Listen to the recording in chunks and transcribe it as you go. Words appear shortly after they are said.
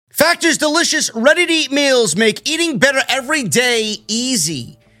Factor's delicious, ready-to-eat meals make eating better every day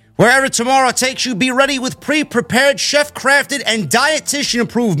easy. Wherever tomorrow takes you, be ready with pre-prepared, chef-crafted, and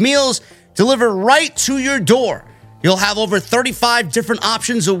dietitian-approved meals delivered right to your door. You'll have over 35 different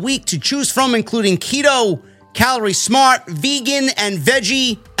options a week to choose from, including keto, calorie smart, vegan, and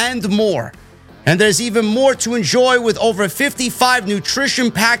veggie, and more. And there's even more to enjoy with over 55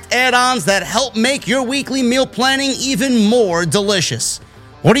 nutrition-packed add-ons that help make your weekly meal planning even more delicious.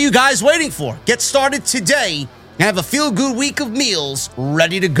 What are you guys waiting for? Get started today and have a feel-good week of meals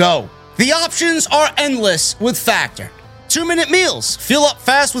ready to go. The options are endless with Factor. 2-minute meals. Fill up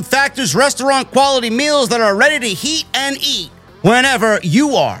fast with Factor's restaurant-quality meals that are ready to heat and eat whenever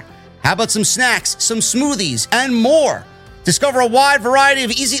you are. How about some snacks, some smoothies, and more? Discover a wide variety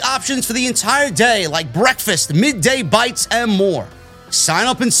of easy options for the entire day, like breakfast, midday bites, and more. Sign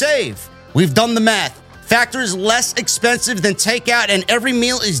up and save. We've done the math. Factor is less expensive than takeout, and every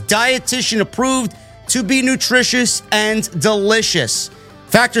meal is dietitian approved to be nutritious and delicious.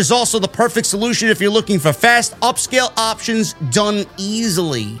 Factor is also the perfect solution if you're looking for fast, upscale options done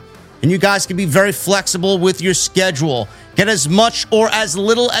easily. And you guys can be very flexible with your schedule. Get as much or as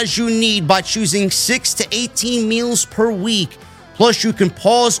little as you need by choosing 6 to 18 meals per week. Plus, you can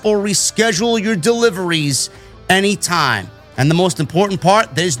pause or reschedule your deliveries anytime. And the most important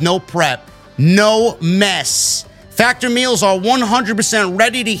part, there's no prep. No mess. Factor meals are 100%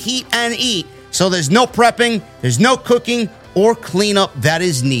 ready to heat and eat, so there's no prepping, there's no cooking or cleanup that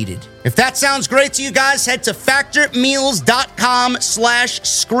is needed. If that sounds great to you guys, head to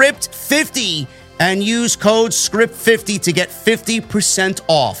factormeals.com/script50 and use code script50 to get 50%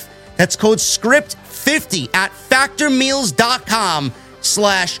 off. That's code script50 at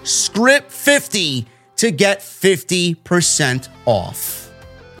factormeals.com/script50 to get 50% off.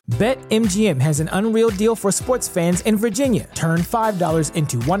 BetMGM has an unreal deal for sports fans in Virginia. Turn $5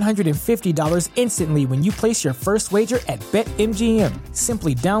 into $150 instantly when you place your first wager at BetMGM.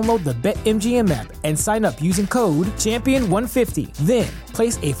 Simply download the BetMGM app and sign up using code Champion150. Then,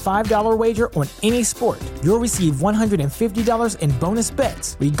 place a $5 wager on any sport. You'll receive $150 in bonus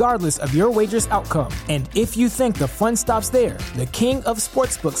bets, regardless of your wager's outcome. And if you think the fun stops there, the King of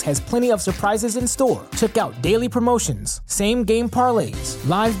Sportsbooks has plenty of surprises in store. Check out daily promotions, same-game parlays,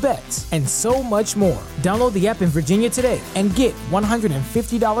 live bets, and so much more. Download the app in Virginia today and get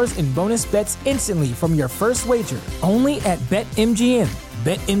 $150 in bonus bets instantly from your first wager. Only at BetMGM.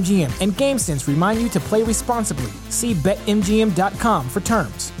 BetMGM and GameSense remind you to play responsibly. See BetMGM.com for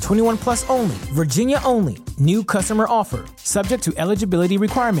terms. 21 plus only. Virginia only. New customer offer. Subject to eligibility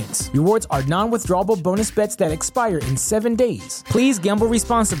requirements. Rewards are non-withdrawable bonus bets that expire in 7 days. Please gamble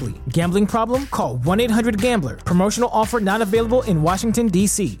responsibly. Gambling problem? Call 1-800-GAMBLER. Promotional offer not available in Washington,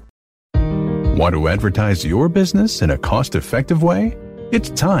 D.C. Want to advertise your business in a cost-effective way?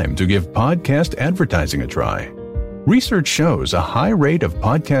 It's time to give podcast advertising a try. Research shows a high rate of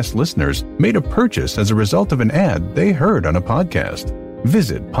podcast listeners made a purchase as a result of an ad they heard on a podcast.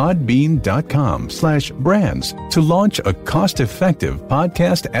 Visit podbean.com/brands to launch a cost-effective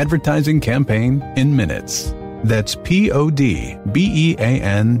podcast advertising campaign in minutes. That's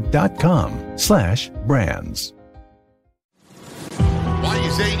podbean.com/brands. Why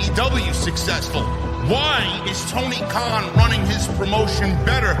is AEW successful? Why is Tony Khan running his promotion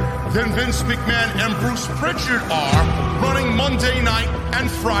better than Vince McMahon and Bruce Pritchard are running Monday night and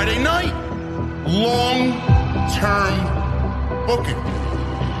Friday night? Long-term booking.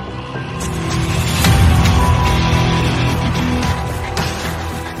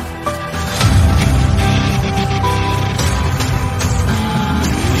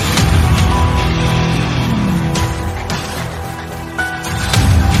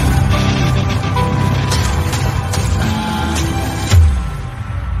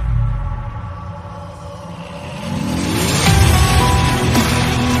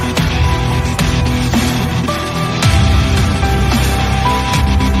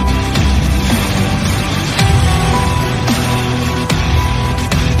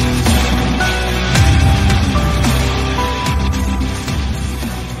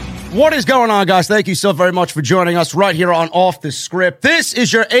 What is going on, guys? Thank you so very much for joining us right here on Off the Script. This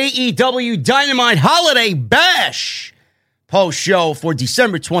is your AEW Dynamite Holiday Bash post-show for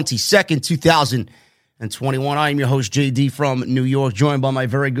December 22nd, 2021. I am your host, JD from New York, joined by my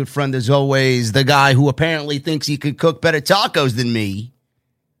very good friend, as always, the guy who apparently thinks he could cook better tacos than me,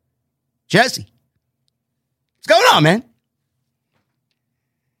 Jesse. What's going on, man?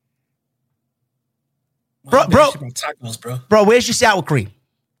 Bro, tacos, bro, where's your sour cream?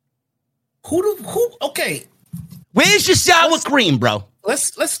 Okay. Where's your sour cream, bro?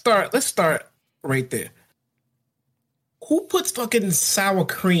 Let's start right there. Who puts fucking sour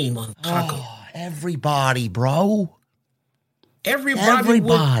cream on taco? Oh, everybody, bro.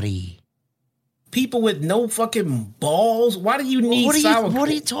 Everybody. People with no fucking balls. Why do you need sour cream? What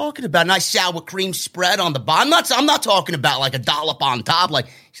are you talking about? Nice sour cream spread on the bottom. I'm not talking about like a dollop on top. Like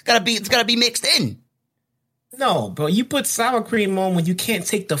it's gotta be mixed in. No, bro. You put sour cream on when you can't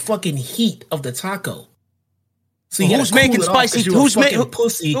take the fucking heat of the taco. So well, who's making spicy? Who's making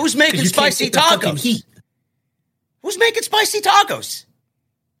spicy tacos? Who's making spicy tacos?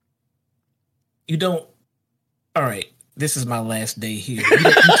 You don't. All right. This is my last day here.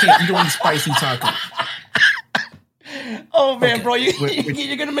 You don't eat spicy tacos. Oh man, okay. Bro,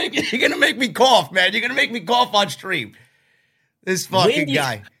 you're gonna make me cough, man. You're gonna make me cough on stream. This fucking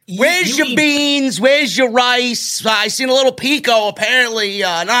guy. Where's your beans? Where's your rice? I seen a little pico. Apparently,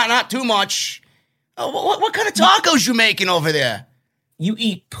 not too much. What kind of tacos you making over there? You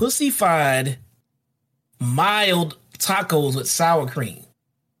eat pussy-fied, mild tacos with sour cream.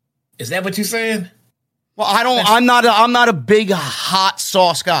 Is that what you're saying? Well, I'm not a big hot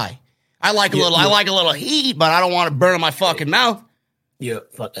sauce guy. I like a little heat, but I don't want to burn my fucking mouth. Yeah,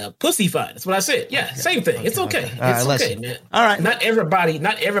 pussy-fied. That's what I said. Yeah, okay. Same thing. It's okay. It's okay, man. All right. Not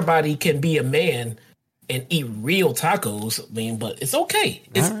everybody can be a man and eat real tacos. I mean, but it's okay.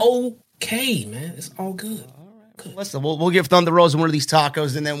 It's okay, man. It's all good. Good. Listen, we'll give Thunder Rosa one of these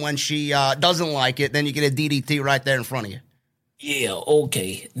tacos, and then when she doesn't like it, then you get a DDT right there in front of you. Yeah,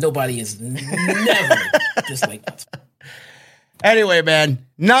 okay. Nobody is never just like that. Anyway, man,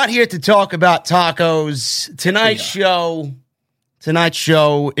 not here to talk about tacos. Tonight's show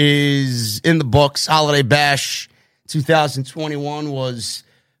is in the books. Holiday Bash 2021 was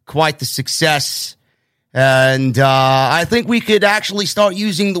quite the success. And I think we could actually start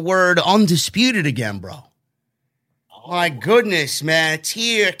using the word undisputed again, bro. My goodness, man. A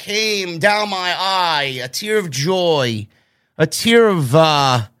tear came down my eye. A tear of joy. A tear of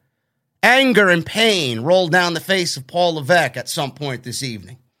anger and pain rolled down the face of Paul Levesque at some point this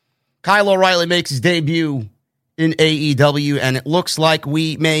evening. Kyle O'Reilly makes his debut in AEW, and it looks like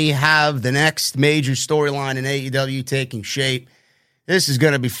we may have the next major storyline in AEW taking shape. This is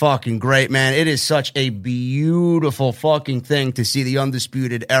going to be fucking great, man. It is such a beautiful fucking thing to see the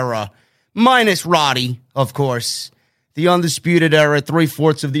Undisputed Era, minus Roddy, of course. The Undisputed Era,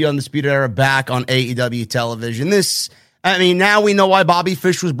 3/4 of the Undisputed Era back on AEW television. Now we know why Bobby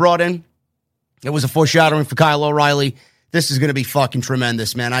Fish was brought in. It was a foreshadowing for Kyle O'Reilly. This is going to be fucking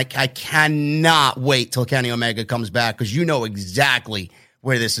tremendous, man. I cannot wait till Kenny Omega comes back because you know exactly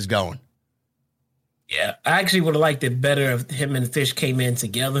where this is going. Yeah, I actually would have liked it better if him and Fish came in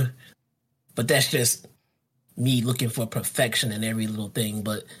together. But that's just me looking for perfection in every little thing.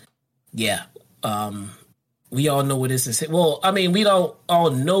 But yeah, we all know where this is. Well, I mean, we don't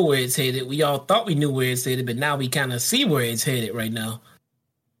all know where it's headed. We all thought we knew where it's headed, but now we kind of see where it's headed right now.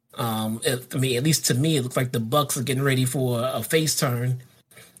 At least to me, it looks like the Bucks are getting ready for a face turn,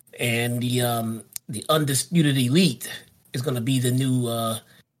 and the Undisputed Elite is going to be the new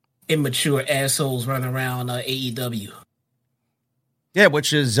immature assholes running around AEW. Yeah,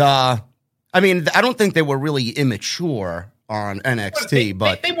 which is, I don't think they were really immature on NXT,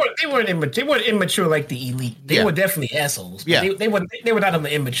 but they weren't immature. They weren't immature like the Elite. They were definitely assholes. But they were not on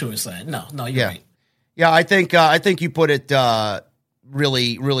the immature side. No, you're right. Yeah, I think you put it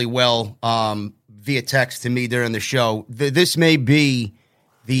really, really well via text to me during the show. This may be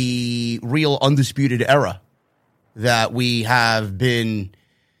the real Undisputed Era that we have been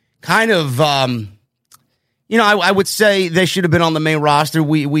kind of, I would say they should have been on the main roster.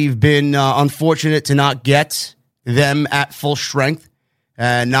 We've been unfortunate to not get them at full strength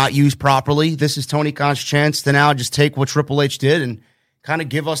and not used properly. This is Tony Khan's chance to now just take what Triple H did and kind of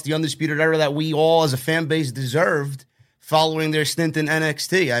give us the Undisputed Era that we all as a fan base deserved following their stint in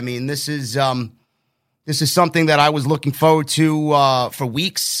NXT. I mean, this is something that I was looking forward to for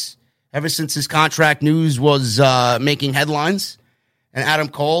weeks, ever since his contract news was making headlines. And Adam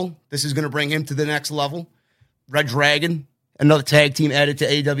Cole, this is going to bring him to the next level. Red Dragon, another tag team added to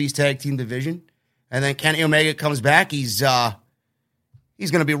AEW's tag team division. And then Kenny Omega comes back. He's going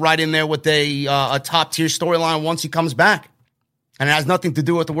to be right in there with a top-tier storyline once he comes back. And it has nothing to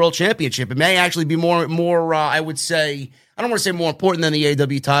do with the World Championship. It may actually be more. I would say, I don't want to say more important than the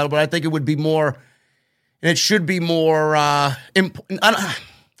AEW title, but I think it would be more, and it should be more important.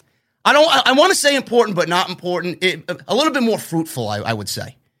 I want to say important, but not important. A little bit more fruitful, I would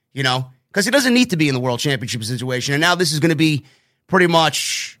say, because he doesn't need to be in the World Championship situation. And now this is going to be pretty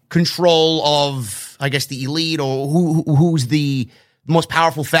much control of, I guess, the Elite or who's the most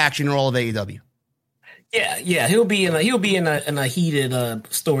powerful faction in all of AEW. Yeah, he'll be in a heated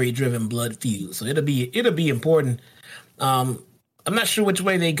story-driven blood feud. So it'll be important. I'm not sure which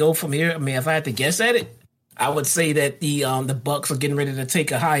way they go from here. I mean, if I had to guess at it, I would say that the Bucks are getting ready to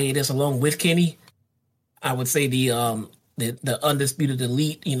take a hiatus along with Kenny. I would say the Undisputed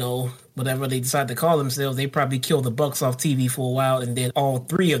Elite, whatever they decide to call themselves, they probably kill the Bucks off TV for a while, and then all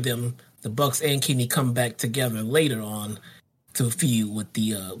three of them, the Bucks and Kenny, come back together later on to feud with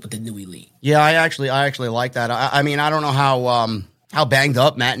the new Elite. Yeah, I actually like that. I mean, I don't know how banged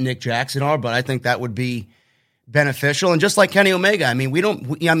up Matt and Nick Jackson are, but I think that would be beneficial. And just like Kenny Omega, I mean,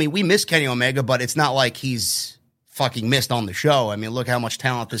 we miss Kenny Omega, but it's not like he's fucking missed on the show. I mean, look how much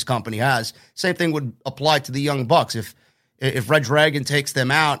talent this company has. Same thing would apply to the Young Bucks. If Red Dragon takes them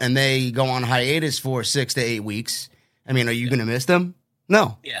out and they go on hiatus for 6 to 8 weeks, I mean, are you going to miss them?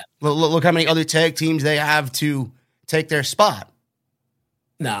 No. Yeah. Look how many other tag teams they have to take their spot.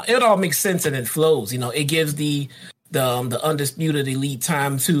 No, it all makes sense and it flows. It gives the Undisputed Elite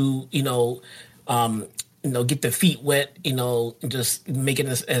time to, get their feet wet, just making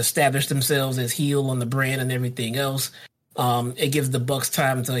establish themselves as heel on the brand and everything else. It gives the Bucks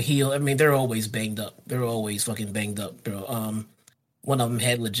time to heal. I mean, they're always banged up. They're always fucking banged up, bro. One of them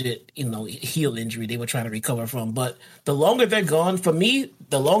had legit, heel injury they were trying to recover from. But the longer they're gone, for me,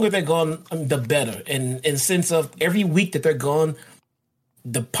 the longer they're gone, the better. And in sense of every week that they're gone,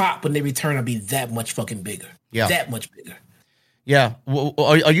 the pop when they return will be that much fucking bigger. Yeah. That much bigger. Yeah. Well,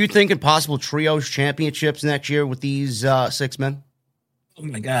 are you thinking possible trios championships next year with these 6 men? Oh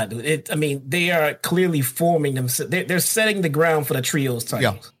my God, dude. They are clearly forming themselves. They're setting the ground for the trios titles.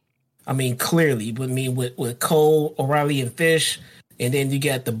 Yeah. I mean, clearly. With Cole, O'Reilly, and Fish, and then you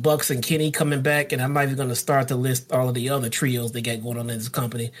got the Bucks and Kenny coming back, and I'm not even going to start to list all of the other trios they got going on in this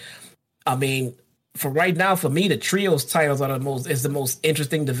company. I mean, for right now, for me, the trios titles are the most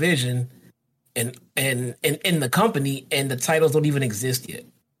interesting division and in the company, and the titles don't even exist yet.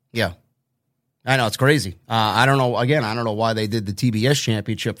 Yeah. I know, it's crazy. I don't know why they did the TBS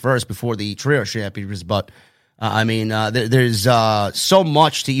championship first before the trio championships, but there's so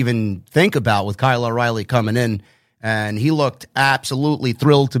much to even think about with Kyle O'Reilly coming in, and he looked absolutely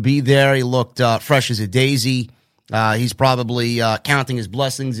thrilled to be there. He looked fresh as a daisy. He's probably counting his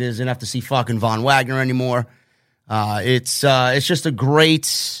blessings. He doesn't have to see fucking Von Wagner anymore. It's just a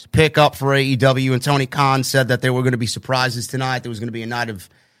great pickup for AEW, and Tony Khan said that there were going to be surprises tonight. There was going to be a night of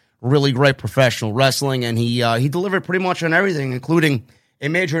really great professional wrestling, and he delivered pretty much on everything, including a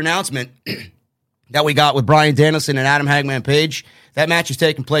major announcement that we got with Bryan Danielson and Adam Hangman Page. That match is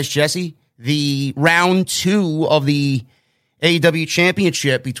taking place, Jesse. The round 2 of the AEW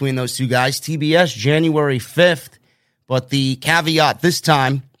Championship between those two guys, TBS, January 5th. But the caveat this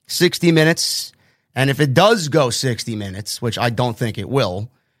time, 60 minutes. And if it does go 60 minutes, which I don't think it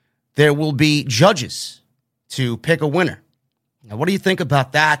will, there will be judges to pick a winner. Now, what do you think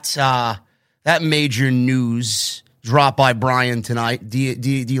about that that major news drop by Bryan tonight? Do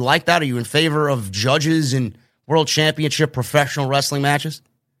you like that? Are you in favor of judges in World Championship professional wrestling matches?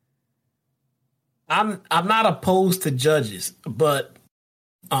 I'm not opposed to judges, but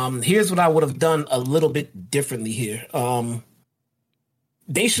here's what I would have done a little bit differently here.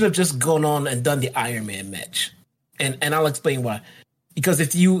 They should have just gone on and done the Iron Man match, and I'll explain why. Because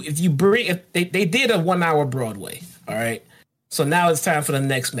if they did a 1 hour Broadway, all right. So now it's time for the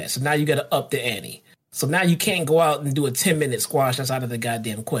next match. So now you got to up the ante. So now you can't go out and do a 10-minute squash that's out of the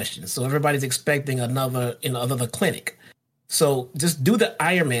goddamn question. So everybody's expecting another clinic. So just do the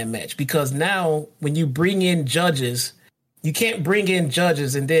Iron Man match, because now when you bring in judges, you can't bring in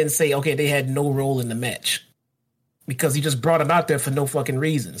judges and then say, okay, they had no role in the match, because you just brought them out there for no fucking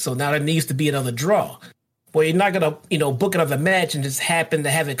reason. So now there needs to be another draw. Well, you're not going to, book another match and just happen to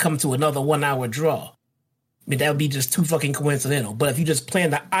have it come to another 1 hour draw. I mean, that would be just too fucking coincidental. But if you just plan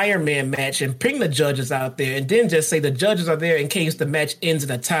the Iron Man match and bring the judges out there and then just say the judges are there in case the match ends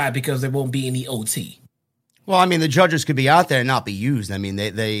in a tie because there won't be any OT. Well, I mean, the judges could be out there and not be used. I mean,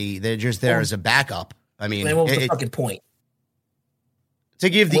 they're just there as a backup. I mean, what was the fucking point? To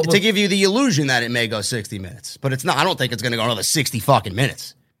give you the illusion that it may go 60 minutes, but it's not. I don't think it's going to go another 60 fucking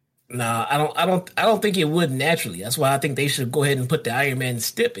minutes. No, I don't think it would naturally. That's why I think they should go ahead and put the Iron Man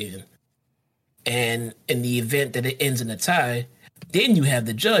stip in. And in the event that it ends in a tie, then you have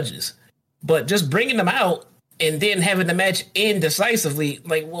the judges. But just bringing them out and then having the match end decisively,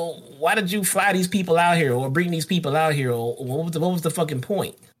 like, well, why did you fly these people out here or bring these people out here? Or what was the fucking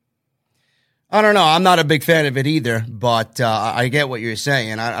point? I don't know. I'm not a big fan of it either, but I get what you're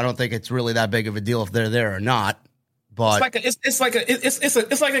saying. I don't think it's really that big of a deal if they're there or not. But it's like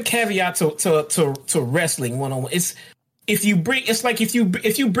a caveat to wrestling one-on-one. If you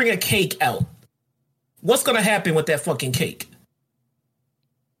bring a cake out, what's going to happen with that fucking cake?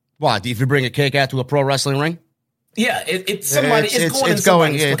 What, if you bring a cake out to a pro wrestling ring? Yeah, it's somebody.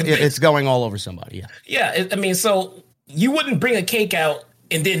 It's going all over somebody. Yeah. Yeah, I mean, so you wouldn't bring a cake out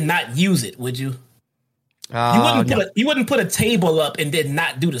and then not use it, would you? You wouldn't put a table up and then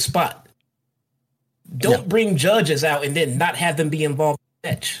not do the spot. Don't bring judges out and then not have them be involved in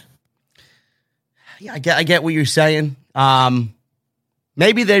the match. Yeah, I get what you're saying.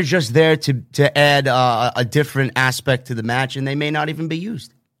 Maybe they're just there to add a different aspect to the match, and they may not even be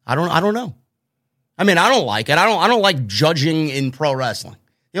used. I don't know. I mean, I don't like it. I don't like judging in pro wrestling.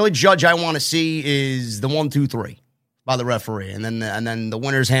 The only judge I want to see is the 1, 2, 3 by the referee, and then the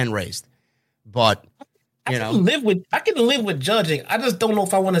winner's hand raised. But I can live with judging. I just don't know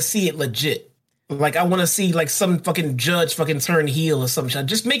if I want to see it legit. Like, I want to see like some fucking judge fucking turn heel or some shit.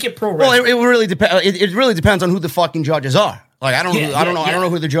 Just make it pro wrestling. Well, it really depends. It really depends on who the fucking judges are. Like, I don't know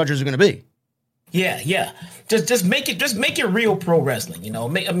who the judges are going to be. Yeah. Just make it real pro wrestling.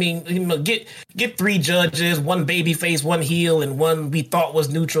 Get 3 judges, 1 baby face, 1 heel, and 1 we thought was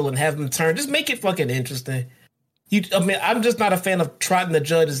neutral, and have them turn. Just make it fucking interesting. I'm just not a fan of trotting the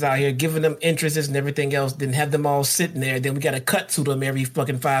judges out here, giving them entrances and everything else, then have them all sitting there. Then we got to cut to them every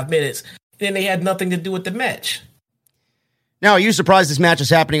fucking 5 minutes. Then they had nothing to do with the match. Now, are you surprised this match is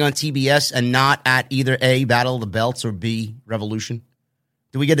happening on TBS and not at either A, Battle of the Belts, or B, Revolution?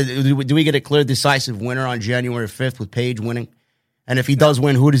 Do we get a clear, decisive winner on January 5th with Page winning? And if he does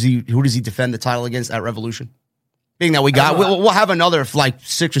win, who does he defend the title against at Revolution? Being that we'll have another like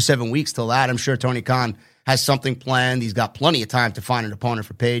 6 or 7 weeks till that. I'm sure Tony Khan has something planned. He's got plenty of time to find an opponent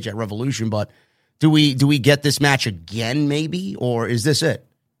for Page at Revolution. But do we get this match again, maybe, or is this it?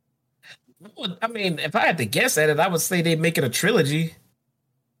 I mean, if I had to guess at it, I would say they'd make it a trilogy.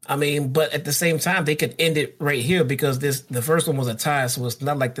 I mean, but at the same time, they could end it right here because the first one was a tie, so it's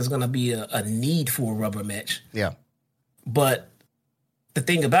not like there's going to be a need for a rubber match. Yeah. But the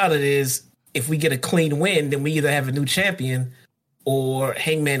thing about it is, if we get a clean win, then we either have a new champion or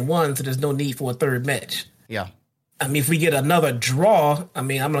Hangman won, so there's no need for a third match. Yeah. I mean, if we get another draw, I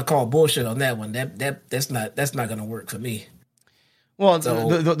mean, I'm going to call bullshit on that one. That's not going to work for me. Well, so,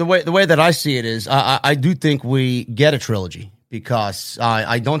 the way that I see it is, I do think we get a trilogy because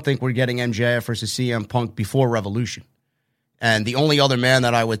I don't think we're getting MJF versus CM Punk before Revolution, and the only other man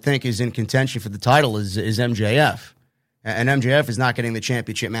that I would think is in contention for the title is MJF, and MJF is not getting the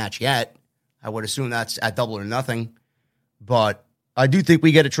championship match yet. I would assume that's at Double or Nothing, but I do think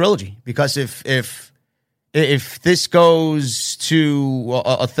we get a trilogy because if this goes to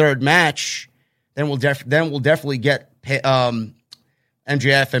a third match, then we'll definitely get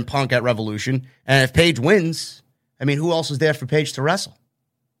MJF and Punk at Revolution. And if Page wins, I mean, who else is there for Page to wrestle?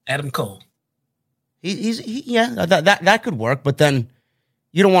 Adam Cole. That could work. But then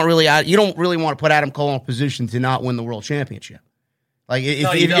you don't really want to put Adam Cole in a position to not win the world championship. Like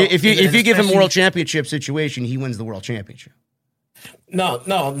if you give him a world championship situation, he wins the world championship. No,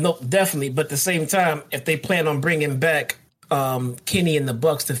 definitely. But at the same time, if they plan on bringing back Kenny and the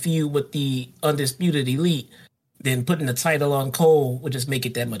Bucks to feud with the Undisputed Elite, then putting the title on Cole would just make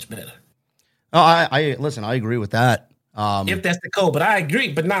it that much better. Oh, I agree with that. If that's the Cole, but I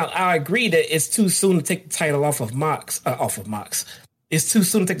agree. But now I agree that it's too soon to take the title off of Mox. It's too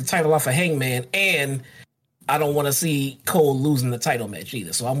soon to take the title off of Hangman, and I don't want to see Cole losing the title match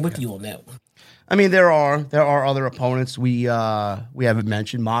either. So I'm with you on that one. I mean, there are other opponents we haven't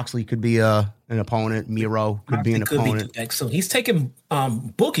mentioned. Moxley could be an opponent. Miro could be an opponent. So he's taking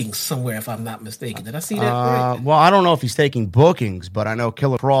bookings somewhere, if I'm not mistaken. Did I see that right? Well, I don't know if he's taking bookings, but I know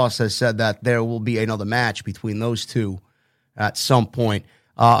Killer Cross has said that there will be another match between those two at some point.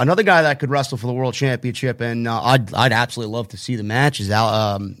 Another guy that could wrestle for the World Championship, and I'd absolutely love to see the match, is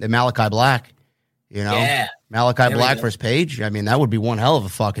Malachi Black. Malachi Black versus Page. I mean, that would be one hell of a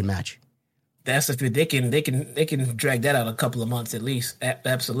fucking match. That's if they can drag that out a couple of months at least.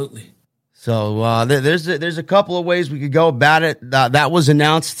 Absolutely. So there's a couple of ways we could go about it. That was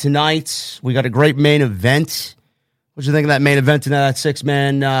announced tonight. We got a great main event. What you think of that main event tonight? That six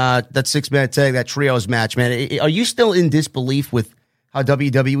man tag, that trios match, man. Are you still in disbelief with how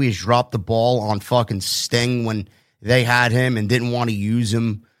WWE has dropped the ball on fucking Sting when they had him and didn't want to use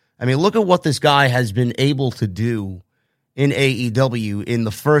him? I mean, look at what this guy has been able to do in AEW in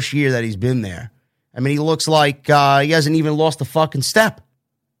the first year that he's been there. I mean, he looks like he hasn't even lost a fucking step.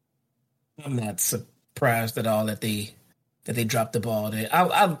 I'm not surprised at all that they dropped the ball there.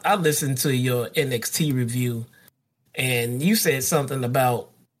 I listened to your NXT review, and you said something about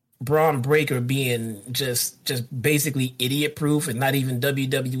Braun Breaker being just basically idiot proof, and not even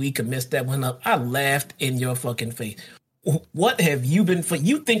WWE could mess that one up. I laughed in your fucking face. What have you been for?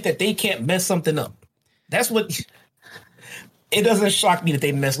 You think that they can't mess something up? That's what. It doesn't shock me that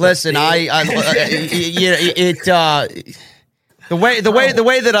they messed Listen, up. The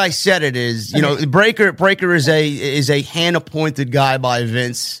way that I said it is, Breaker is a hand appointed guy by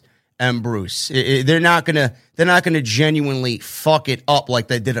Vince and Bruce. They're not gonna genuinely fuck it up like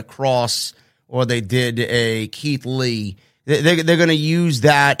they did a Cross or they did a Keith Lee. They're gonna use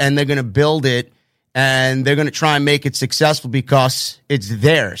that and they're gonna build it and they're gonna try and make it successful because it's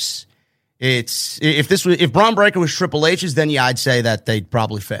theirs. If Braun Breaker was Triple H's, then yeah, I'd say that they'd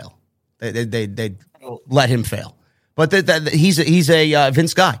probably fail. They'd let him fail. But he's a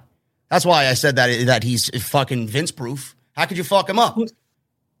Vince guy. That's why I said that he's fucking Vince proof. How could you fuck him up?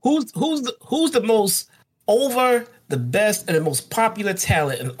 Who's the most over, the best, and the most popular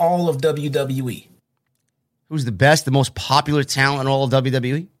talent in all of WWE? Who's the best, the most popular talent in all of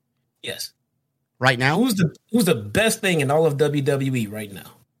WWE? Yes. Right now? Who's the best thing in all of WWE right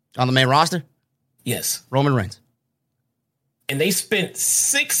now? On the main roster? Yes. Roman Reigns. And they spent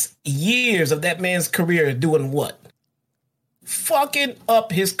 6 years of that man's career doing what? Fucking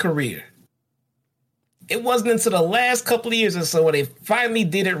up his career. It wasn't until the last couple of years or so when they finally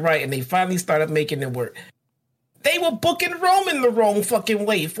did it right and they finally started making it work. They were booking Roman the wrong fucking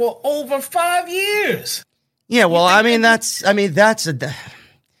way for over 5 years. Yeah, well, that's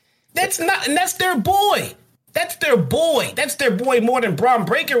their boy. That's their boy. That's their boy more than Braun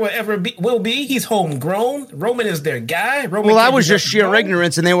Breaker will be. He's homegrown. Roman is their guy. That was just sheer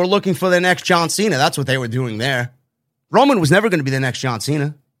ignorance, and they were looking for the next John Cena. That's what they were doing there. Roman was never going to be the next John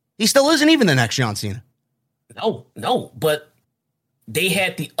Cena. He still isn't even the next John Cena. No, but they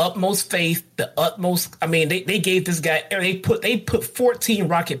had the utmost faith, the utmost. I mean, they gave this guy. They put 14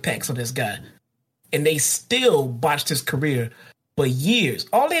 rocket packs on this guy, and they still botched his career. For years.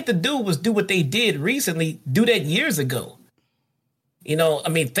 All they had to do was do what they did recently, do that years ago.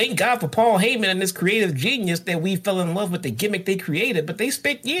 Thank God for Paul Heyman and this creative genius that we fell in love with the gimmick they created, but they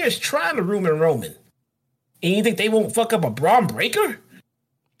spent years trying to ruin Roman. And you think they won't fuck up a Braun Breaker?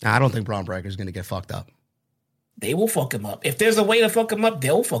 I don't think Braun Breaker is going to get fucked up. They will fuck him up. If there's a way to fuck him up,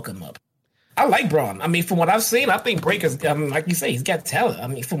 they'll fuck him up. I like Braun. From what I've seen, I think Breaker's, like you say, he's got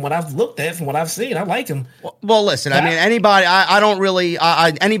talent. From what I've looked at, from what I've seen, I like him. Well, listen, anybody, I don't really,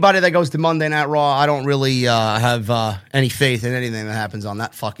 anybody that goes to Monday Night Raw, I don't really have any faith in anything that happens on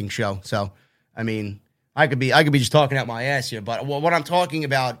that fucking show. So, I could be just talking out my ass here, but what I'm talking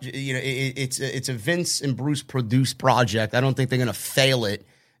about, it's a Vince and Bruce produced project. I don't think they're going to fail it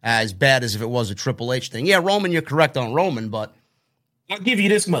as bad as if it was a Triple H thing. Yeah, Roman, you're correct on Roman, but I'll give you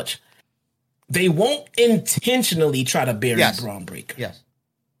this much. They won't intentionally try to bury Braun Breaker. Yes.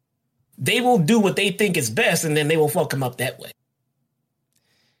 They will do what they think is best, and then they will fuck him up that way.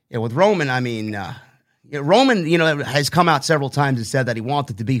 Yeah, with Roman, Roman, has come out several times and said that he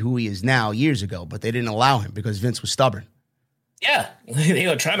wanted to be who he is now years ago, but they didn't allow him because Vince was stubborn. Yeah, they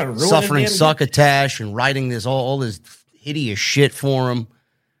were trying to ruin suffering succotash and writing this all this hideous shit for him.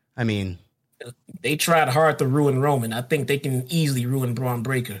 They tried hard to ruin Roman. I think they can easily ruin Braun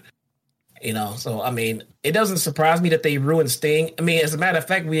Breaker. It doesn't surprise me that they ruined Sting. As a matter of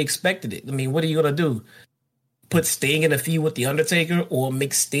fact, we expected it. What are you going to do? Put Sting in a feud with The Undertaker or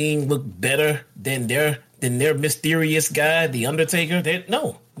make Sting look better than their mysterious guy, The Undertaker?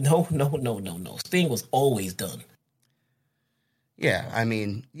 No. Sting was always done. Yeah,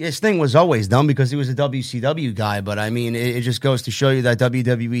 Sting was always done because he was a WCW guy, but it just goes to show you that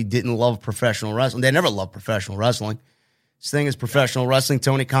WWE didn't love professional wrestling. They never loved professional wrestling. Sting is professional wrestling.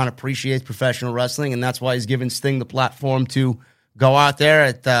 Tony Khan appreciates professional wrestling, and that's why he's given Sting the platform to go out there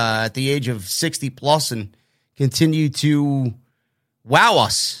at the age of 60 plus and continue to wow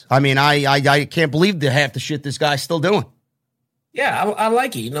us. I can't believe the half the shit this guy's still doing. Yeah, I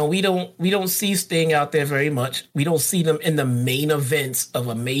like it. We don't see Sting out there very much. We don't see them in the main events of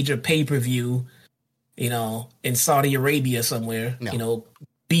a major pay-per-view, in Saudi Arabia somewhere, no.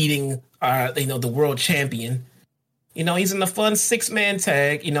 Beating the world champion. He's in the fun 6-man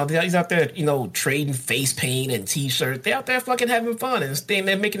tag. He's out there, trading face paint and T-shirts. They're out there fucking having fun. And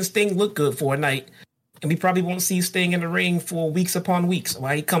they're making Sting look good for a night. And we probably won't see Sting in the ring for weeks upon weeks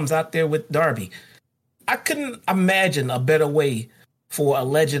while he comes out there with Darby. I couldn't imagine a better way for a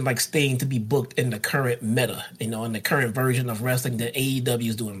legend like Sting to be booked in the current meta, in the current version of wrestling that AEW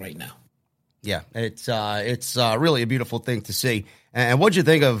is doing right now. Yeah, it's really a beautiful thing to see. And what'd you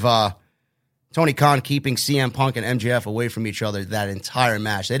think of Tony Khan keeping CM Punk and MJF away from each other that entire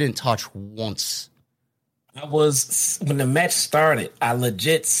match? They didn't touch once. When the match started, I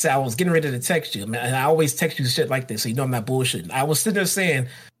was getting ready to text you. And I always text you shit like this, so I'm not bullshitting. I was sitting there saying,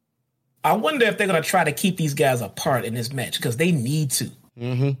 I wonder if they're going to try to keep these guys apart in this match because they need to.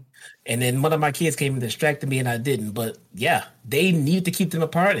 Mm-hmm. And then one of my kids came and distracted me, and I didn't. But yeah, they needed to keep them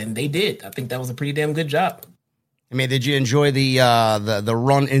apart, and they did. I think that was a pretty damn good job. I mean, did you enjoy the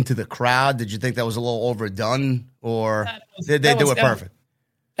run into the crowd? Did you think that was a little overdone, or did they do it perfect?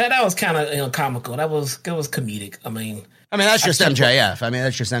 That was kind of comical. That was comedic. I mean, that's just MJF.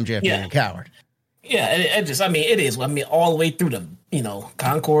 That's just MJF being a coward. Yeah, it is. I mean, all the way through the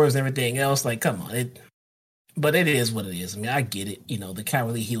concourse and everything else. Like, come on, but it is what it is. I mean, I get it. The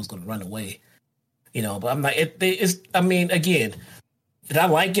cowardly heel's going to run away. But I'm not. Again, did I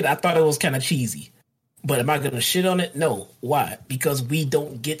like it? I thought it was kind of cheesy. But am I going to shit on it? No. Why? Because we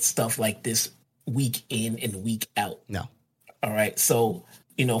don't get stuff like this week in and week out. No. All right. So,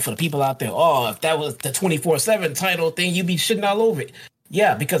 for the people out there, if that was the 24/7 title thing, you'd be shitting all over it.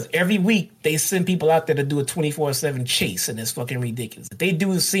 Yeah, because every week they send people out there to do a 24/7 chase, and it's fucking ridiculous. If they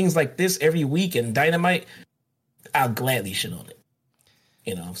do things like this every week in Dynamite, I'll gladly shit on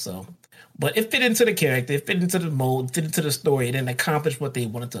it. So. But it fit into the character, it fit into the mold, fit into the story, and then accomplished what they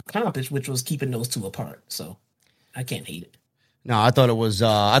wanted to accomplish, which was keeping those two apart. So I can't hate it. No, I thought it was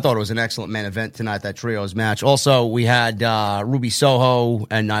an excellent main event tonight, that trios match. Also, we had Ruby Soho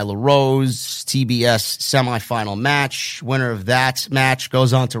and Nyla Rose, TBS semifinal match. Winner of that match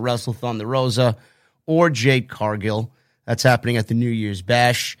goes on to wrestle Thunder Rosa or Jade Cargill. That's happening at the New Year's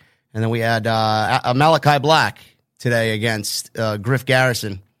Bash. And then we had Malachi Black today against Griff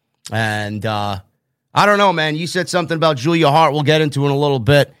Garrison. And I don't know, man. You said something about Julia Hart. We'll get into in a little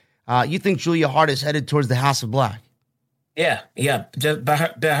bit. You think Julia Hart is headed towards the House of Black? Yeah. Just by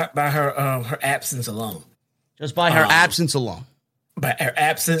her absence alone. Just by her absence alone. By her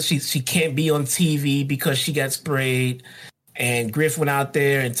absence, she can't be on TV because she got sprayed, and Griff went out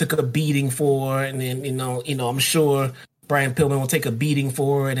there and took a beating for her. And then I'm sure Brian Pillman will take a beating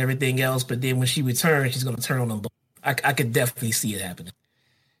for her and everything else. But then when she returns, she's going to turn on them. I could definitely see it happening.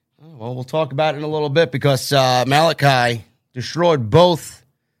 Well, we'll talk about it in a little bit because Malachi destroyed both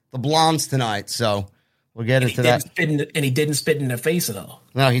the blondes tonight. So we'll get into that. And he didn't spit in their face at all.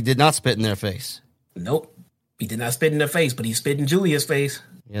 No, he did not spit in their face. Nope. He did not spit in their face, but he spit in Julia's face.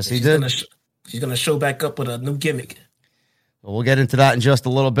 Yes, he did. She's going to show back up with a new gimmick. Well, we'll get into that in just a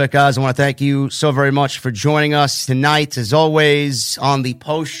little bit, guys. I want to thank you so very much for joining us tonight. As always, on the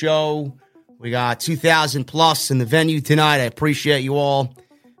post show, we got 2,000 plus in the venue tonight. I appreciate you all.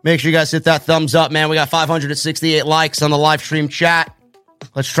 Make sure you guys hit that thumbs up, man. We got 568 likes on the live stream chat.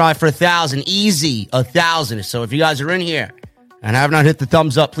 Let's try for 1,000. Easy, 1,000. So if you guys are in here and have not hit the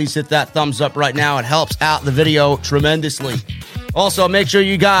thumbs up, please hit that thumbs up right now. It helps out the video tremendously. Also, make sure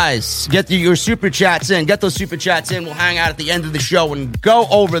you guys get your super chats in. Get those super chats in. We'll hang out at the end of the show and go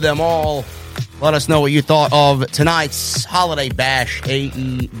over them all. Let us know what you thought of tonight's Holiday Bash,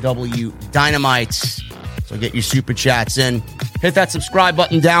 AEW Dynamite. So get your super chats in. Hit that subscribe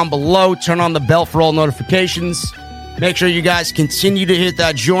button down below. Turn on the bell for all notifications. Make sure you guys continue to hit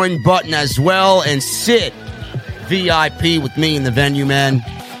that join button as well and sit VIP with me in the venue, man.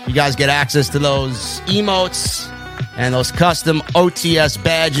 You guys get access to those emotes and those custom OTS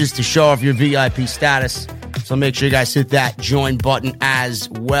badges to show off your VIP status. So make sure you guys hit that join button as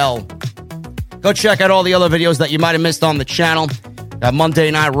well. Go check out all the other videos that you might have missed on the channel. Got Monday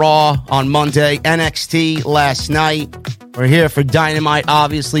Night Raw on Monday, NXT last night. We're here for Dynamite,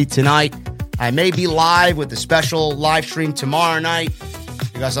 obviously, tonight. I may be live with a special live stream tomorrow night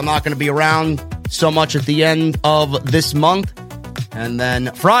because I'm not going to be around so much at the end of this month. And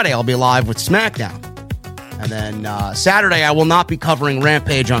then Friday, I'll be live with SmackDown. And then Saturday, I will not be covering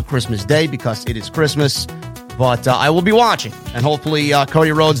Rampage on Christmas Day because it is Christmas. But I will be watching. And hopefully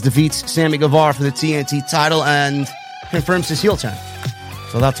Cody Rhodes defeats Sammy Guevara for the TNT title and confirms his heel turn.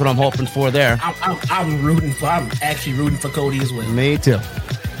 So that's what I'm hoping for there. I'm actually rooting for Cody as well. Me too.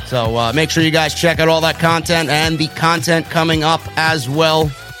 So make sure you guys check out all that content and the content coming up as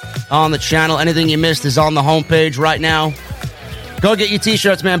well on the channel. Anything you missed is on the homepage right now. Go get your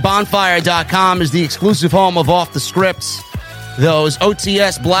t-shirts, man. Bonfire.com is the exclusive home of Off the Scripts. Those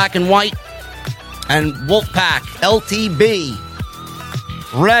OTS black and white and Wolfpack LTB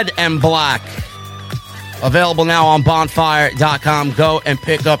red and black. Available now on bonfire.com. Go and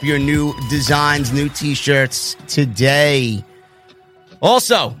pick up your new designs, new t-shirts today.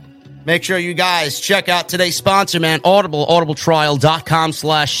 Also, make sure you guys check out today's sponsor, man, Audible,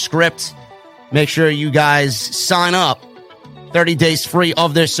 audibletrial.com/script. Make sure you guys sign up. 30 days free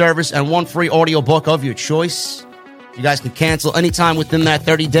of their service and one free audiobook of your choice. You guys can cancel anytime within that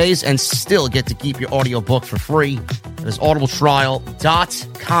 30 days and still get to keep your audiobook for free. That is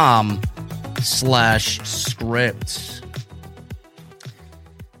audibletrial.com/script.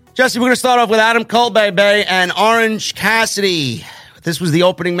 Jesse, we're going to start off with Adam Cole, baby, and Orange Cassidy. This was the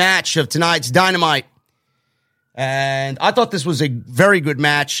opening match of tonight's Dynamite. And I thought this was a very good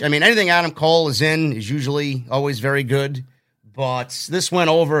match. I mean, anything Adam Cole is in is usually always very good. But this went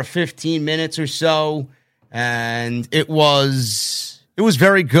over 15 minutes or so. And it was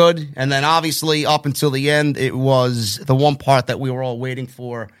very good. And then obviously up until the end, it was the one part that we were all waiting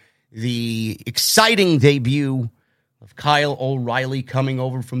for. The exciting debut of Kyle O'Reilly coming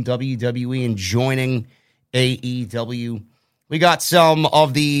over from WWE and joining AEW. We got some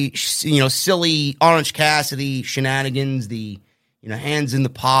of the, silly Orange Cassidy shenanigans, the, hands in the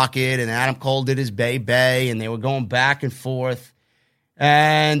pocket, and Adam Cole did his bay, and they were going back and forth.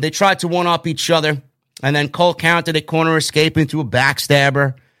 And they tried to one-up each other. And then Cole countered a corner escape into a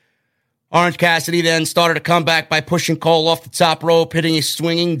backstabber. Orange Cassidy then started a comeback by pushing Cole off the top rope, hitting a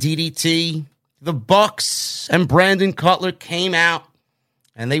swinging DDT. The Bucks and Brandon Cutler came out,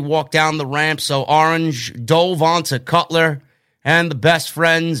 and they walked down the ramp. So Orange dove onto Cutler and the Best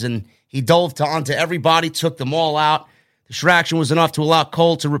Friends, and he dove onto everybody, took them all out. Distraction was enough to allow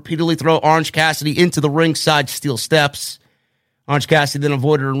Cole to repeatedly throw Orange Cassidy into the ringside steel steps. Orange Cassidy then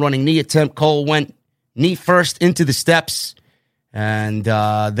avoided a running knee attempt. Cole went knee first into the steps, and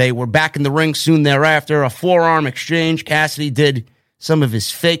they were back in the ring soon thereafter. A forearm exchange. Cassidy did some of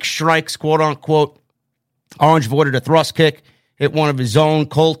his fake strikes, quote-unquote. Orange avoided a thrust kick, hit one of his own.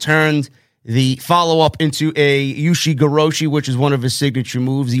 Cole turned the follow-up into a Ushi-Goroshi, which is one of his signature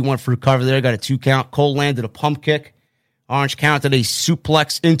moves. He went for a cover there, got a 2 count. Cole landed a pump kick. Orange countered a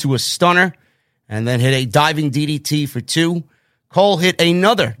suplex into a stunner, and then hit a diving DDT for 2. Cole hit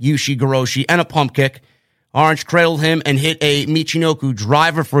another Ushi-Goroshi and a pump kick. Orange cradled him and hit a Michinoku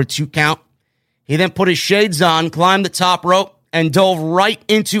driver for a 2 count. He then put his shades on, climbed the top rope, and dove right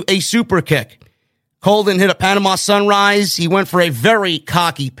into a super kick. Cole then hit a Panama Sunrise. He went for a very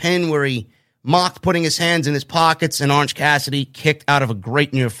cocky pin where he mocked putting his hands in his pockets, and Orange Cassidy kicked out of a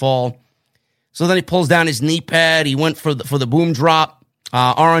great near fall. So then he pulls down his knee pad. He went for the boom drop.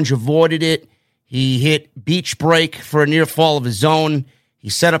 Orange avoided it. He hit beach break for a near fall of his own. He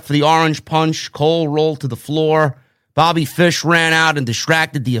set up for the Orange Punch. Cole rolled to the floor. Bobby Fish ran out and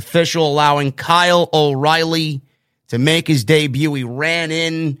distracted the official, allowing Kyle O'Reilly to make his debut. He ran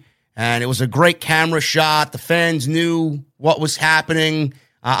in, and it was a great camera shot. The fans knew what was happening.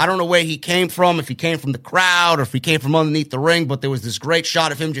 I don't know where he came from, if he came from the crowd or if he came from underneath the ring, but there was this great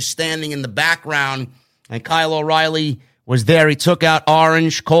shot of him just standing in the background, and Kyle O'Reilly was there. He took out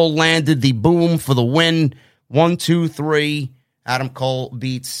Orange. Cole landed the boom for the win. 1, 2, 3. Adam Cole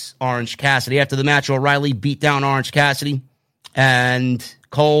beats Orange Cassidy. After the match, O'Reilly beat down Orange Cassidy, and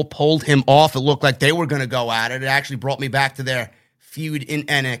Cole pulled him off. It looked like they were going to go at it. It actually brought me back to their feud in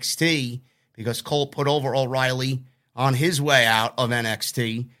NXT because Cole put over O'Reilly on his way out of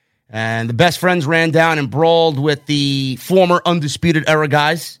NXT. And the Best Friends ran down and brawled with the former Undisputed Era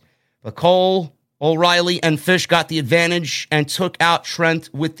guys. But Cole, O'Reilly, and Fish got the advantage and took out Trent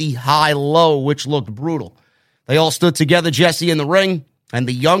with the high-low, which looked brutal. They all stood together, Jesse, in the ring, and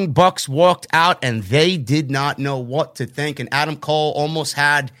the Young Bucks walked out, and they did not know what to think. And Adam Cole almost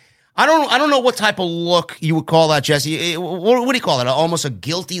had, I don't know what type of look you would call that, Jesse. What do you call it? Almost a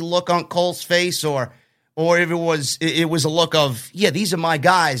guilty look on Cole's face, or if it was a look of, yeah, these are my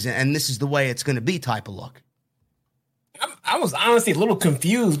guys, and this is the way it's going to be type of look. I was honestly a little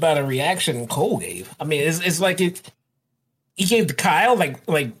confused by the reaction Cole gave. I mean, it's like he gave to Kyle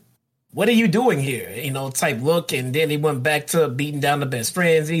like what are you doing here? Type look, and then he went back to beating down the Best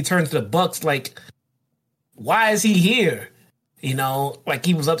Friends, and he turned to the Bucks like, why is he here? Like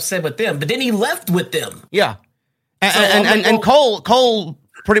he was upset with them, but then he left with them. Yeah, and Cole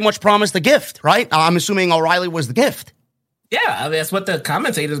pretty much promised the gift, right? I'm assuming O'Reilly was the gift. Yeah, I mean, that's what the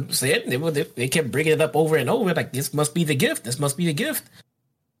commentators said. They kept bringing it up over and over, like this must be the gift. This must be the gift.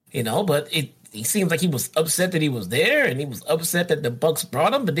 But he seems like he was upset that he was there, and he was upset that the Bucks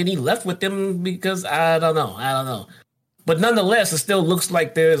brought him, but then he left with them because I don't know. But nonetheless, it still looks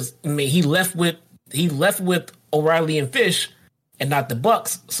like he left with O'Reilly and Fish and not the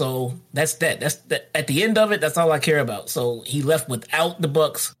Bucks. So that's that. That's that. At the end of it, that's all I care about. So he left without the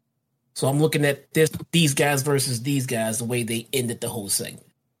Bucks. So I'm looking at these guys versus these guys, the way they ended the whole segment.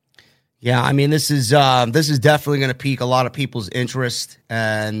 Yeah, I mean, this is definitely going to pique a lot of people's interest,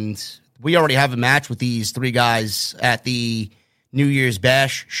 and we already have a match with these 3 guys at the New Year's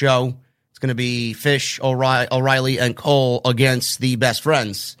Bash show. It's going to be Fish, O'Reilly, and Cole against the Best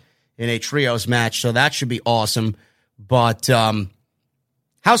Friends in a trios match, so that should be awesome. But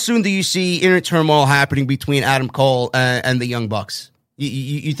how soon do you see inner turmoil happening between Adam Cole and the Young Bucks?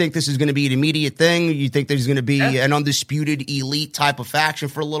 You think this is going to be an immediate thing? You think there's going to be an undisputed elite type of faction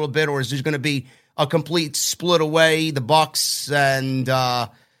for a little bit, or is there going to be a complete split away. The Bucks and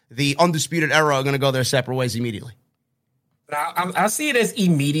the Undisputed Era are going to go their separate ways immediately. I see it as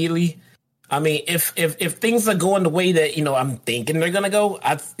immediately. I mean, if things are going the way that, I'm thinking they're going to go,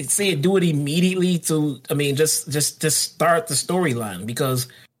 I'd say it, do it immediately just start the storyline, because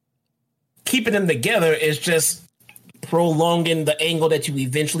keeping them together is just prolonging the angle that you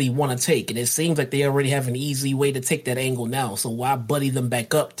eventually want to take. And it seems like they already have an easy way to take that angle now. So why buddy them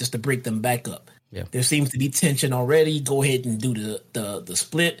back up just to break them back up? Yeah. There seems to be tension already. Go ahead and do the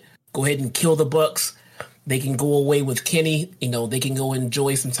split. Go ahead and kill the Bucks. They can go away with Kenny. They can go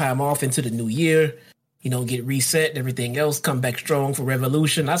enjoy some time off into the new year, get reset and everything else, come back strong for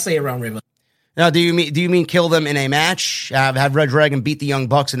Revolution. I say around Revolution. Now, do you mean kill them in a match? Have Red Dragon beat the Young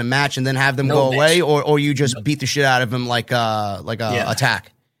Bucks in a match and then have them go away, or you just beat the shit out of them like a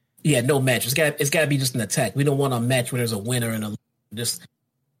attack? Yeah, no match. It's got to be just an attack. We don't want a match where there's a winner and a just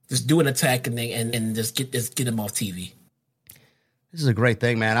do an attack and just get them off TV. This is a great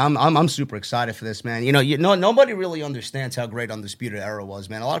thing, man. I'm super excited for this, man. Nobody really understands how great Undisputed Era was,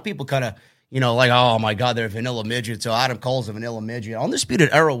 man. A lot of people kind of, like, oh my God, they're vanilla midgets. So Adam Cole's a vanilla midget. Undisputed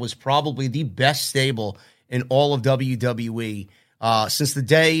Era was probably the best stable in all of WWE since the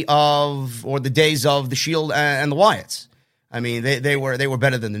days of the Shield and the Wyatts. I mean, they were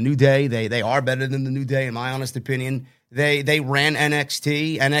better than the New Day. They are better than the New Day, in my honest opinion. They ran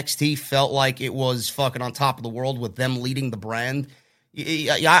NXT. NXT felt like it was fucking on top of the world with them leading the brand.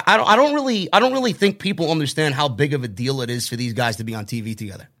 I don't really think people understand how big of a deal it is for these guys to be on TV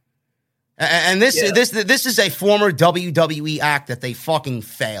together. And this is a former WWE act that they fucking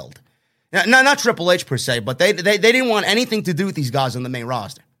failed. Now, not Triple H per se, but they didn't want anything to do with these guys on the main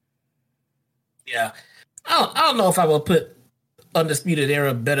roster. Yeah, I don't know if I would put Undisputed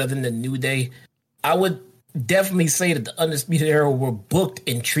Era better than the New Day. I would definitely say that the Undisputed Era were booked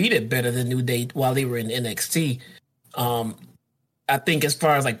and treated better than New Day while they were in NXT. I think as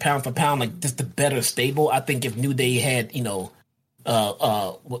far as like pound for pound, like just the better stable. I think if New Day had,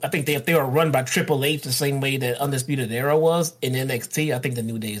 I think if they were run by Triple H the same way that Undisputed Era was in NXT, I think the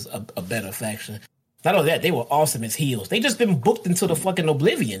New Day is a better faction. Not only that, they were awesome as heels. They just been booked into the fucking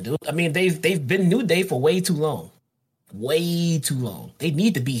oblivion, dude. I mean, they've been New Day for way too long. Way too long. They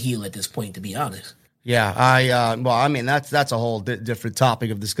need to be heel at this point, to be honest. Yeah, that's a whole different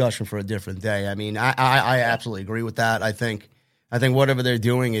topic of discussion for a different day. I mean, I absolutely agree with that. I think whatever they're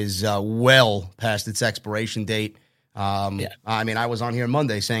doing is well past its expiration date. I mean, I was on here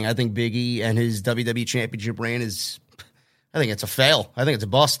Monday saying I think Big E and his WWE Championship reign I think it's a fail. I think it's a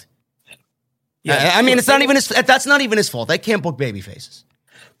bust. Yeah, I mean, that's not even his fault. They can't book baby faces.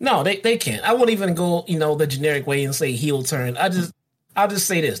 No, they can't. I won't even go, the generic way and say heel turn. I'll just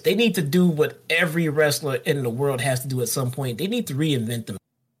say this. They need to do what every wrestler in the world has to do at some point. They need to reinvent them.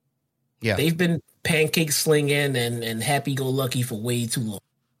 Yeah. They've been pancake slinging and happy-go-lucky for way too long.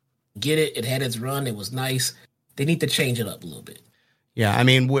 Get it? It had its run. It was nice. They need to change it up a little bit. Yeah, I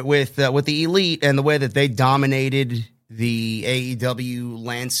mean, with the Elite and the way that they dominated the AEW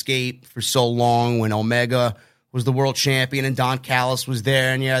landscape for so long when Omega was the world champion and Don Callis was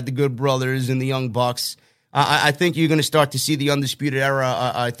there and you had the Good Brothers and the Young Bucks, I think you're going to start to see the Undisputed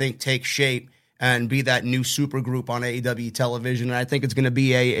Era, take shape and be that new super group on AEW television. And I think it's going to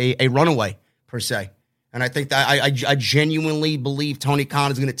be a runaway, per se. And I think that I genuinely believe Tony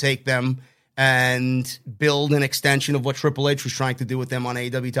Khan is going to take them and build an extension of what Triple H was trying to do with them on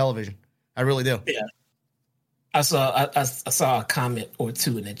AEW television. I really do. Yeah. I saw a comment or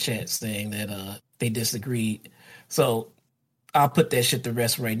two in the chat saying that they disagreed. So I'll put that shit to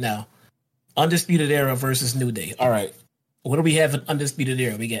rest right now. Undisputed Era versus New Day. All right. What do we have in Undisputed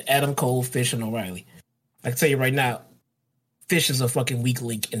Era? We got Adam Cole, Fish, and O'Reilly. I can tell you right now, Fish is a fucking weak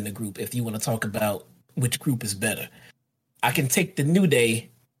link in the group if you want to talk about which group is better. I can take the New Day,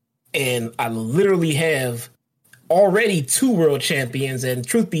 and I literally have already 2 world champions, and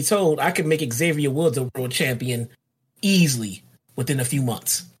truth be told, I could make Xavier Woods a world champion easily within a few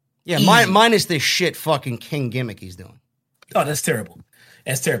months. Yeah, minus this shit fucking King gimmick he's doing. Oh, that's terrible.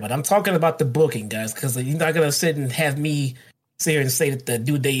 That's terrible. I'm talking about the booking, guys, because you're not going to sit and have me sit here and say that the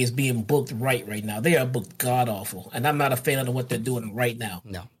New Day is being booked right now. They are booked god-awful, and I'm not a fan of what they're doing right now.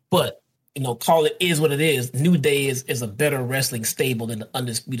 No. But, call it is what it is. New Day is a better wrestling stable than the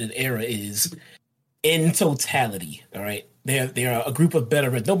Undisputed Era is in totality, all right? They're a group of better.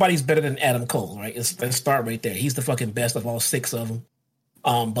 Nobody's better than Adam Cole, right? Let's start right there. He's the fucking best of all 6 of them.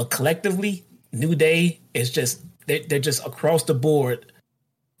 But collectively, New Day is just, they're just across the board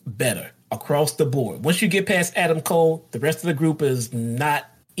better. Across the board. Once you get past Adam Cole, the rest of the group is not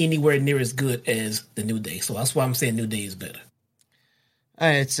anywhere near as good as the New Day. So that's why I'm saying New Day is better.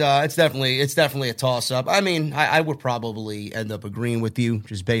 It's definitely a toss-up. I mean, I would probably end up agreeing with you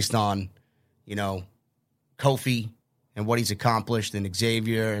just based on, Kofi and what he's accomplished, and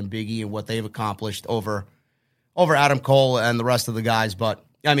Xavier and Big E and what they've accomplished over Adam Cole and the rest of the guys. But,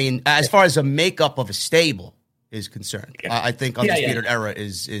 I mean, as far as a makeup of a stable is concerned, I think Undisputed Era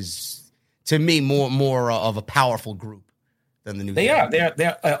is to me more of a powerful group than the New Day.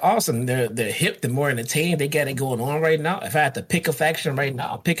 They're awesome. They're hip. They're more entertaining. They got it going on right now. If I had to pick a faction right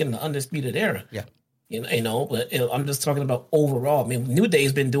now, I'm picking the Undisputed Era. Yeah. But I'm just talking about overall. I mean, New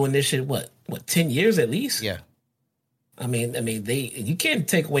Day's been doing this shit, what 10 years at least? Yeah. I mean, you can't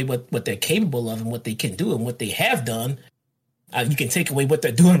take away what they're capable of and what they can do and what they have done. You can take away what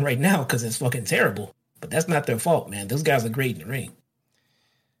they're doing right now because it's fucking terrible. But that's not their fault, man. Those guys are great in the ring.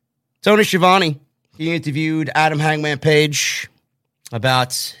 Tony Schiavone, he interviewed Adam Hangman Page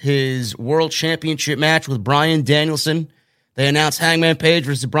about his World Championship match with Bryan Danielson. They announced Hangman Page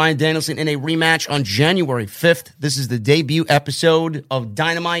versus Bryan Danielson in a rematch on January 5th. This is the debut episode of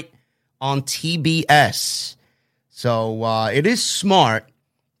Dynamite on TBS. So it is smart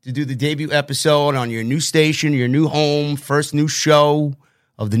to do the debut episode on your new station, your new home, first new show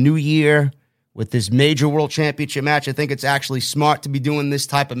of the new year with this major World Championship match. I think it's actually smart to be doing this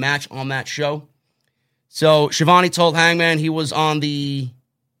type of match on that show. So Schiavone told Hangman he was on the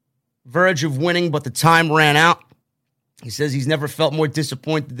verge of winning, but the time ran out. He says he's never felt more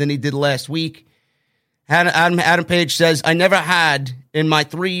disappointed than he did last week. Adam Page says, I never had, in my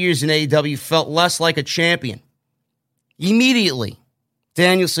 3 years in AEW, felt less like a champion. Immediately,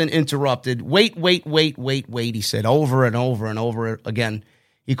 Danielson interrupted. Wait, he said over and over and over again.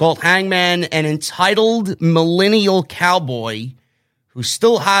 He called Hangman an entitled millennial cowboy who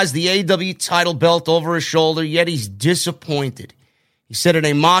still has the AEW title belt over his shoulder, yet he's disappointed. He said in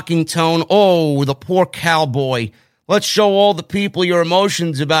a mocking tone, oh, the poor cowboy. Let's show all the people your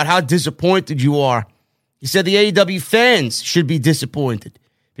emotions about how disappointed you are. He said the AEW fans should be disappointed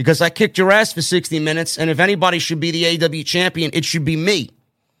because I kicked your ass for 60 minutes, and if anybody should be the AEW champion, it should be me.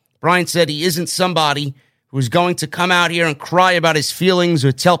 Bryan said he isn't somebody who's going to come out here and cry about his feelings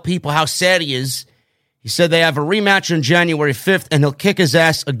or tell people how sad he is. He said they have a rematch on January 5th, and he'll kick his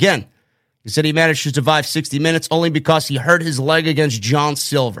ass again. He said he managed to survive 60 minutes only because he hurt his leg against John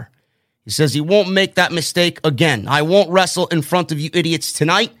Silver. He says he won't make that mistake again. I won't wrestle in front of you idiots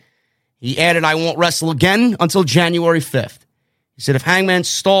tonight. He added, I won't wrestle again until January 5th. He said if Hangman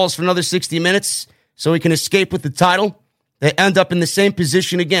stalls for another 60 minutes so he can escape with the title, they end up in the same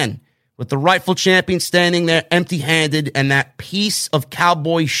position again, with the rightful champion standing there empty-handed and that piece of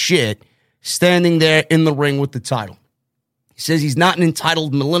cowboy shit standing there in the ring with the title. He says he's not an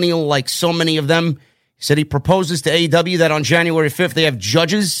entitled millennial like so many of them. He said he proposes to AEW that on January 5th they have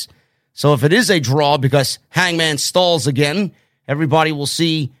judges. So if it is a draw because Hangman stalls again, everybody will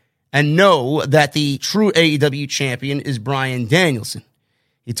see and know that the true AEW champion is Bryan Danielson.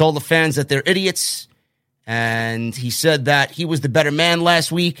 He told the fans that they're idiots, and he said that he was the better man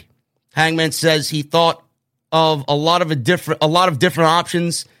last week. Hangman says he thought of a lot of different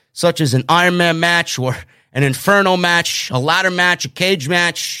options, such as an Iron Man match or an Inferno match, a ladder match, a cage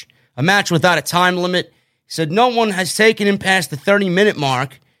match, a match without a time limit. He said no one has taken him past the 30-minute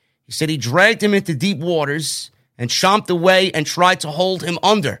mark. He said he dragged him into deep waters and chomped away and tried to hold him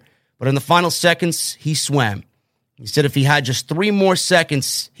under. But in the final seconds, he swam. He said if he had just 3 more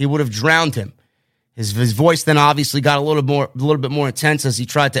seconds, he would have drowned him. His voice then obviously got a little bit more intense as he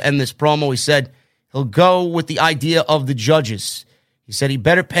tried to end this promo. He said he'll go with the idea of the judges. He said he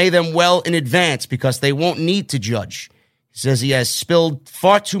better pay them well in advance because they won't need to judge. He says he has spilled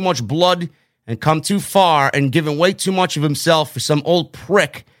far too much blood and come too far and given way too much of himself for some old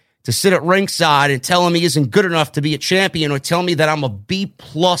prick to sit at ringside and tell him he isn't good enough to be a champion or tell me that I'm a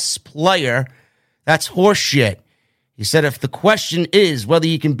B-plus player. That's horseshit. He said if the question is whether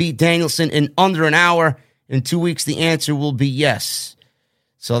you can beat Danielson in under an hour, in 2 weeks the answer will be yes.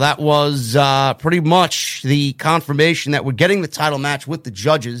 So that was pretty much the confirmation that we're getting the title match with the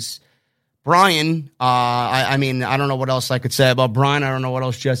judges. Bryan, I mean, I don't know what else I could say about Bryan. I don't know what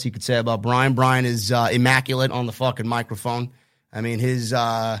else Jesse could say about Bryan. Bryan is immaculate on the fucking microphone. I mean, his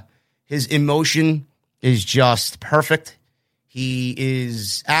emotion is just perfect. He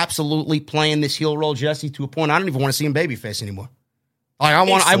is absolutely playing this heel role, Jesse, to a point I don't even want to see him babyface anymore. Like,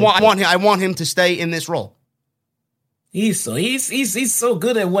 I want him to stay in this role. He's so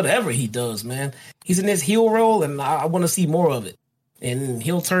good at whatever he does, man. He's in this heel role, and I want to see more of it. And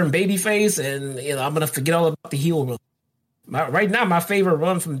he'll turn babyface, and I'm gonna forget all about the heel run. Right now, my favorite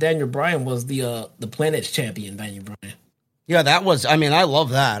run from Daniel Bryan was the Planet's champion, Daniel Bryan. Yeah, that was. I mean, I love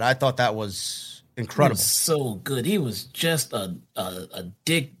that. I thought that was incredible. He was so good. He was just a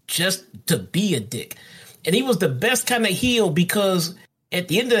dick just to be a dick. And he was the best kind of heel because at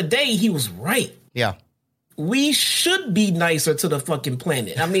the end of the day, he was right. Yeah. We should be nicer to the fucking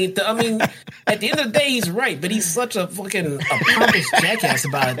planet. I mean, at the end of the day, he's right, but he's such a fucking pompous jackass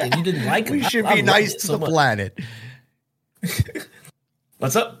about it that you didn't like him. We should be nice to the planet.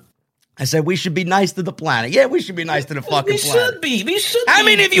 What's up? I said we should be nice to the planet. Yeah, we should be nice to the fucking planet. We should be. How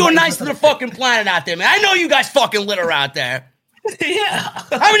many of you are nice to the fucking planet out there, man? I know you guys fucking litter out there. Yeah.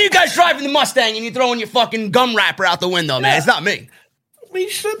 How many of you guys driving the Mustang and you throwing your fucking gum wrapper out the window, man? It's not me. We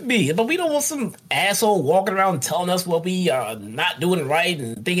should be, but we don't want some asshole walking around telling us what we are not doing right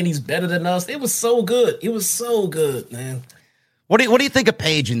and thinking he's better than us. It was so good. It was so good, man. What do you think of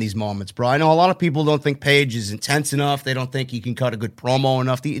Paige in these moments, bro? I know a lot of people don't think Paige is intense enough. They don't think he can cut a good promo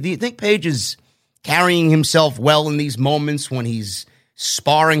enough. Do you think Paige is carrying himself well in these moments when he's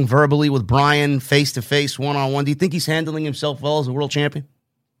sparring verbally with Bryan face-to-face, one-on-one? Do you think he's handling himself well as a world champion?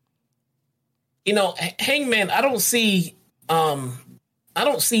 You know, Hangman, I don't see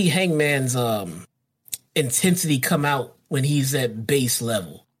Hangman's intensity come out when he's at base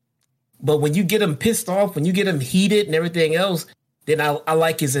level. But when you get him pissed off, when you get him heated and everything else, then I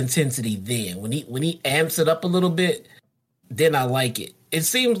like his intensity then. When he amps it up a little bit, then I like it. It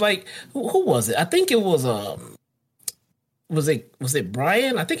seems like who was it? I think it was was it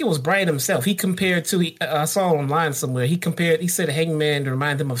Bryan? I think it was Bryan himself. He compared to I saw online somewhere. He said Hangman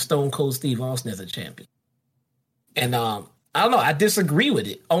reminded him of Stone Cold Steve Austin as a champion. And I don't know. I disagree with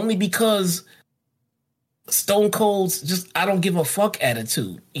it only because Stone Cold's just I don't give a fuck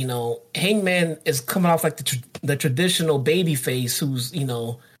attitude. You know, Hangman is coming off like the traditional baby face who's, you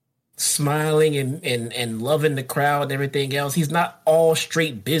know, smiling and loving the crowd and everything else. He's not all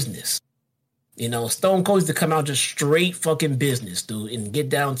straight business. You know, Stone Cold used to come out just straight fucking business, dude, and get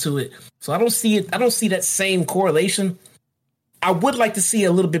down to it. So I don't see it. I don't see that same correlation. I would like to see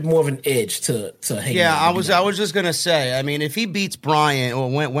a little bit more of an edge to Hangman. Yeah, I was just gonna say. I mean, if he beats Bryan,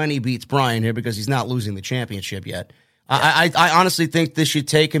 or when he beats Bryan here, because he's not losing the championship yet, yeah. I honestly think this should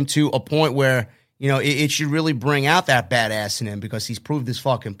take him to a point where, you know, it should really bring out that badass in him because he's proved his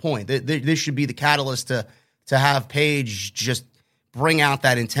fucking point. This should be the catalyst to have Paige just bring out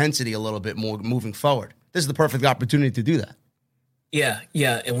that intensity a little bit more moving forward. This is the perfect opportunity to do that. Yeah,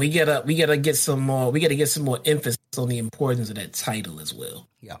 and we gotta get some more emphasis on the importance of that title as well.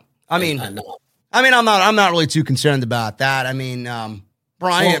 Yeah, I mean, I'm not really too concerned about that. I mean,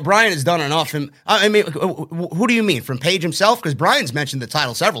 Bryan has done enough. And I mean, who do you mean from Paige himself? Because Bryan's mentioned the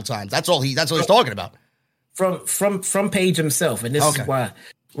title several times. That's all he's talking about. From Paige himself, and this is why,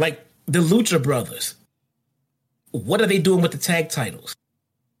 like the Lucha Brothers, what are they doing with the tag titles?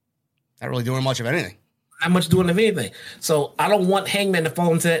 Not really doing much of anything. Not much doing of anything. So I don't want Hangman to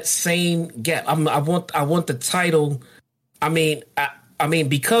fall into that same gap. I want the title. I mean,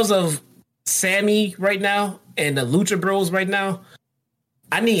 because of Sammy right now and the Lucha Bros right now,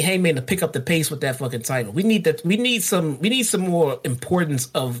 I need Hangman to pick up the pace with that fucking title. We need some more importance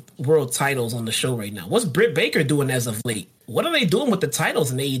of world titles on the show right now. What's Britt Baker doing as of late? What are they doing with the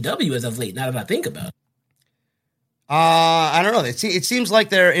titles in AEW as of late? Now that I think about it. I don't know. It seems like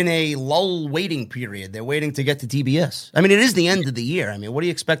they're in a lull waiting period. They're waiting to get to TBS. I mean, it is the end of the year. I mean, what do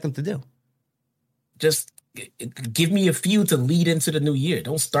you expect them to do? Just give me a few to lead into the new year.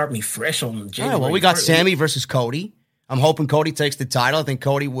 Don't start me fresh on January. Well, we got Sammy versus Cody. I'm hoping Cody takes the title. I think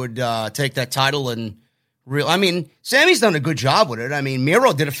Cody would take that title and I mean, Sammy's done a good job with it. I mean,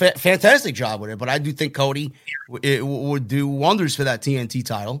 Miro did a fantastic job with it, but I do think Cody would do wonders for that TNT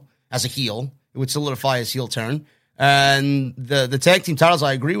title as a heel. It would solidify his heel turn. And the tag team titles,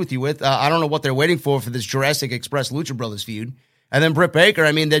 I agree with you with. I don't know what they're waiting for this Jurassic Express Lucha Brothers feud. And then Britt Baker,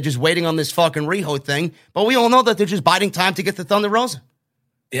 I mean, they're just waiting on this fucking Riho thing. But we all know that they're just biding time to get to Thunder Rosa.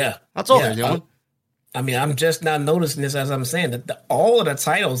 Yeah. That's all they're doing. I mean, I'm just not noticing this as I'm saying. That all of the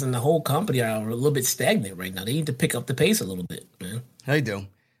titles in the whole company are a little bit stagnant right now. They need to pick up the pace a little bit, man. They do.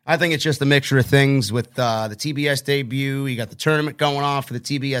 I think it's just a mixture of things with the TBS debut. You got the tournament going on for the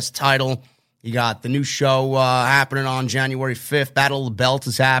TBS title. You got the new show happening on January 5th. Battle of the Belts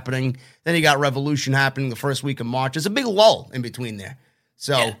is happening. Then you got Revolution happening the first week of March. There's a big lull in between there.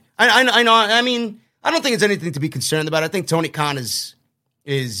 So yeah. I know. I mean, I don't think it's anything to be concerned about. I think Tony Khan is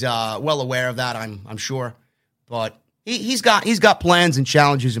well aware of that. I'm sure, but he's got plans and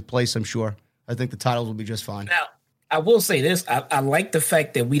challenges in place. I'm sure. I think the titles will be just fine. Now, I will say this: I like the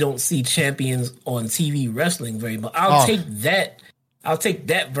fact that we don't see champions on TV wrestling very much. I'll take that. I'll take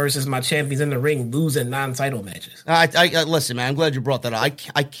that versus my champions in the ring losing non-title matches. I listen, man. I'm glad you brought that up.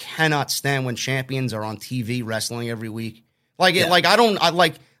 I cannot stand when champions are on TV wrestling every week. I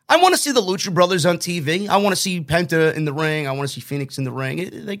I want to see the Lucha Brothers on TV. I want to see Penta in the ring. I want to see Phoenix in the ring.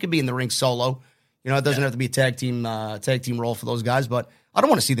 They could be in the ring solo. It doesn't have to be a tag team role for those guys, but I don't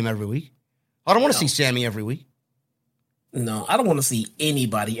want to see them every week. I don't want to see Sammy every week. No, I don't want to see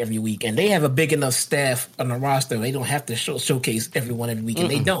anybody every week. And they have a big enough staff on the roster. They don't have to showcase everyone every week,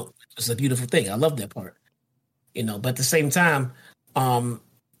 and they don't. It's a beautiful thing. I love that part. But at the same time,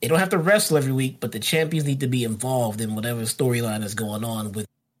 they don't have to wrestle every week, but the champions need to be involved in whatever storyline is going on with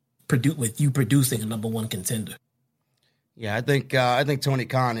you producing a number one contender. Yeah, I think Tony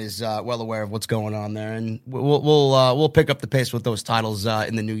Khan is well aware of what's going on there, and we'll pick up the pace with those titles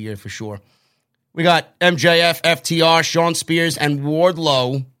in the new year for sure. We got MJF, FTR, Shawn Spears, and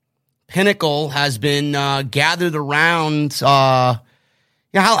Wardlow. Pinnacle has been gathered around. When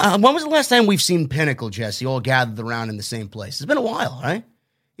was the last time we've seen Pinnacle, Jesse, all gathered around in the same place? It's been a while, right?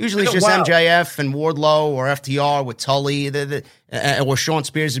 Usually it's just MJF and Wardlow or FTR with Tully, or Shawn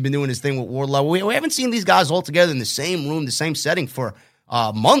Spears has been doing his thing with Wardlow. We haven't seen these guys all together in the same room, the same setting for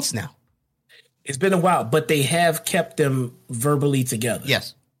months now. It's been a while, but they have kept them verbally together.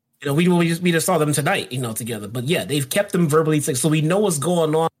 Yes. We just saw them tonight, together. But yeah, they've kept them verbally together. So we know what's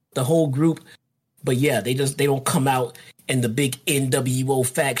going on with the whole group. But yeah, they don't come out in the big NWO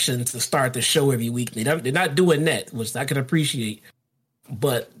faction to start the show every week. They're not doing that, which I can appreciate.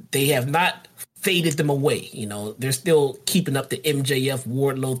 But they have not faded them away. They're still keeping up the MJF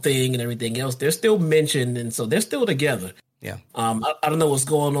Wardlow thing and everything else. They're still mentioned, and so they're still together. Yeah. I don't know what's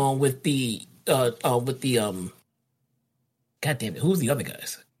going on with the God damn it, who's the other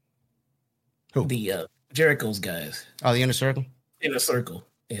guys? Who? The Jericho's guys. Oh, the Inner Circle? Inner Circle.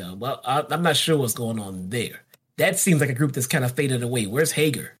 Yeah, well, I'm not sure what's going on there. That seems like a group that's kind of faded away. Where's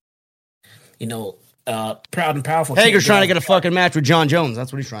Hager? Proud and Powerful. Hager's trying to get a fucking match with John Jones.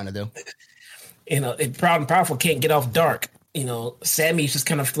 That's what he's trying to do. Proud and Powerful can't get off dark. Sammy's just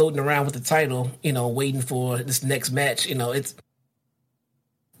kind of floating around with the title, waiting for this next match. I don't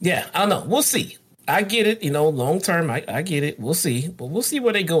know. We'll see. I get it, long term. I get it. We'll see. But we'll see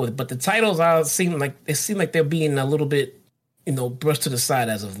where they go with it. But the titles seem like they're being a little bit, brushed to the side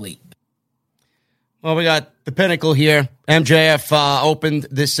as of late. Well, we got the Pinnacle here. MJF opened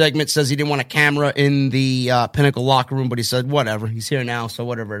this segment, says he didn't want a camera in the Pinnacle locker room, but he said, whatever. He's here now, so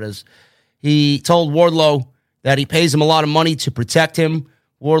whatever it is. He told Wardlow that he pays him a lot of money to protect him.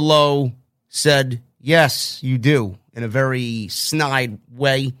 Wardlow said, yes, you do, in a very snide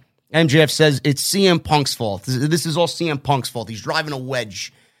way. MJF says it's CM Punk's fault. This is all CM Punk's fault. He's driving a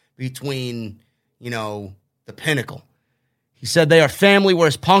wedge between, the Pinnacle. He said they are family,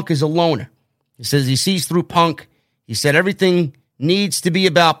 whereas Punk is a loner. He says he sees through Punk. He said everything needs to be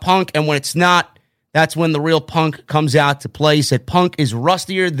about Punk, and when it's not, that's when the real Punk comes out to play. He said Punk is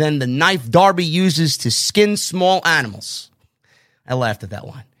rustier than the knife Darby uses to skin small animals. I laughed at that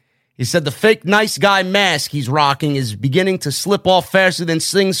line. He said the fake nice guy mask he's rocking is beginning to slip off faster than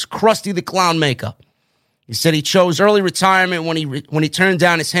Sting's Krusty the Clown makeup. He said he chose early retirement when he turned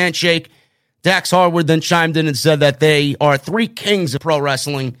down his handshake. Dax Harwood then chimed in and said that they are three kings of pro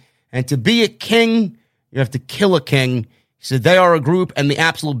wrestling, and to be a king, you have to kill a king. He said they are a group and the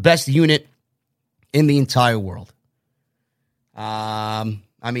absolute best unit in the entire world. They're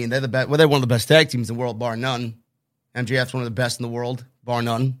the best. Well, they're one of the best tag teams in the world, bar none. MJF's one of the best in the world, bar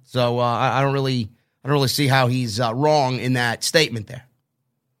none. So I don't really see how he's wrong in that statement there.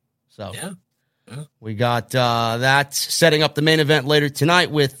 So yeah. We got that setting up the main event later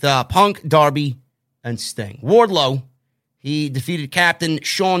tonight with Punk, Darby, and Sting. Wardlow, he defeated Captain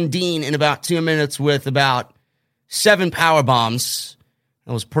Sean Dean in about 2 minutes with about 7 power bombs.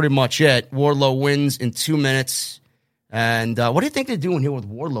 That was pretty much it. Wardlow wins in 2 minutes. And what do you think they're doing here with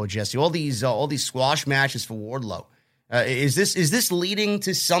Wardlow, Jesse? All these squash matches for Wardlow. Is this leading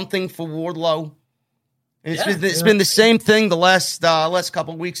to something for Wardlow? It's been the same thing the last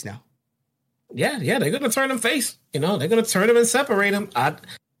couple of weeks now. Yeah, they're gonna turn him face. They're gonna turn him and separate him. I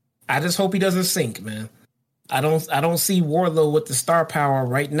just hope he doesn't sink, man. I don't see Wardlow with the star power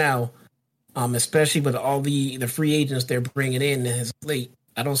right now, especially with all the free agents they're bringing in his slate.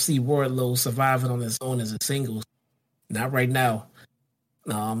 I don't see Wardlow surviving on his own as a singles. Not right now.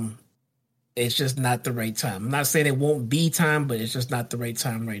 It's just not the right time. I'm not saying it won't be time, but it's just not the right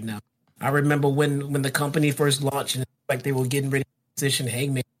time right now. I remember when the company first launched, and like they were getting ready to position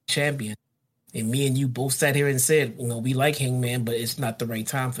Hangman champion, and me and you both sat here and said, we like Hangman, but it's not the right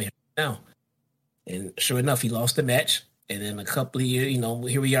time for him now. And sure enough, he lost the match. And then a couple of years,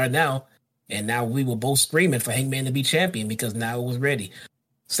 here we are now. And now we were both screaming for Hangman to be champion because now it was ready.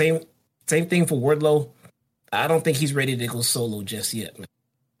 Same thing for Wardlow. I don't think he's ready to go solo just yet, man.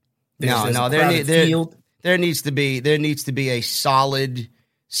 There needs to be a solid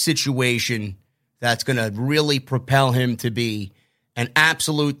situation that's going to really propel him to be an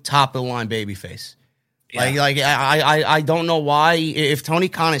absolute top-of-the-line babyface. Yeah. I don't know why. If Tony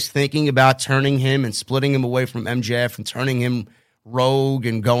Khan is thinking about turning him and splitting him away from MJF and turning him rogue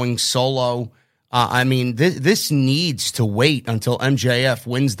and going solo, this needs to wait until MJF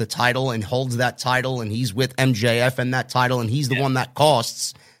wins the title and holds that title, and he's with MJF and that title, and he's the one that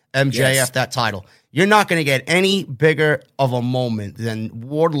costs MJF that title. You're not going to get any bigger of a moment than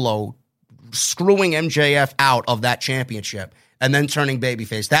Wardlow screwing MJF out of that championship and then turning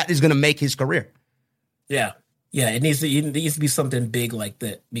babyface. That is going to make his career. Yeah. Yeah, it needs to be something big like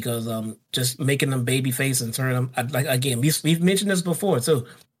that, because just making them babyface and turn them, like, again, we've mentioned this before too,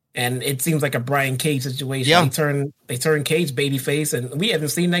 and it seems like a Brian Cage situation. Yeah. They turn Cage babyface, and we haven't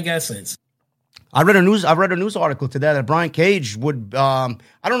seen that guy since. I read a news article today that Brian Cage would, I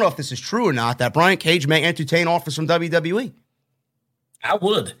don't know if this is true or not, that Brian Cage may entertain offers from WWE. I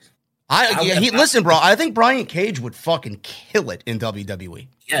would. Listen, bro, I think Brian Cage would fucking kill it in WWE.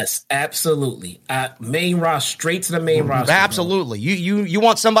 Yes, absolutely. Main roster, straight to the main roster. Absolutely. You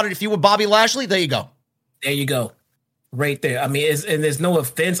want somebody to feud with Bobby Lashley? There you go. There you go. Right there. I mean, and there's no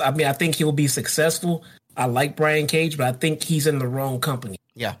offense. I mean, I think he'll be successful. I like Brian Cage, but I think he's in the wrong company.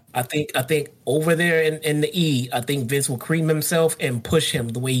 Yeah. I think over there in the E, I think Vince will cream himself and push him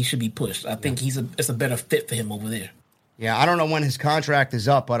the way he should be pushed. I think it's a better fit for him over there. Yeah, I don't know when his contract is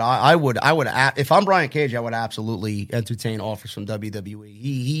up, but I would, if I'm Brian Cage, I would absolutely entertain offers from WWE.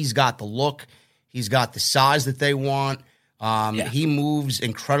 He's got the look, he's got the size that they want. He moves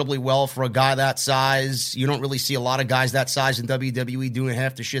incredibly well for a guy that size. You don't really see a lot of guys that size in WWE doing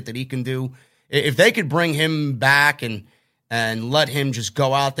half the shit that he can do. If they could bring him back and let him just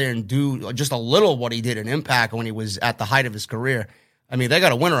go out there and do just a little what he did in Impact when he was at the height of his career, I mean, they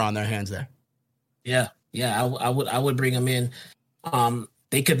got a winner on their hands there. Yeah. Yeah, I would bring him in.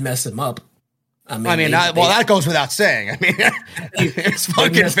 They could mess him up. That goes without saying. I mean, it's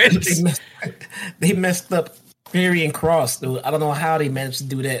fucking Vince. They messed up Karrion Kross, dude. I don't know how they managed to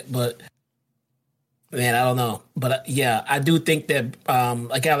do that, but man, I don't know. But I do think that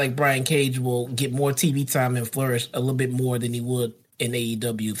a guy like Brian Cage will get more TV time and flourish a little bit more than he would in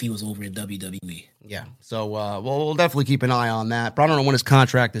AEW if he was over in WWE. Yeah, so we'll definitely keep an eye on that. But I don't know when his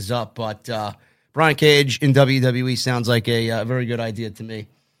contract is up, but Brian Cage in WWE sounds like a very good idea to me.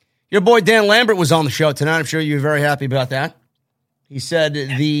 Your boy Dan Lambert was on the show tonight. I'm sure you're very happy about that. He said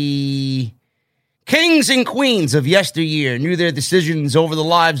the kings and queens of yesteryear knew their decisions over the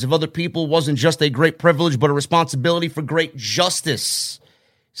lives of other people wasn't just a great privilege, but a responsibility for great justice.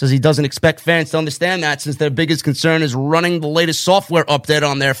 He says he doesn't expect fans to understand that, since their biggest concern is running the latest software update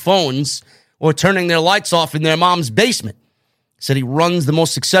on their phones or turning their lights off in their mom's basement. Said he runs the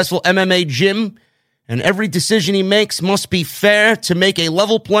most successful MMA gym, and every decision he makes must be fair to make a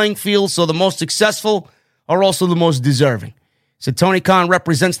level playing field so the most successful are also the most deserving. Said Tony Khan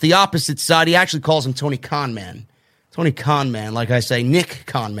represents the opposite side. He actually calls him Tony Khan Man. Tony Khan Man, like I say, Nick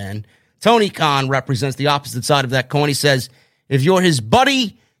Khan Man. Tony Khan represents the opposite side of that coin. He says, if you're his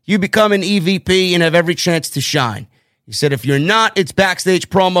buddy, you become an EVP and have every chance to shine. He said, if you're not, it's backstage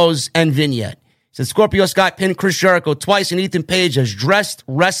promos and vignette. Said Scorpio Sky pinned Chris Jericho twice, and Ethan Page has dressed,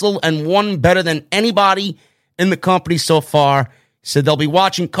 wrestled, and won better than anybody in the company so far. Said they'll be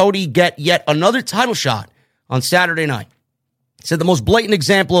watching Cody get yet another title shot on Saturday night. Said the most blatant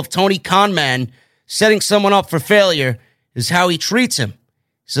example of Tony Khan Man setting someone up for failure is how he treats him.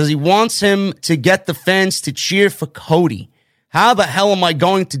 Says he wants him to get the fans to cheer for Cody. How the hell am I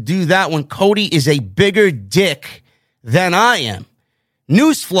going to do that when Cody is a bigger dick than I am?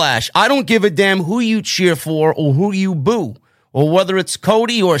 Newsflash, I don't give a damn who you cheer for or who you boo, or whether it's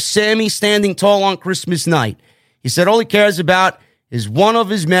Cody or Sammy standing tall on Christmas night. He said all he cares about is one of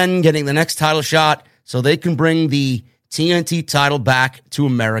his men getting the next title shot so they can bring the TNT title back to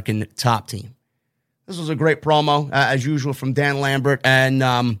American Top Team. This was a great promo, as usual, from Dan Lambert. And,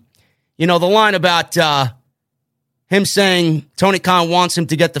 the line about him saying Tony Khan wants him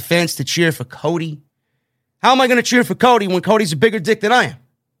to get the fans to cheer for Cody. How am I going to cheer for Cody when Cody's a bigger dick than I am?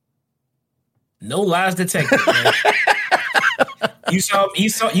 No lies detected, man. You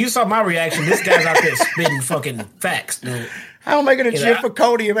saw my reaction. This guy's out there spitting fucking facts, dude. How am I going to cheer for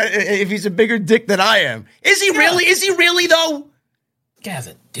Cody if he's a bigger dick than I am? Is he really? Is he really, though? This guy's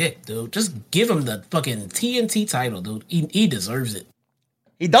a dick, dude. Just give him the fucking TNT title, dude. He deserves it.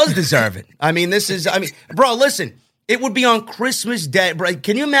 He does deserve it. Bro, listen. It would be on Christmas Day. Bro,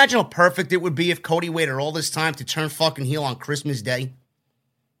 can you imagine how perfect it would be if Cody waited all this time to turn fucking heel on Christmas Day?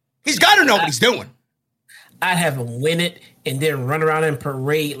 He's got to know what he's doing. I'd have him win it and then run around and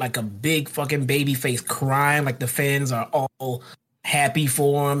parade like a big fucking baby face crying like the fans are all happy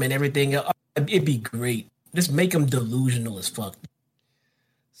for him and everything else. It'd be great. Just make him delusional as fuck.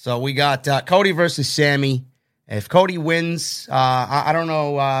 So we got Cody versus Sammy. If Cody wins, I don't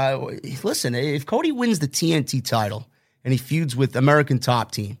know. Listen, if Cody wins the TNT title and he feuds with American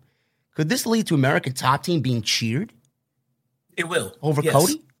Top Team, could this lead to American Top Team being cheered? It will. Over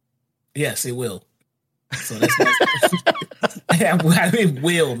Cody? Yes, it will. So that's I mean,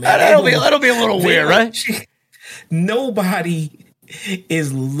 will, man. That'll be a little weird, right? Nobody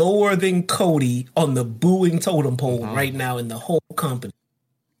is lower than Cody on the booing totem pole right now in the whole company.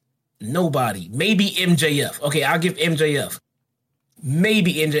 Nobody. Maybe MJF. Okay, I'll give MJF.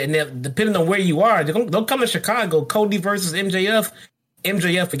 Maybe MJF. And then, depending on where you are, they'll come to Chicago. Cody versus MJF.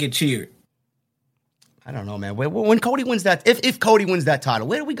 MJF will get cheered. I don't know, man. When Cody wins that, if Cody wins that title,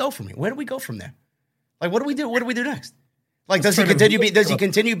 where do we go from here? Where do we go from there? Like, what do we do? What do we do next? Like, does he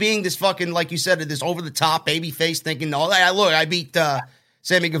continue being this fucking, like you said, this over the top baby face, thinking, "Oh, look, I beat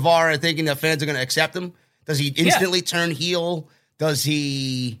Sammy Guevara," thinking that fans are going to accept him? Does he instantly turn heel? Does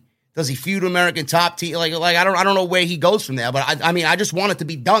he feud American Top Team? Like I don't know where he goes from there. But I mean, I just want it to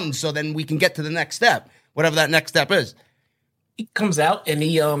be done so then we can get to the next step, whatever that next step is. He comes out and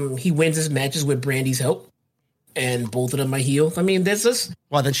he wins his matches with Brandy's help, and both of them are heels. I mean, there's this.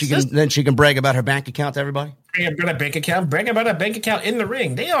 Well, then she can brag about her bank account to everybody. Brag about a bank account in the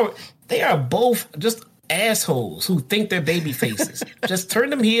ring. They are both just assholes who think they're baby faces. Just turn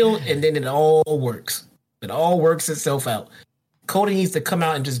them heel, and then it all works. It all works itself out. Cody needs to come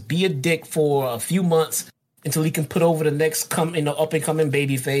out and just be a dick for a few months until he can put over the next up and coming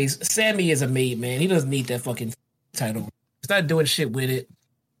baby face. Sammy is a made man. He doesn't need that fucking title. He's not doing shit with it.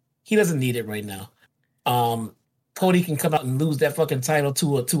 He doesn't need it right now. Cody can come out and lose that fucking title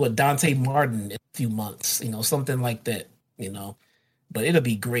to a Dante Martin in a few months, something like that, But it'll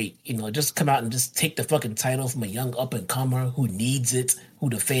be great, just come out and just take the fucking title from a young up and comer who needs it, who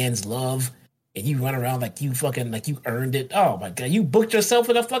the fans love, and you run around like you earned it. Oh my god, you booked yourself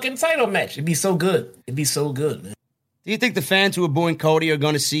in a fucking title match. It'd be so good. It'd be so good, man. Do you think the fans who are booing Cody are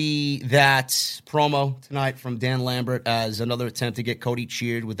going to see that promo tonight from Dan Lambert as another attempt to get Cody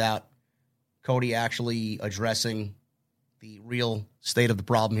cheered without Cody actually addressing the real state of the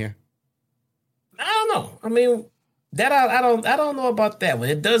problem here? I don't know. I mean, that I don't know about that one.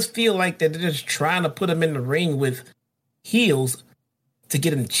 It does feel like that they're just trying to put him in the ring with heels to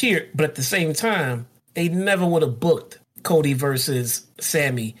get him cheered, but at the same time, they never would have booked Cody versus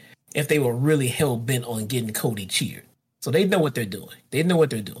Sammy if they were really hell bent on getting Cody cheered. So they know what they're doing.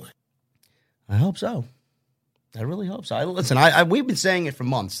 I hope so. I really hope so. Listen, we've been saying it for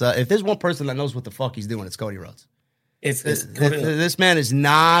months. If there's one person that knows what the fuck he's doing, it's Cody Rhodes. This man is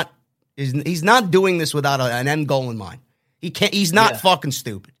not. He's not doing this without an end goal in mind. He's not fucking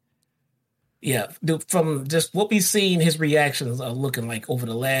stupid. Yeah, from just what we've seen, his reactions are looking like over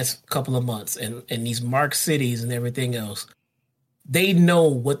the last couple of months, and these Mark Cities and everything else. They know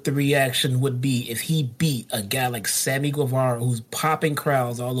what the reaction would be if he beat a guy like Sammy Guevara, who's popping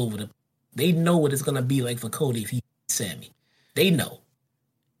crowds all over them. They know what it's going to be like for Cody if he beats Sammy. They know.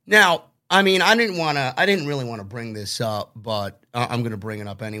 Now, I mean, I didn't really want to bring this up, but I'm going to bring it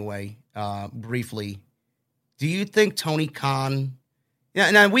up anyway, briefly. Do you think Tony Khan?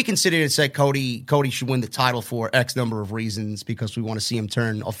 Yeah, now we can sit here and say Cody should win the title for X number of reasons because we want to see him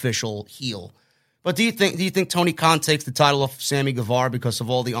turn official heel. But do you think Tony Khan takes the title off Sammy Guevara because of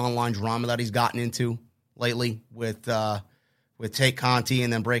all the online drama that he's gotten into lately with Tate Conti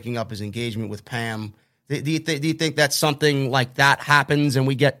and then breaking up his engagement with Pam? Do you think that something like that happens and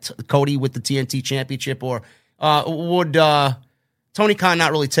we get Cody with the TNT Championship, or would Tony Khan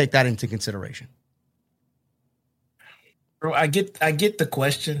not really take that into consideration? Bro, I get the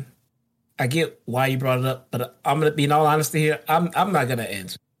question. I get why you brought it up, but I'm gonna be in all honesty here. I'm not gonna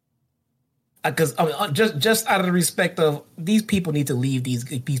answer. Because just out of the respect of these people need to leave these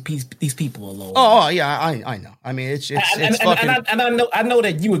people alone. Oh yeah, I know. I mean, it's fucking. And I know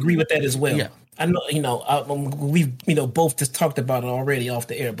that you agree with that as well. Yeah. I know. We've both just talked about it already off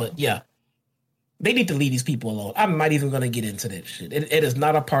the air. But yeah, they need to leave these people alone. I'm not even going to get into that shit. It is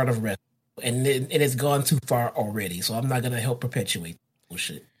not a part of wrestling, and it has gone too far already. So I'm not going to help perpetuate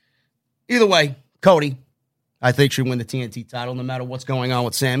bullshit. Either way, Cody, I think should win the TNT title no matter what's going on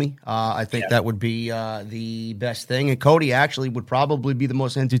with Sammy. I think that would be the best thing. And Cody actually would probably be the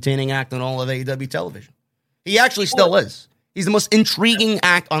most entertaining act on all of AEW television. He actually still is. He's the most intriguing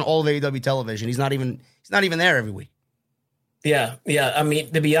act on all of AEW television. He's not even there every week. Yeah. I mean,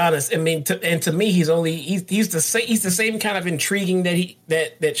 to be honest, to me, he's the same kind of intriguing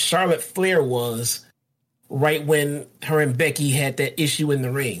that Charlotte Flair was right when her and Becky had that issue in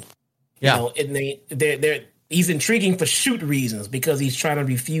the ring. Yeah. And he's intriguing for shoot reasons because he's trying to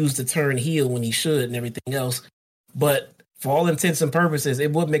refuse to turn heel when he should and everything else. But for all intents and purposes,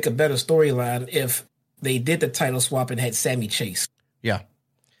 it would make a better storyline if they did the title swap and had Sammy chase. Yeah.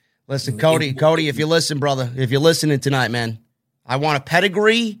 Listen, Cody, if you listen, brother, if you're listening tonight, man, I want a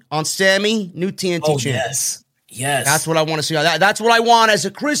pedigree on Sammy, new TNT champion. Yes. That's what I want to see. That's what I want as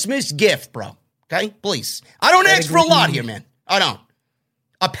a Christmas gift, bro. Okay? Please. I don't ask for a lot here, man. I don't.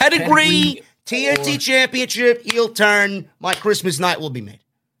 A pedigree TNT championship, heel turn, my Christmas night will be made.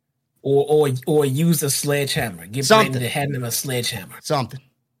 Or use a sledgehammer. Give Brandon to hand him a sledgehammer. Something.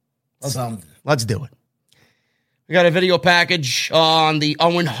 Let's do it. We got a video package on the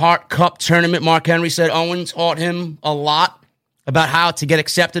Owen Hart Cup tournament. Mark Henry said Owen taught him a lot about how to get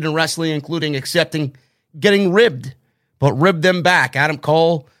accepted in wrestling, including getting ribbed, but ribbed them back. Adam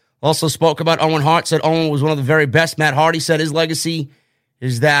Cole also spoke about Owen Hart, said Owen was one of the very best. Matt Hardy said his legacy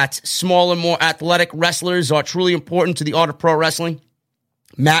is that smaller, more athletic wrestlers are truly important to the art of pro wrestling.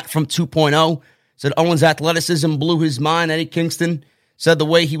 Matt from 2.0 said Owen's athleticism blew his mind. Eddie Kingston said the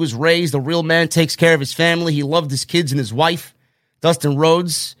way he was raised, a real man takes care of his family. He loved his kids and his wife. Dustin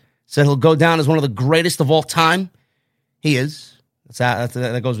Rhodes said he'll go down as one of the greatest of all time. He is.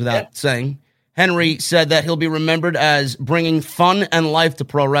 That goes without saying. Henry said that he'll be remembered as bringing fun and life to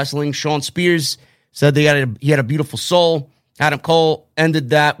pro wrestling. Sean Spears said he had a beautiful soul. Adam Cole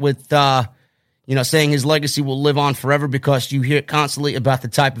ended that with, saying his legacy will live on forever because you hear constantly about the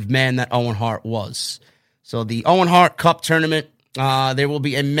type of man that Owen Hart was. So the Owen Hart Cup tournament, there will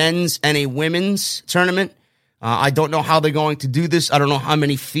be a men's and a women's tournament. I don't know how they're going to do this. I don't know how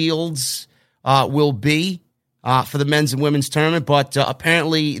many fields will be for the men's and women's tournament, but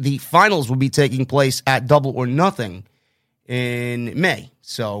apparently the finals will be taking place at Double or Nothing in May.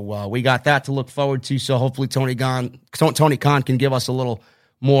 So we got that to look forward to. So hopefully Tony Khan can give us a little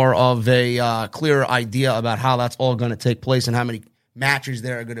more of a clearer idea about how that's all going to take place and how many matches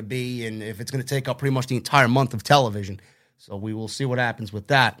there are going to be and if it's going to take up pretty much the entire month of television. So we will see what happens with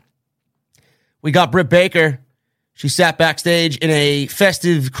that. We got Britt Baker. She sat backstage in a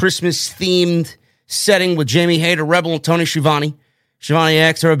festive Christmas-themed setting with Jamie Hayter, Rebel, and Tony Schiavone. Schiavone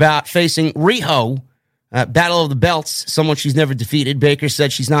asked her about facing Riho, Battle of the Belts, someone she's never defeated. Baker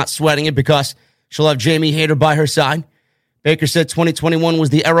said she's not sweating it because she'll have Jamie Hayter by her side. Baker said 2021 was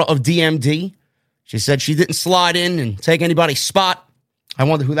the era of DMD. She said she didn't slide in and take anybody's spot. I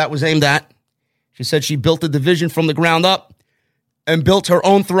wonder who that was aimed at. She said she built the division from the ground up and built her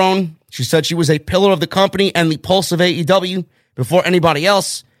own throne. She said she was a pillar of the company and the pulse of AEW before anybody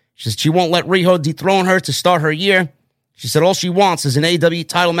else. She said she won't let Riho dethrone her to start her year. She said all she wants is an AEW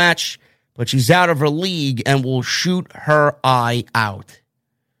title match, but she's out of her league and will shoot her eye out.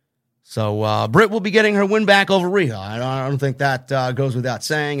 So Britt will be getting her win back over Riho. I don't think that goes without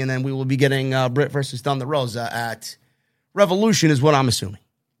saying. And then we will be getting Britt versus Thunder Rosa at Revolution is what I'm assuming.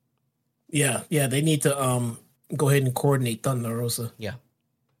 Yeah, they need to go ahead and coordinate Thunder Rosa. Yeah,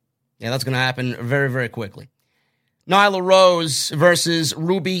 that's going to happen very, very quickly. Nyla Rose versus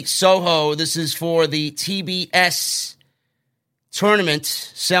Ruby Soho. This is for the TBS tournament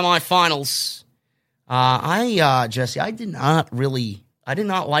semifinals. Jesse, I did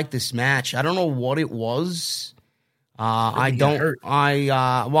not like this match. I don't know what it was. I don't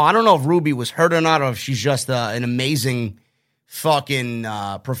know if Ruby was hurt or not, or if she's just an amazing fucking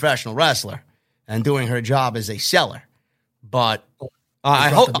professional wrestler and doing her job as a seller. But I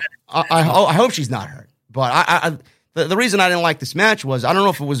hope she's not hurt. But the reason I didn't like this match was I don't know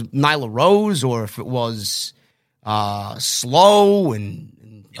if it was Nyla Rose or if it was slow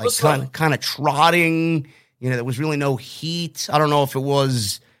and like kind of trotting. There was really no heat. I don't know if it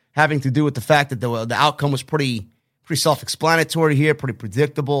was having to do with the fact that the outcome was pretty self-explanatory here, pretty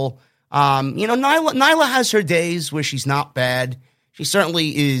predictable. Nyla has her days where she's not bad. She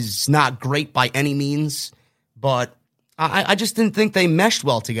certainly is not great by any means, but I just didn't think they meshed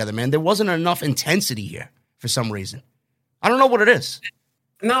well together, man. There wasn't enough intensity here for some reason. I don't know what it is.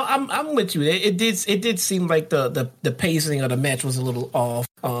 No, I'm with you. It did seem like the pacing of the match was a little off.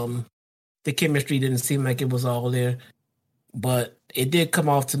 The chemistry didn't seem like it was all there, but it did come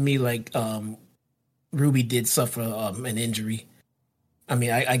off to me like Ruby did suffer an injury. I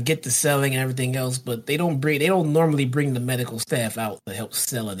mean, I get the selling and everything else, but they don't normally bring the medical staff out to help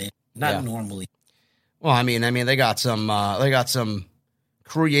sell it in. Not normally. Well, I mean, they got some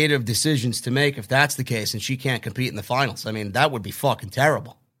creative decisions to make if that's the case, and she can't compete in the finals. I mean, that would be fucking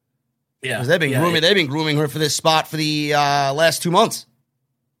terrible. Yeah, because they've been grooming her for this spot for the last 2 months.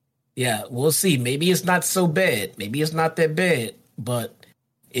 Yeah, we'll see. Maybe it's not so bad. Maybe it's not that bad, but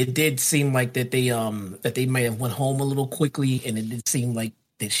it did seem like that they might have went home a little quickly, and it did seem like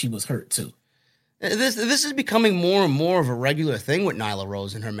that she was hurt too. This is becoming more and more of a regular thing with Nyla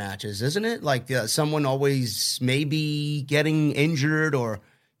Rose in her matches, isn't it? Like someone always maybe getting injured or,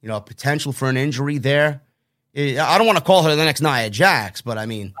 potential for an injury there. I don't want to call her the next Nia Jax, but I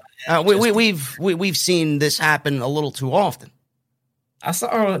mean, we've seen this happen a little too often. I saw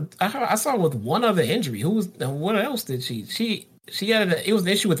her with one other injury. What else did she? She had it was an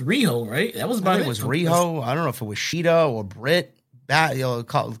issue with Riho, right? That was about it. It was Riho. I don't know if it was Shida or Britt. A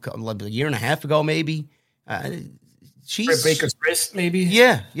year and a half ago, maybe. Britt Baker's wrist, maybe.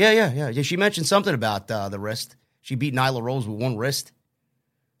 Yeah. She mentioned something about the wrist. She beat Nyla Rose with one wrist.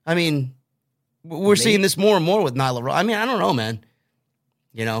 I mean, we're seeing this more and more with Nyla Rose. I mean, I don't know, man.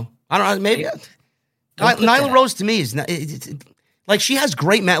 I don't know. Maybe Nyla Rose to me is not, like she has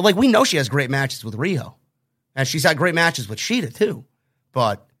great like we know she has great matches with Riho, and she's had great matches with Shida too.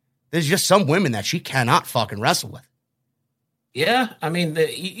 But there's just some women that she cannot fucking wrestle with. Yeah, I mean,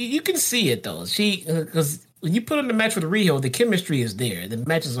 you can see it though. Because when you put in the match with Riho, the chemistry is there. The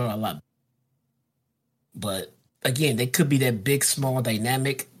matches are a lot, but again, they could be that big, small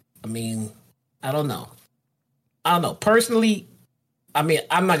dynamic. I mean, I don't know. Personally, I mean,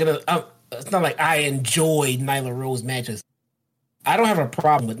 it's not like I enjoy Nyla Rose matches. I don't have a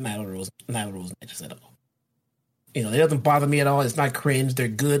problem with Nyla Rose matches at all. It doesn't bother me at all. It's not cringe. They're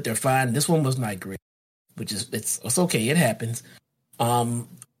good. They're fine. This one was not great, which is it's okay. It happens. But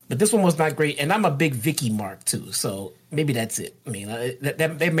this one was not great, and I'm a big Vicky mark too. So maybe that's it. I mean,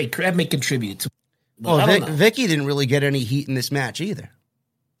 that may contribute to. Well, Vicky didn't really get any heat in this match either.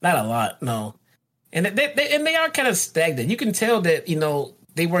 Not a lot, no. And they are kind of stagnant. You can tell that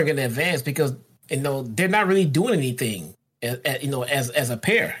they weren't going to advance because they're not really doing anything. As a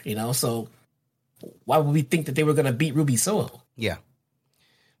pair, so why would we think that they were going to beat Ruby Soho? Yeah.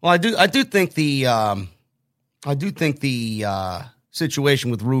 Well, I do think the situation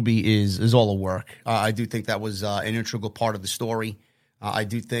with Ruby is all a work. I do think that was an integral part of the story. I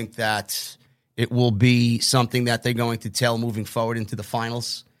do think that it will be something that they're going to tell moving forward into the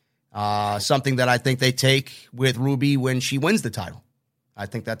finals. Something that I think they take with Ruby when she wins the title. I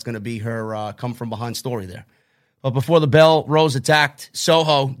think that's going to be her come from behind story there. But before the bell, Rose attacked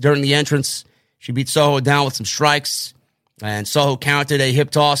Soho during the entrance. She beat Soho down with some strikes, and Soho countered a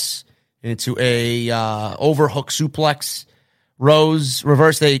hip toss into a overhook suplex. Rose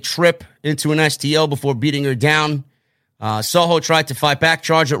reversed a trip into an STO before beating her down. Soho tried to fight back,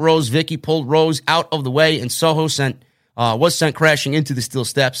 charge at Rose. Vicky pulled Rose out of the way, and Soho was sent crashing into the steel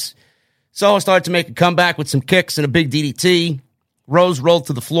steps. Soho started to make a comeback with some kicks and a big DDT. Rose rolled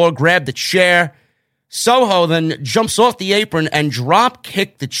to the floor, grabbed the chair. Soho then jumps off the apron and drop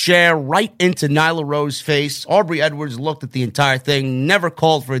kicked the chair right into Nyla Rose's face. Aubrey Edwards looked at the entire thing, never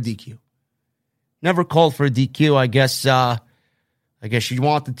called for a DQ. I guess she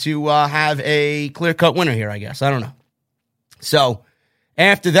wanted to have a clear-cut winner here, I guess. I don't know. So,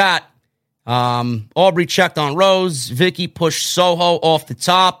 after that, Aubrey checked on Rose. Vicky pushed Soho off the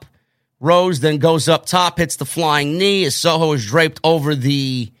top. Rose then goes up top, hits the flying knee as Soho is draped over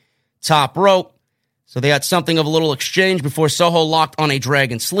the top rope. So they had something of a little exchange before Soho locked on a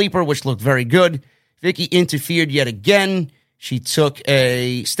Dragon Sleeper, which looked very good. Vicky interfered yet again. She took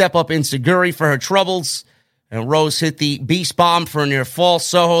a step-up enziguri for her troubles, and Rose hit the Beast Bomb for a near fall.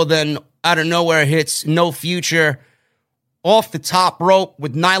 Soho then, out of nowhere, hits No Future off the top rope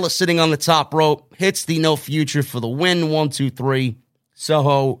with Nyla sitting on the top rope. Hits the No Future for the win. 1, 2, 3.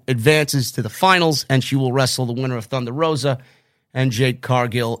 Soho advances to the finals, and she will wrestle the winner of Thunder Rosa and Jade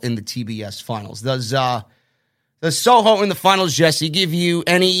Cargill in the TBS finals. Does Soho in the finals, Jesse, give you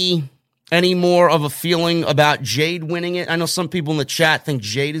any more of a feeling about Jade winning it? I know some people in the chat think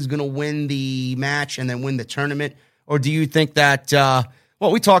Jade is going to win the match and then win the tournament. Or do you think that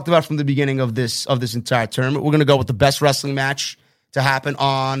what we talked about from the beginning of this entire tournament, we're going to go with the best wrestling match to happen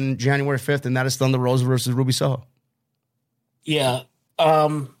on January 5th, and that is Thunder Rosa versus Ruby Soho? Yeah. I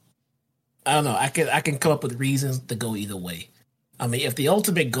don't know. I can come up with reasons to go either way. I mean, if the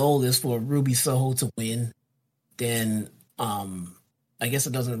ultimate goal is for Ruby Soho to win, then I guess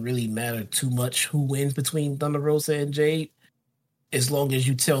it doesn't really matter too much who wins between Thunder Rosa and Jade, as long as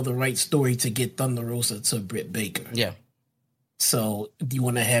you tell the right story to get Thunder Rosa to Britt Baker. Yeah. So do you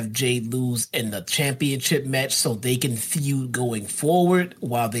want to have Jade lose in the championship match so they can feud going forward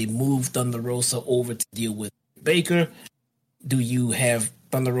while they move Thunder Rosa over to deal with Baker? Do you have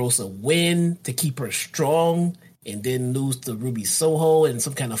Thunder Rosa win to keep her strong and then lose to Ruby Soho in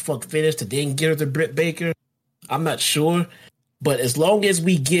some kind of fuck finish to then get her to Britt Baker? I'm not sure. But as long as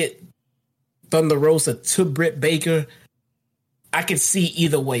we get Thunder Rosa to Britt Baker, I can see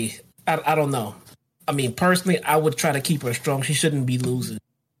either way. I don't know. I mean, personally, I would try to keep her strong. She shouldn't be losing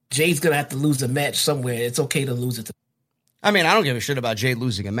Jade's going to have to lose a match somewhere. It's okay to lose it to. I mean, I don't give a shit about Jade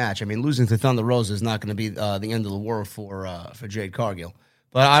losing a match. I mean, losing to Thunder Rosa is not going to be the end of the world for Jade Cargill.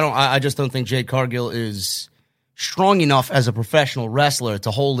 But I just don't think Jade Cargill is strong enough as a professional wrestler to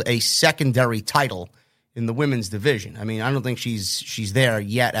hold a secondary title in the women's division. I mean, I don't think she's there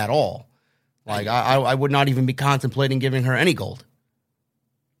yet at all. Like, I would not even be contemplating giving her any gold.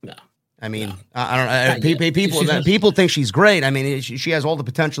 No. I mean, I don't. People think she's great. I mean, she has all the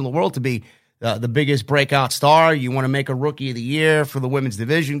potential in the world to be the biggest breakout star. You want to make a Rookie of the Year for the women's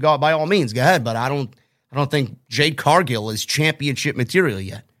division? Go by all means, go ahead. But I don't think Jade Cargill is championship material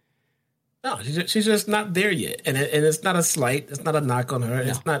yet. No, she's just not there yet, and it's not a slight. It's not a knock on her. No.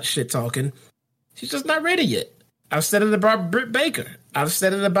 It's not shit talking. She's just not ready yet. I've said it about Britt Baker. I've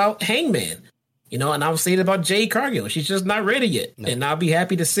said it about Hangman. And I'll say it about Jade Cargill. She's just not ready yet. No. And I'll be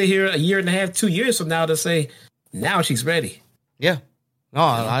happy to sit here a year and a half, 2 years from now to say, now she's ready. Yeah. No,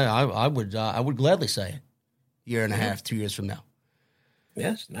 I would gladly say it. Year and a half, 2 years from now.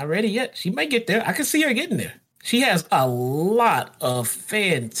 Yeah, she's not ready yet. She might get there. I can see her getting there. She has a lot of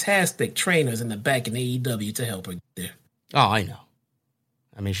fantastic trainers in the back in AEW to help her get there. Oh, I know.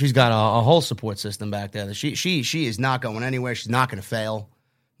 I mean, she's got a whole support system back there. She is not going anywhere. She's not going to fail.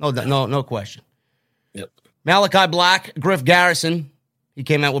 No question. Yep. Malachi Black, Griff Garrison. He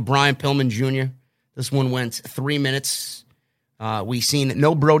came out with Brian Pillman Jr. This one went 3 minutes. We seen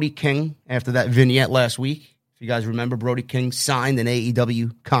no Brody King after that vignette last week. If you guys remember, Brody King signed an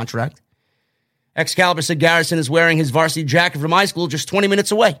AEW contract. Excalibur said Garrison is wearing his varsity jacket from high school just 20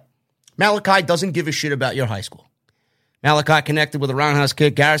 minutes away. Malachi doesn't give a shit about your high school. Malachi connected with a roundhouse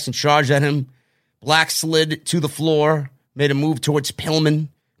kick. Garrison charged at him. Black slid to the floor, made a move towards Pillman.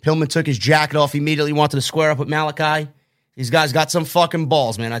 Pillman took his jacket off, immediately wanted to square up with Malachi. These guys got some fucking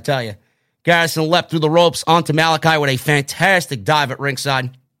balls, man, I tell you. Garrison leapt through the ropes onto Malachi with a fantastic dive at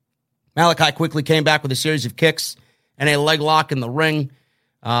ringside. Malachi quickly came back with a series of kicks and a leg lock in the ring.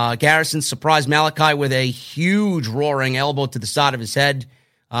 Garrison surprised Malachi with a huge roaring elbow to the side of his head,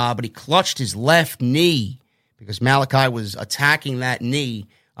 but he clutched his left knee because Malachi was attacking that knee.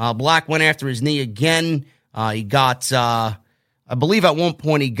 Black went after his knee again. He got, I believe at one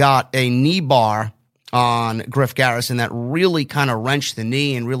point he got a knee bar on Griff Garrison that really kind of wrenched the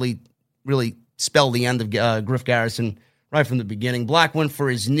knee and really spelled the end of Griff Garrison right from the beginning. Black went for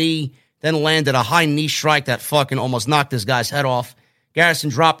his knee, then landed a high knee strike that fucking almost knocked this guy's head off. Garrison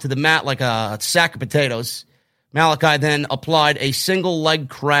dropped to the mat like a sack of potatoes. Malachi then applied a single leg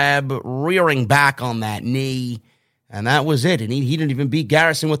crab, rearing back on that knee, and that was it. And he didn't even beat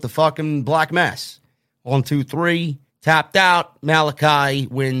Garrison with the fucking black mass. 1, 2, 3, tapped out. Malachi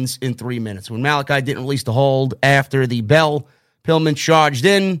wins in 3 minutes. When Malachi didn't release the hold after the bell, Pillman charged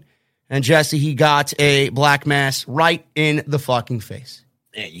in, and Jesse, he got a black mass right in the fucking face.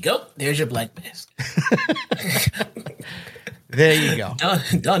 There you go. There's your black mass. There you go.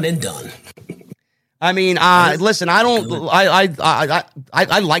 Done and done. I mean, listen, I don't.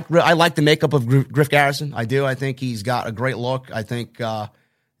 I like the makeup of Griff Garrison. I do. I think he's got a great look. I think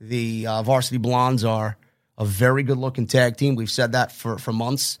the Varsity Blondes are a very good looking tag team. We've said that for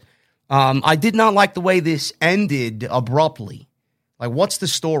months. I did not like the way this ended abruptly. Like, what's the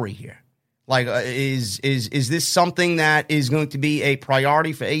story here? Like, is this something that is going to be a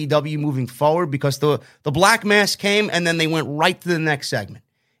priority for AEW moving forward? Because the black mask came and then they went right to the next segment.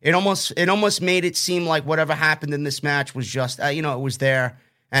 It almost made it seem like whatever happened in this match was just it was there,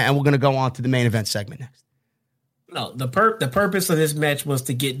 and we're going to go on to the main event segment next. No, the purpose of this match was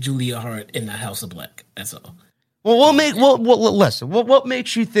to get Julia Hart in the House of Black. That's all. Well, listen. What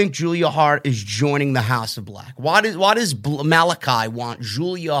makes you think Julia Hart is joining the House of Black? Why does Malachi want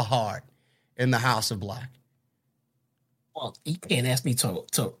Julia Hart in the House of Black? Well, you can't ask me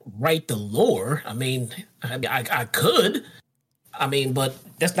to write the lore. I mean, I could. I mean, but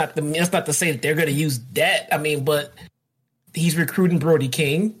that's not to say that they're going to use that. I mean, but he's recruiting Brody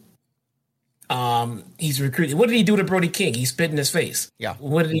King. He's recruiting. What did he do to Brody King? He spit in his face. Yeah.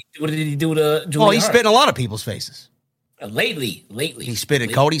 What did he do to Julia Well, he Hart? spit in a lot of people's faces. Lately. He spit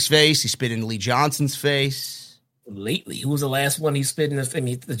in Cody's face. He spit in Lee Johnson's face. Lately. Who was the last one he spit in the face? I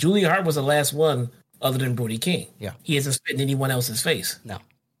mean, the Julia Hart was the last one other than Brody King. Yeah. He hasn't spit in anyone else's face. No.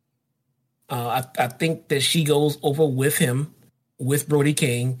 I think that she goes over with him, with Brody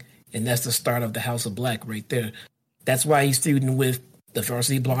King, and that's the start of the House of Black right there. That's why he's feuding with the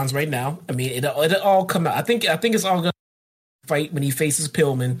Varsity Blondes right now. I mean, it'll all come out. I think it's all going to fight when he faces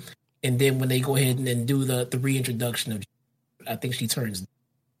Pillman, and then when they go ahead and do the reintroduction of, I think she turns.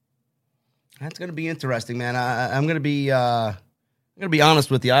 That's going to be interesting, man. I'm going to be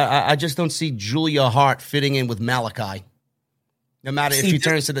honest with you. I just don't see Julia Hart fitting in with Malachi. No matter if he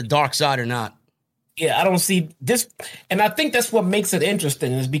turns to the dark side or not. Yeah, I don't see this. And I think that's what makes it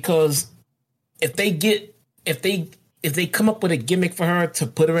interesting is because if they come up with a gimmick for her to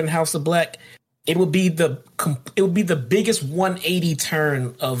put her in House of Black, it would be the biggest 180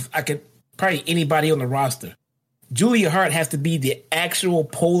 turn of probably anybody on the roster. Julia Hart has to be the actual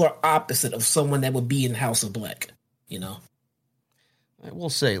polar opposite of someone that would be in House of Black, you know? We'll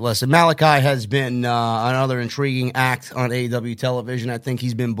see. Listen, Malachi has been another intriguing act on AEW television. I think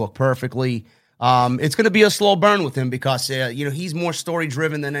he's been booked perfectly. It's going to be a slow burn with him because, he's more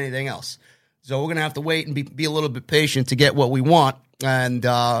story-driven than anything else. So we're going to have to wait and be a little bit patient to get what we want. And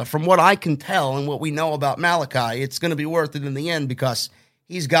from what I can tell and what we know about Malachi, it's going to be worth it in the end because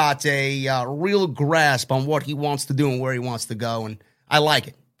he's got a real grasp on what he wants to do and where he wants to go. And I like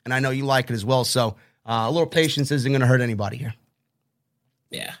it. And I know you like it as well. So a little patience isn't going to hurt anybody here.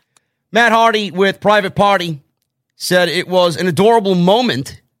 Yeah. Matt Hardy with Private Party said it was an adorable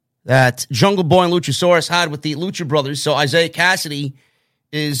moment that Jungle Boy and Luchasaurus had with the Lucha Brothers. So Isaiah Cassidy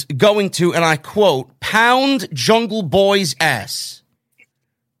is going to, and I quote, pound Jungle Boy's ass.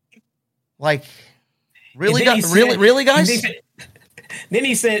 Like, really, really, guys? Then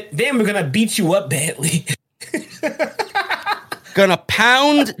he said, then we're going to beat you up badly. Gonna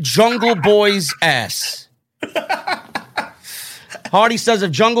pound Jungle Boy's ass. Hardy says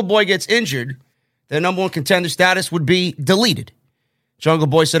if Jungle Boy gets injured, their number one contender status would be deleted. Jungle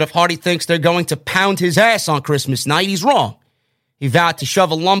Boy said if Hardy thinks they're going to pound his ass on Christmas night, he's wrong. He vowed to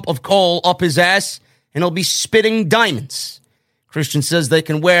shove a lump of coal up his ass, and he'll be spitting diamonds. Christian says they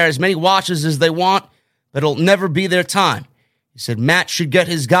can wear as many watches as they want, but it'll never be their time. He said Matt should get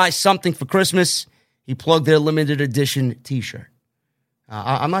his guys something for Christmas. He plugged their limited edition T-shirt.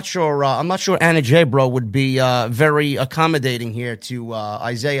 I'm not sure Anna J. Bro would be very accommodating here to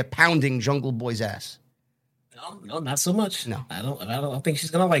Isaiah pounding Jungle Boy's ass. No, not so much. No, I don't think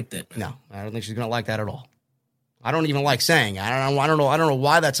she's gonna like that. No, I don't think she's gonna like that at all. I don't even like saying it. I don't know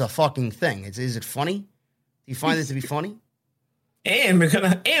why that's a fucking thing. Is it funny? Do you find it to be funny? And we're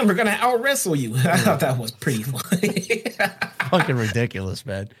gonna out wrestle you. I thought that was pretty funny. Fucking ridiculous,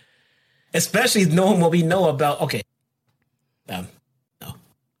 man. Especially knowing what we know about. Okay. No.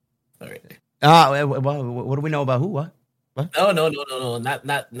 All right. What do we know about who? What? No. Not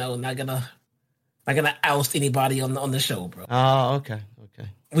gonna oust anybody on the show, bro. Oh, okay.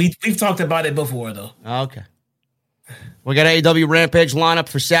 We've talked about it before, though. Okay. We got AEW Rampage lineup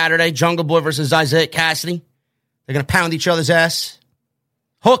for Saturday. Jungle Boy versus Isaiah Cassidy. They're going to pound each other's ass.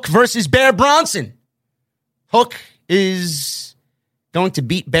 Hook versus Bear Bronson. Hook is going to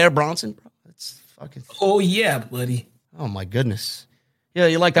beat Bear Bronson, bro. That's fucking... Oh, yeah, buddy. Oh, my goodness. Yeah,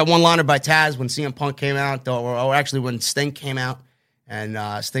 you like that one-liner by Taz when CM Punk came out, or actually when Sting came out,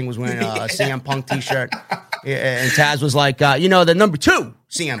 and Sting was wearing a CM Punk T-shirt. And Taz was like, the number 2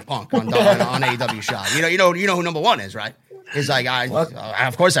 CM Punk on AEW shot. You know who number 1 is, right? He's like, I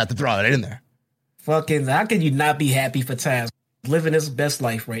of course I have to throw it in there. Fucking, how can you not be happy for Taz? Living his best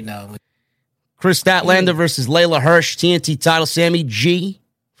life right now. Chris Statlander versus Layla Hirsch, TNT title. Sammy G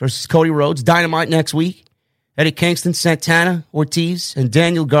versus Cody Rhodes, Dynamite next week. Eddie Kingston, Santana, Ortiz, and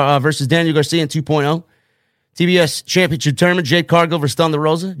versus Daniel Garcia in 2.0. TBS Championship Tournament, Jade Cargill versus Thunder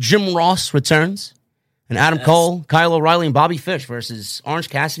Rosa. Jim Ross returns. And Adam Cole, Kyle O'Reilly, and Bobby Fish versus Orange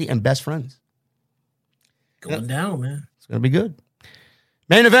Cassidy and Best Friends. Going down, man. It's going to be good.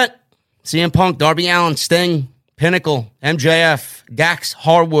 Main event, CM Punk, Darby Allin, Sting, Pinnacle, MJF, Dax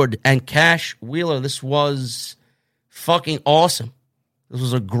Harwood, and Cash Wheeler. This was fucking awesome. This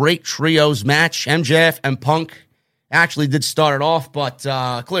was a great trios match. MJF and Punk actually did start it off, but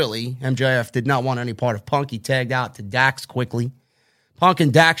clearly MJF did not want any part of Punk. He tagged out to Dax quickly. Punk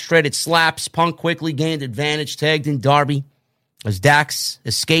and Dax traded slaps. Punk quickly gained advantage, tagged in Darby as Dax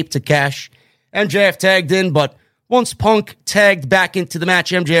escaped to Cash. MJF tagged in, but once Punk tagged back into the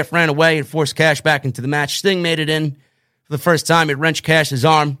match, MJF ran away and forced Cash back into the match. Sting made it in for the first time. It wrenched Cash's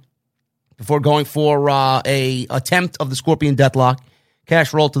arm before going for a attempt of the Scorpion Deathlock.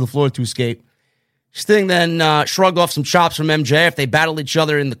 Cash rolled to the floor to escape. Sting then shrugged off some chops from MJF. They battled each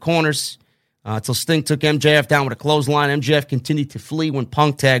other in the corners until Sting took MJF down with a clothesline. MJF continued to flee when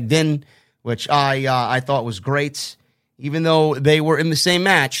Punk tagged in, which I thought was great. Even though they were in the same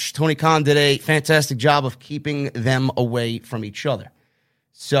match, Tony Khan did a fantastic job of keeping them away from each other.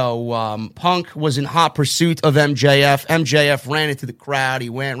 So Punk was in hot pursuit of MJF. MJF ran into the crowd. He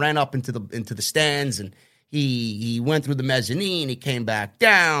ran up into the stands, and he went through the mezzanine. He came back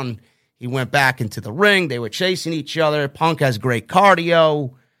down. He went back into the ring. They were chasing each other. Punk has great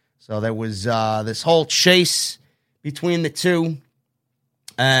cardio. So there was this whole chase between the two.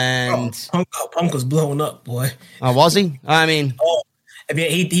 And Punk was blown up, boy. Was he? I mean, I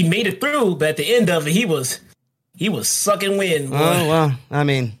mean, he made it through, but at the end of it, he was sucking wind. Boy. Oh, well, I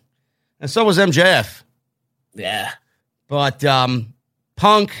mean, and so was MJF. Yeah. But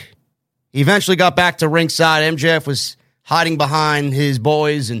Punk eventually got back to ringside. MJF was hiding behind his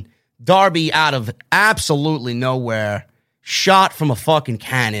boys, and Darby, out of absolutely nowhere, shot from a fucking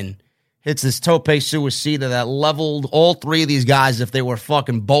cannon, hits this tope suicida that leveled all three of these guys if they were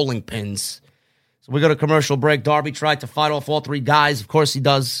fucking bowling pins. So we go to commercial break. Darby tried to fight off all three guys. Of course he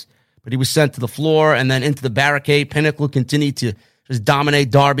does, but he was sent to the floor and then into the barricade. Pinnacle continued to just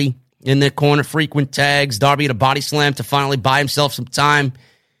dominate Darby in their corner. Frequent tags. Darby had a body slam to finally buy himself some time.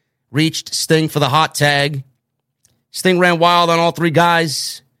 Reached Sting for the hot tag. Sting ran wild on all three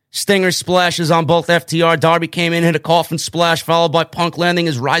guys. Stinger splashes on both FTR. Darby came in, hit a coffin splash, followed by Punk landing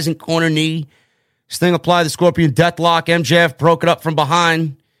his rising corner knee. Sting applied the Scorpion Deathlock. MJF broke it up from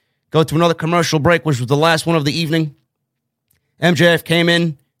behind. Go to another commercial break, which was the last one of the evening. MJF came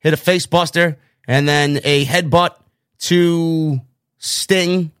in, hit a face buster, and then a headbutt to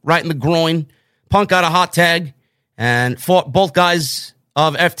Sting right in the groin. Punk got a hot tag and fought both guys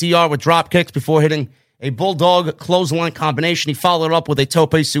of FTR with drop kicks before hitting a bulldog clothesline combination. He followed up with a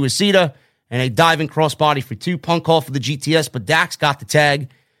tope suicida and a diving crossbody for two. Punk called for the GTS, but Dax got the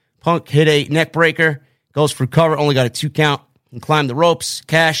tag. Punk hit a neck breaker, goes for cover, only got a 2 count, and climbed the ropes.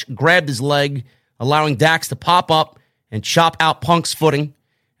 Cash grabbed his leg, allowing Dax to pop up and chop out Punk's footing.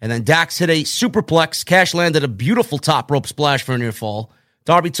 And then Dax hit a superplex. Cash landed a beautiful top rope splash for a near fall.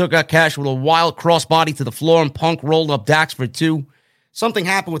 Darby took out Cash with a wild crossbody to the floor, and Punk rolled up Dax for 2. Something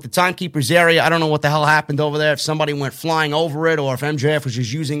happened with the timekeeper's area. I don't know what the hell happened over there, if somebody went flying over it or if MJF was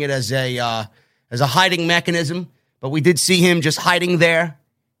just using it as a hiding mechanism. But we did see him just hiding there,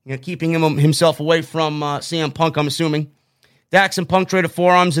 keeping himself away from CM Punk, I'm assuming. Dax and Punk traded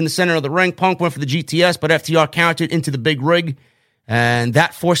forearms in the center of the ring. Punk went for the GTS, but FTR countered into the big rig, and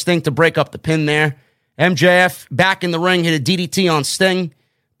that forced Sting to break up the pin there. MJF back in the ring, hit a DDT on Sting,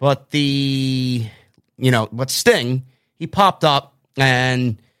 but Sting, he popped up,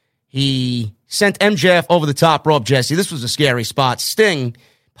 and he sent MJF over the top rope, Jesse. This was a scary spot. Sting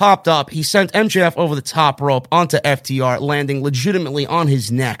popped up. He sent MJF over the top rope onto FTR, landing legitimately on his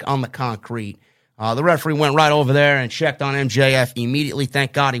neck on the concrete. The referee went right over there and checked on MJF immediately.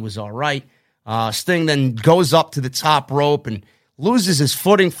 Thank God he was all right. Sting then goes up to the top rope and loses his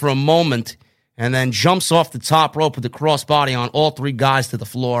footing for a moment and then jumps off the top rope with the crossbody on all three guys to the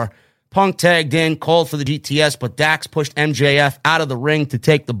floor. Punk tagged in, called for the GTS, but Dax pushed MJF out of the ring to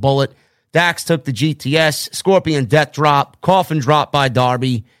take the bullet. Dax took the GTS, Scorpion Death Drop, Coffin Drop by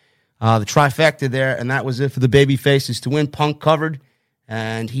Darby, the trifecta there, and that was it for the baby faces to win. Punk covered,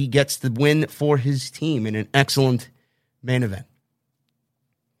 and he gets the win for his team in an excellent main event.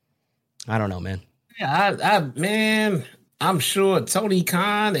 I don't know, man. Yeah, I'm sure Tony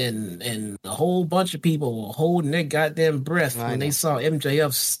Khan and a whole bunch of people were holding their goddamn breath when they saw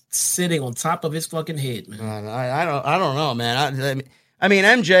MJF sitting on top of his fucking head, man. I don't know, man. I mean,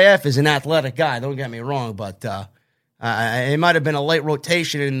 MJF is an athletic guy. Don't get me wrong, but it might have been a late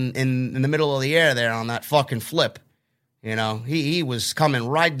rotation in the middle of the air there on that fucking flip. He was coming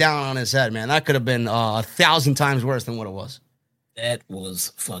right down on his head, man. That could have been 1,000 times worse than what it was. That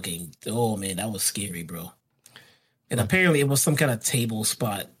was fucking. Oh man, that was scary, bro. And apparently it was some kind of table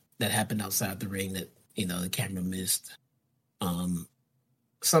spot that happened outside the ring that, the camera missed.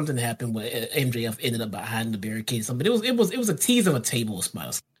 Something happened where MJF ended up behind the barricade. But it was a tease of a table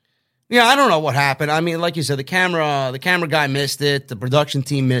spot. Yeah, I don't know what happened. I mean, like you said, the camera guy missed it. The production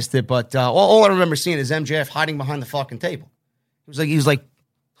team missed it. But all I remember seeing is MJF hiding behind the fucking table. He was like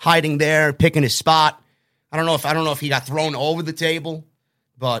hiding there, picking his spot. I don't know if he got thrown over the table,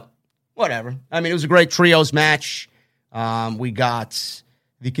 but whatever. I mean, it was a great trios match. We got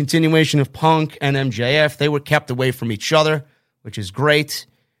the continuation of Punk and MJF. They were kept away from each other, which is great.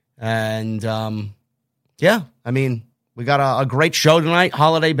 And, we got a great show tonight,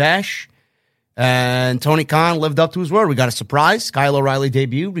 Holiday Bash. And Tony Khan lived up to his word. We got a surprise. Kyle O'Reilly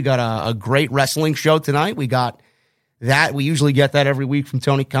debuted. We got a great wrestling show tonight. We got that. We usually get that every week from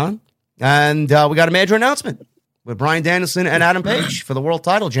Tony Khan. And we got a major announcement with Bryan Danielson and Adam Page for the world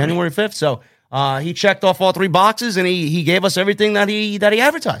title, January 5th. So, he checked off all 3 boxes, and he gave us everything that he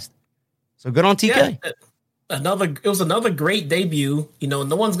advertised. So good on TK. Yeah, it was another great debut. No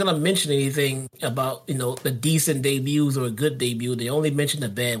one's gonna mention anything about the decent debuts or a good debut. They only mentioned the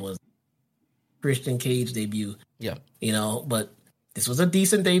bad ones. Christian Cage debut. Yeah. But this was a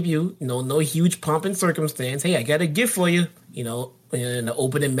decent debut. No huge pomp and circumstance. Hey, I got a gift for you. In the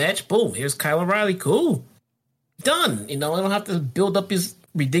opening match, boom, here's Kyle O'Reilly. Cool. Done. I don't have to build up his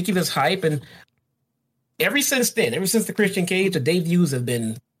ridiculous hype, and ever since the Christian Cage, the debuts have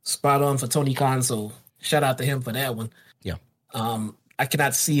been spot on for Tony Khan. So shout out to him for that one. Yeah. I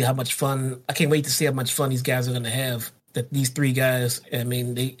cannot see how much fun. I can't wait to see how much fun these guys are going to have. These three guys. I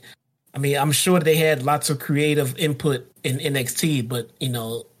mean, I'm sure they had lots of creative input in NXT, but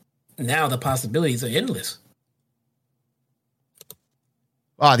now the possibilities are endless.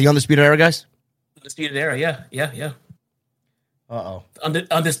 The Undisputed Era guys? Undisputed Era, yeah. Uh-oh.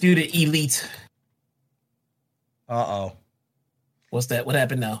 Undisputed Elite. Uh-oh. What's that? What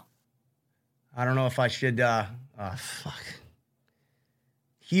happened now? I don't know if I should, fuck.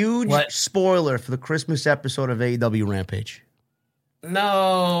 Huge What? Spoiler for the Christmas episode of AEW Rampage.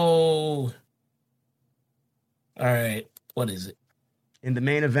 No. All right. What is it? In the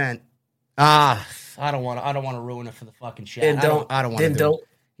main event. I don't want to ruin it for the fucking chat. Then I don't want to do it.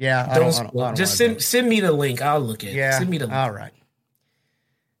 Yeah, I don't just send me the link. I'll look at it. Yeah. Send me the link. All right.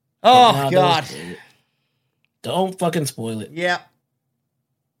 Oh, No, God. Don't fucking spoil it. Yeah.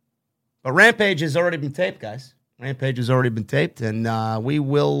 But Rampage has already been taped, guys. Rampage has already been taped, and we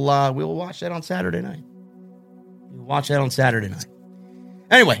will watch that on Saturday night. We'll watch that on Saturday night.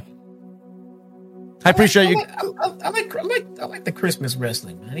 Anyway, I appreciate you. I like the Christmas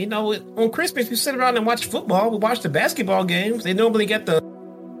wrestling, man. On Christmas we sit around and watch football. We watch the basketball games. They normally get the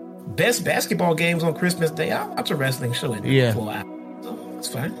best basketball games on Christmas Day. I'll watch a wrestling show in 4 hours. So it's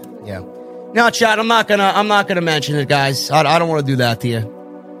fine. Yeah. Now, Chad, I'm not gonna mention it, guys. I don't want to do that to you.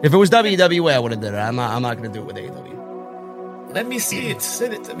 If it was WWE, I would have did it. I'm not gonna do it with AEW. Let me see it.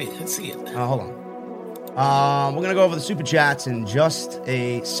 Send it to me. Let's see it. Hold on. We're gonna go over the super chats in just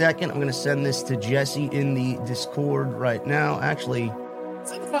a second. I'm gonna send this to Jesse in the Discord right now. Actually,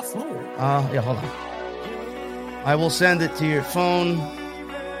 send it to my phone. Yeah, hold on. I will send it to your phone.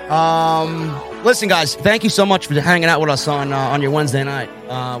 Listen, guys, thank you so much for hanging out with us on your Wednesday night.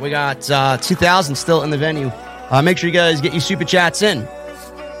 We got 2,000 still in the venue. Make sure you guys get your super chats in.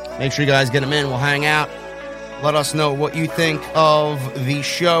 Make sure you guys get them in. We'll hang out. Let us know what you think of the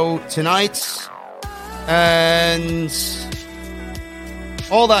show tonight. And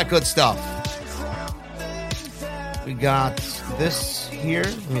all that good stuff. We got this here.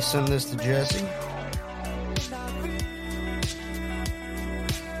 Let me send this to Jesse.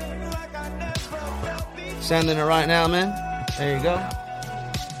 Sending it right now, man. There you go.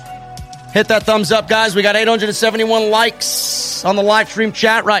 Hit that thumbs up, guys. We got 871 likes on the live stream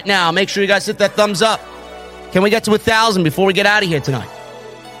chat right now. Make sure you guys hit that thumbs up. Can we get to 1,000 before we get out of here tonight?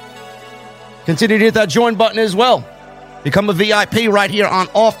 Continue to hit that join button as well. Become a VIP right here on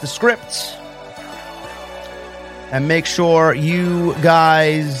Off the Script. And make sure you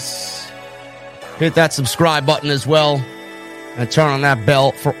guys hit that subscribe button as well. And turn on that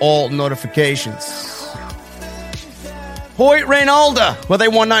bell for all notifications. Hoyt Reynalda with a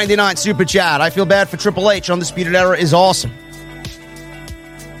 $1.99 super chat. I feel bad for Triple H. Undisputed Era is awesome.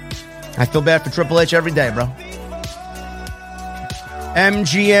 I feel bad for Triple H every day, bro.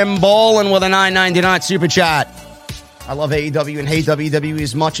 MGM Ballin with a $9.99 super chat. I love AEW and hate WWE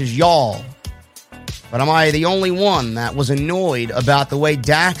as much as y'all. But am I the only one that was annoyed about the way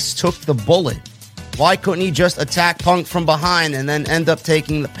Dax took the bullet? Why couldn't he just attack Punk from behind and then end up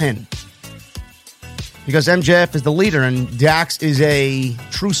taking the pin? Because MJF is the leader and Dax is a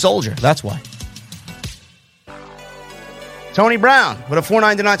true soldier. That's why. Tony Brown with a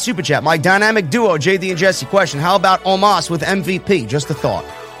 $4.99 super chat. My dynamic duo, JD and Jesse. Question: how about Omos with MVP? Just a thought.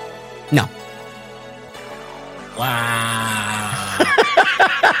 No. Wow.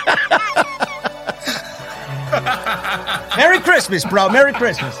 Merry Christmas, bro. Merry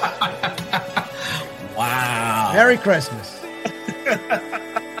Christmas. Wow. Merry Christmas.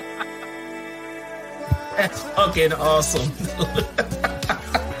 That's fucking awesome.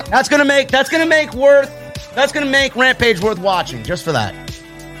 That's gonna make Rampage worth watching just for that.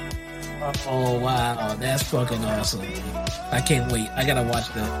 Oh wow, that's fucking awesome. I can't wait. I gotta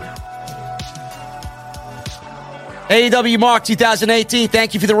watch that. AEW Mark 2018.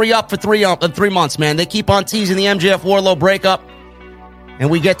 Thank you for the re-up for 3 months, man. They keep on teasing the MJF Wardlow breakup,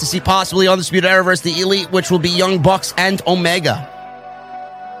 and we get to see possibly Undisputed Era versus the Elite, which will be Young Bucks and Omega.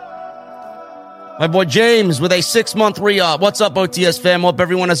 My boy James with a 6-month re-up. What's up, OTS fam? Hope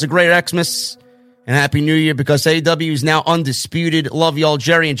everyone has a great Xmas and Happy New Year, because AEW is now undisputed. Love y'all,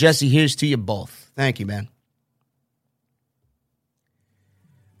 Jerry and Jesse. Here's to you both. Thank you, man.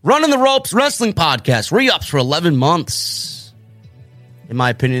 Running the Ropes Wrestling Podcast. Re-ups for 11 months. In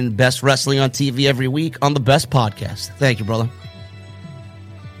my opinion, the best wrestling on TV every week on the best podcast. Thank you, brother.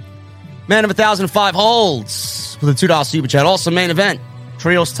 Man of 1,005 holds with a $2 super chat. Also, main event.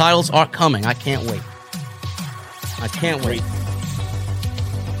 Trios titles are coming. I can't wait. I can't wait.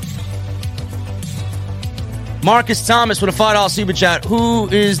 Marcus Thomas with a $5 super chat. Who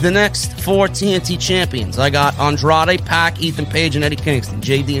is the next 4 TNT champions? I got Andrade, Pac, Ethan Page, and Eddie Kingston.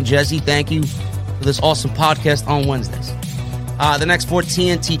 JD and Jesse, thank you for this awesome podcast on Wednesdays. The next 4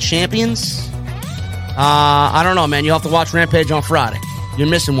 TNT champions? I don't know, man. You'll have to watch Rampage on Friday. You're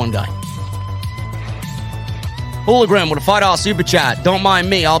missing one guy. Hooligram with a $5 super chat. Don't mind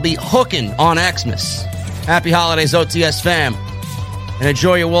me. I'll be hooking on Xmas. Happy holidays, OTS fam. And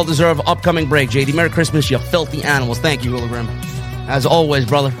enjoy your well-deserved upcoming break, JD. Merry Christmas, you filthy animals. Thank you, Hooligram. As always,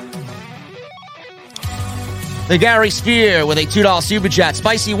 brother. The Gary Spear with a $2 super chat.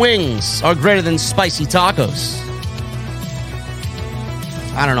 Spicy wings are greater than spicy tacos.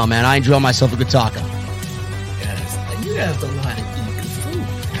 I don't know, man. I enjoy myself a good taco. Yes, you guys don't know how to eat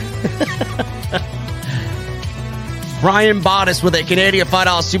good food. Brian Bottis with a Canadian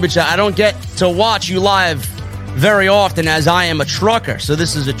 $5 super chat. I don't get to watch you live very often as I am a trucker, so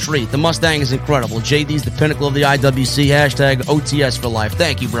this is a treat. The Mustang is incredible. JD's the pinnacle of the IWC. Hashtag OTS for life.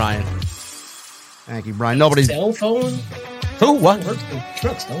 Thank you, Brian. Thank you, Brian. Nobody's... Cell phone? Who? What? Works in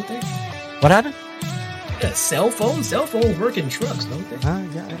trucks, don't they? What happened? Yeah, cell phones? Cell phones work in trucks, don't they?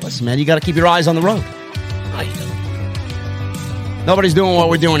 Yeah. Listen, man, you got to keep your eyes on the road. No, you don't. Nobody's doing what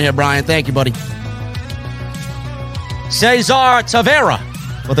we're doing here, Brian. Thank you, buddy. Cesar Tavera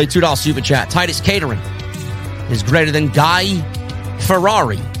with a $2 super chat. Titus Catering is greater than Guy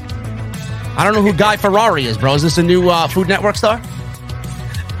Ferrari. I don't know who Guy Ferrari is, bro. Is this a new Food Network star?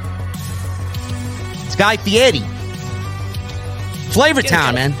 It's Guy Fieri. Flavor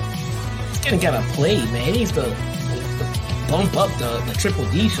Town, man. He's getting kind of played, man. He needs to bump up the Triple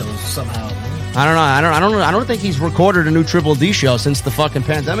D shows somehow, man. I don't think he's recorded a new Triple D show since the fucking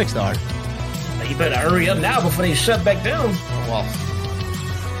pandemic started. You better hurry up now before they shut back down. Oh, well.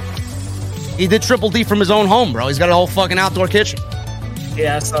 He did Triple D from his own home, bro. He's got a whole fucking outdoor kitchen.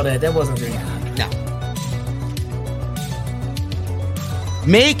 Yeah, I saw that. That wasn't very good. No.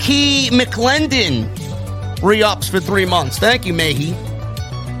 Makey McClendon re-ups for 3 months. Thank you, Mahee.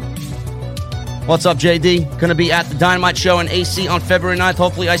 What's up, JD? Gonna be at the Dynamite show in AC on February 9th.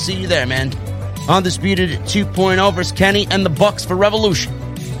 Hopefully I see you there, man. Undisputed 2.0 versus Kenny and the Bucks for Revolution.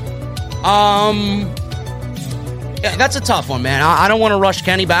 Yeah, that's a tough one, man. I don't want to rush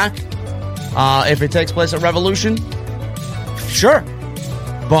Kenny back. If it takes place at Revolution, sure.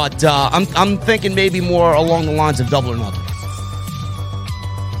 But I'm thinking maybe more along the lines of Double or Nothing.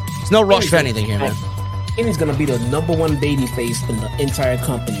 There's no rush for anything here, man. Kenny's gonna be the #1 babyface in the entire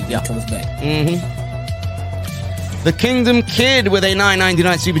company when he comes back. Mm-hmm. The Kingdom Kid with a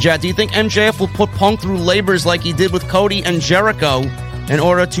 $9.99 super chat. Do you think MJF will put Punk through labors like he did with Cody and Jericho in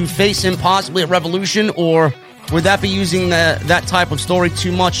order to face him possibly at Revolution, or would that be using that type of story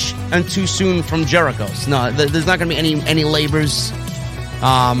too much and too soon from Jericho's? No, there's not going to be any labors.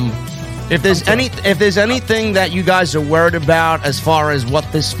 If there's anything that you guys are worried about as far as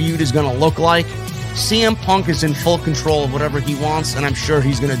what this feud is going to look like, CM Punk is in full control of whatever he wants, and I'm sure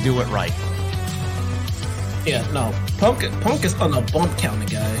he's going to do it right. Yeah, no, Punk is on a bump counter,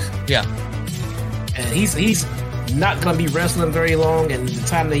 guys. Yeah, and he's not gonna be wrestling very long, and the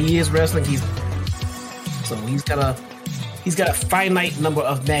time that he is wrestling, he's got a finite number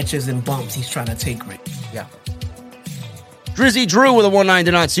of matches and bumps he's trying to take right. Yeah. Drizzy Drew with a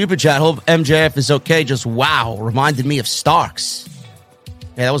 $1.99 super chat. Hope MJF is okay. Just wow, reminded me of Starks.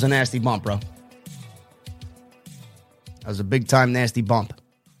 Yeah, that was a nasty bump, bro. That was a big time nasty bump.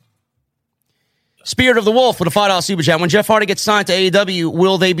 Spirit of the Wolf with a $5 super chat. When Jeff Hardy gets signed to AEW,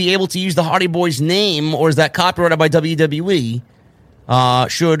 will they be able to use the Hardy Boys name, or is that copyrighted by WWE?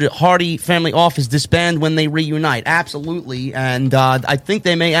 Should Hardy Family Office disband when they reunite? Absolutely, and I think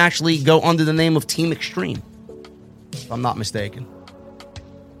they may actually go under the name of Team Extreme, if I'm not mistaken.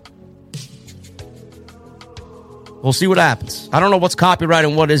 We'll see what happens. I don't know what's copyrighted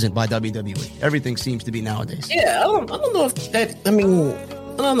and what isn't by WWE. Everything seems to be nowadays. Yeah, I don't know if that. I mean,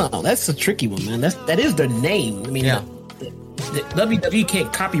 I don't know. That's a tricky one, man. That is their name. I mean, yeah. The WWE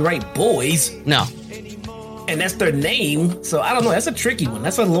can't copyright boys. No. And that's their name. So I don't know. That's a tricky one.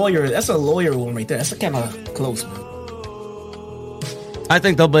 That's a lawyer one right there. That's kind of close, man. I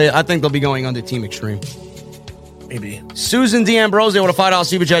think they'll be going under Team Extreme. Maybe. Susan D'Ambrosio with a $5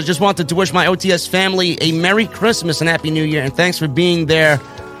 super chat. Just wanted to wish my OTS family a Merry Christmas and Happy New Year, and thanks for being there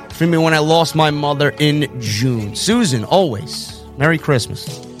for me when I lost my mother in June. Susan, always. Merry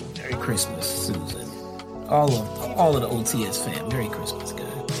Christmas. Merry Christmas, Susan. All of the OTS fam. Merry Christmas, guys.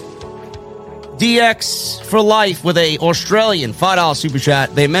 DX for life with a Australian $5 super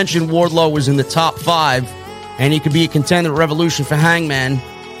chat. They mentioned Wardlow was in the top 5, and he could be a contender at Revolution for Hangman,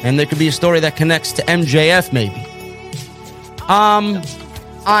 and there could be a story that connects to MJF maybe.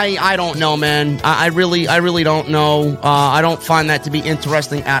 I don't know, man. I really don't know. I don't find that to be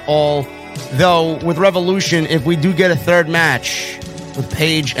interesting at all. Though, with Revolution, if we do get a third match with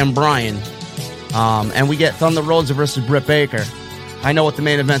Paige and Bryan, and we get Thunder Rosa versus Britt Baker, I know what the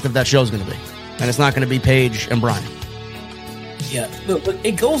main event of that show is going to be. And it's not going to be Paige and Bryan. Yeah, look,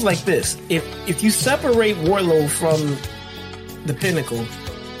 it goes like this. If you separate Wardlow from the Pinnacle,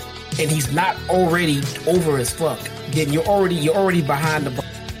 and he's not already over as fuck, then you're already behind the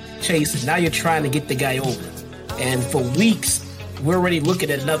chase, and now you're trying to get the guy over. And for weeks, we're already looking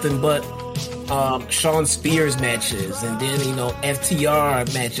at nothing but Shawn Spears matches, and then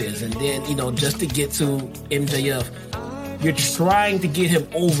FTR matches, and then just to get to MJF. You're trying to get him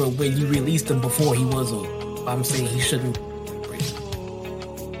over when you released him before he was over. I'm saying he shouldn't.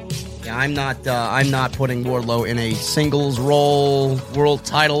 Yeah, I'm not putting Wardlow in a singles role, world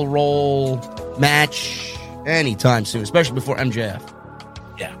title role match anytime soon, especially before MJF.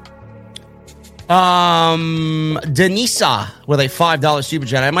 Yeah. Denisa with a $5 super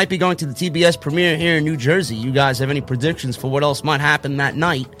chat. I might be going to the TBS premiere here in New Jersey. You guys have any predictions for what else might happen that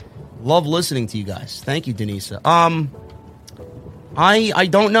night? Love listening to you guys. Thank you, Denisa. I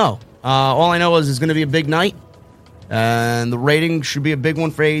don't know. All I know is it's going to be a big night, and the rating should be a big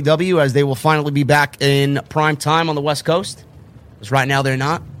one for AEW, as they will finally be back in prime time on the West Coast. Because right now they're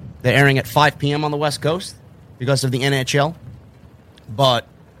not. They're airing at 5 p.m. on the West Coast because of the NHL. But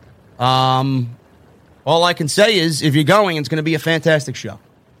all I can say is, if you're going, it's going to be a fantastic show.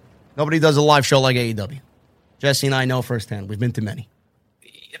 Nobody does a live show like AEW. Jesse and I know firsthand. We've been to many.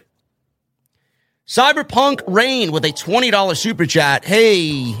 Cyberpunk Rain with a $20 super chat.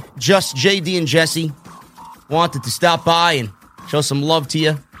 Hey, just JD and Jesse. Wanted to stop by and show some love to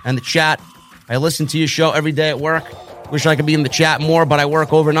you and the chat. I listen to your show every day at work. Wish I could be in the chat more, but I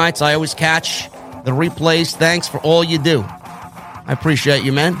work overnight, so I always catch the replays. Thanks for all you do. I appreciate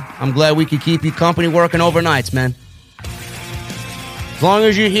you, man. I'm glad we could keep you company working overnights, man. As long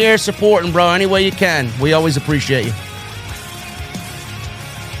as you're here supporting, bro, any way you can, we always appreciate you.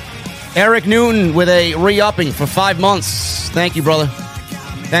 Eric Newton with a re-upping for 5 months. Thank you, brother.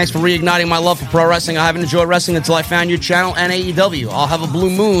 Thanks for reigniting my love for pro wrestling. I haven't enjoyed wrestling until I found your channel and AEW. I'll have a blue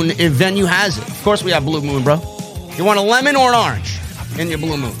moon if venue has it. Of course we have blue moon, bro. You want a lemon or an orange in your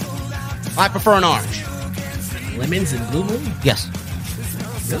blue moon? I prefer an orange. Lemons and blue moon? Yes.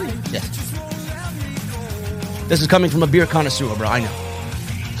 Really? Yes. This is coming from a beer connoisseur, bro. I know.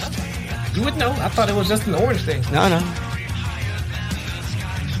 You would know. I thought it was just an orange thing. No.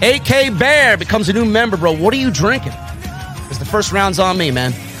 AK Bear becomes a new member, bro. What are you drinking? Because the first round's on me,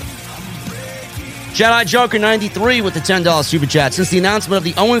 man. Jedi Joker 93 with the $10 super chat. Since the announcement of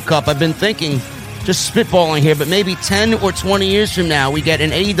the Owen Cup, I've been thinking, just spitballing here, but maybe 10 or 20 years from now, we get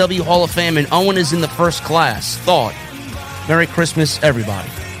an AEW Hall of Fame and Owen is in the first class. Thought. Merry Christmas, everybody.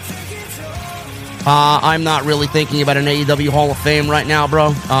 I'm not really thinking about an AEW Hall of Fame right now,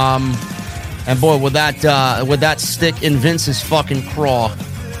 bro. And boy, would that stick in Vince's fucking craw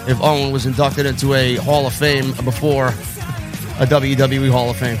if Owen was inducted into a Hall of Fame before a WWE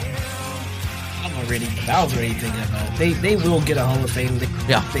Hall of Fame. I was already thinking about it. They will get a Hall of Fame.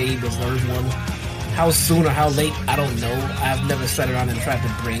 They deserve one. How soon or how late, I don't know. I've never sat around and tried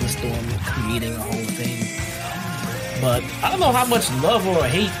to brainstorm creating a Hall of Fame. But I don't know how much love or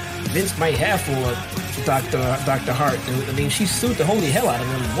hate Vince might have for Dr. Hart. I mean, she sued the holy hell out of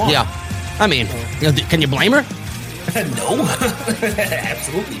him and won. Yeah. I mean, can you blame her? No.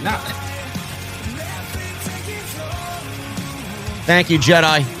 Absolutely not. Thank you,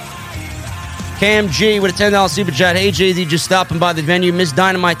 Jedi. Cam G with a $10 super chat. Hey, JD, just stopping by the venue. Missed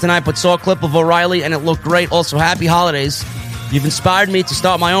Dynamite tonight, but saw a clip of O'Reilly, and it looked great. Also, happy holidays. You've inspired me to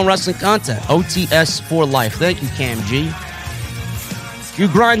start my own wrestling content. OTS for life. Thank you, Cam G. You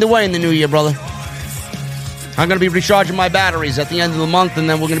grind away in the new year, brother. I'm going to be recharging my batteries at the end of the month, and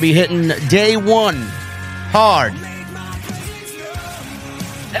then we're going to be hitting day one hard.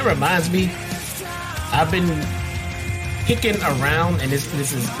 That reminds me, I've been kicking around, and this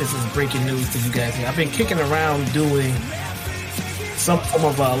is breaking news to you guys here. I've been kicking around doing some form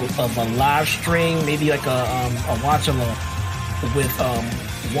of a live stream, maybe like a watch along with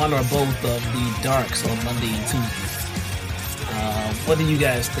one or both of the Darks on Monday and Tuesday. What do you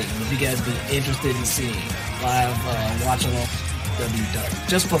guys think? Would you guys be interested in seeing live watch along W Dark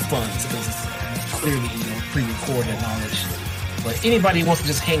just for fun? Because it's clearly pre-recorded and all that shit. But anybody who wants to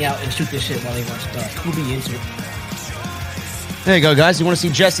just hang out and shoot this shit while they watch Dark, who'll be into it? There you go, guys. You want to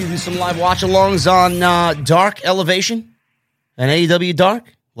see Jesse do some live watch-alongs on Dark Elevation and AEW Dark?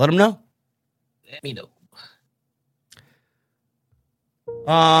 Let him know. Let me know.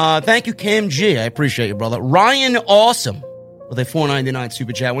 Thank you, Cam G. I appreciate you, brother. Ryan Awesome with a $4.99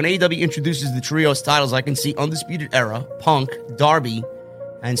 super chat. When AEW introduces the trios titles, I can see Undisputed Era, Punk, Darby,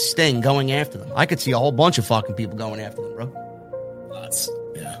 and Sting going after them. I could see a whole bunch of fucking people going after them, bro. Lots.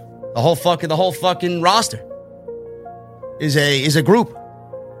 Yeah. The whole fucking roster is a group.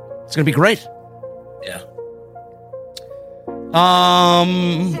 It's gonna be great. Yeah.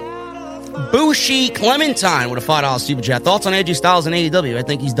 Bushi Clementine with a $5 super chat. Thoughts on AJ Styles and AEW? I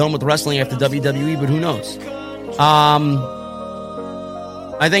think he's done with wrestling after WWE, but who knows?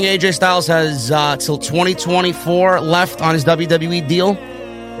 I think AJ Styles has till 2024 left on his WWE deal,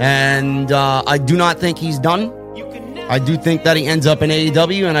 and I do not think he's done. I do think that he ends up in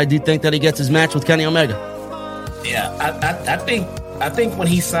AEW, and I do think that he gets his match with Kenny Omega. Yeah, I think when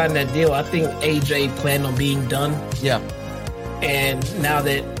he signed that deal, I think AJ planned on being done. Yeah. And now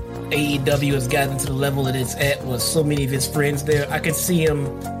that AEW has gotten to the level that it's at with so many of his friends there, I could see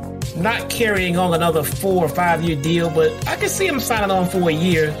him not carrying on another 4 or 5 year deal, but I could see him signing on for a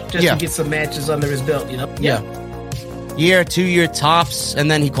year just to get some matches under his belt, you know? Yeah. Year, 2 year tops, and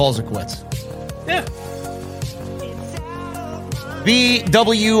then he calls it quits. Yeah.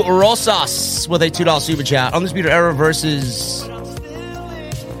 BW Rosas with a $2 super chat. Undisputed Era versus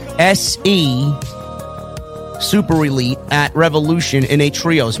SE Super Elite at Revolution in a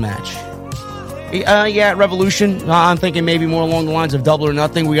trios match. At Revolution. I'm thinking maybe more along the lines of Double or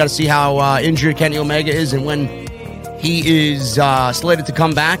Nothing. We got to see how injured Kenny Omega is and when he is slated to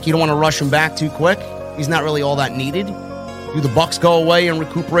come back. You don't want to rush him back too quick. He's not really all that needed. Do the Bucks go away and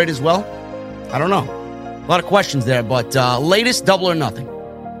recuperate as well? I don't know. A lot of questions there, but latest Double or Nothing.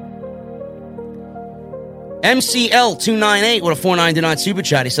 MCL298 with a $4.99 super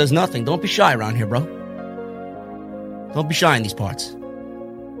chat. He says nothing. Don't be shy around here, bro. Don't be shy in these parts.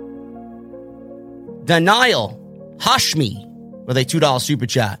 Denial Hashmi with a $2 super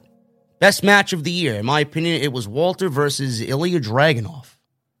chat. Best match of the year. In my opinion, it was Walter versus Ilya Dragunov.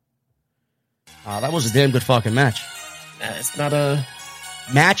 That was a damn good fucking match. It's not a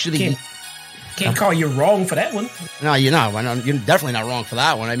match of the year. Can't call you wrong for that one. No, you're not. You're definitely not wrong for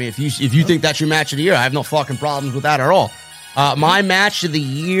that one. I mean, if you think that's your match of the year, I have no fucking problems with that at all. My match of the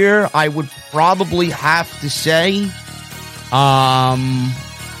year, I would probably have to say,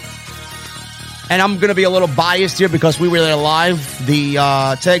 and I'm going to be a little biased here because we were there live, the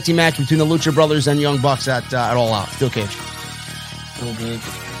tag team match between the Lucha Brothers and Young Bucks at All Out, Steel Cage. So good.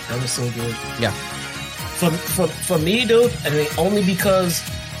 That was so good. Yeah. For me, dude, I mean, only because,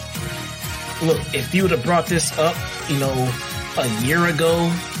 look, if you would have brought this up, a year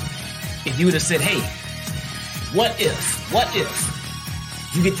ago, if you would have said, hey, what if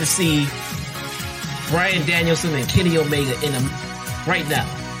you get to see Bryan Danielson and Kenny Omega in them right now?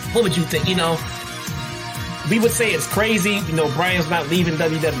 What would you think? We would say it's crazy. Bryan's not leaving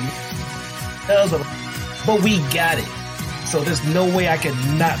WWE. But we got it. So there's no way I could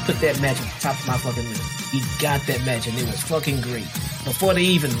not put that match on top of my fucking list. We got that match, and it was fucking great. Before they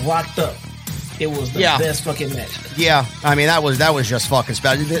even locked up, it was the best fucking match. Yeah, I mean, that was just fucking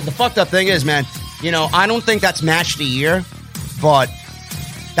special. The fucked up thing is, man, I don't think that's match of the year, but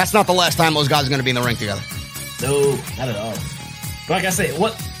that's not the last time those guys are going to be in the ring together. No, not at all. Like I said,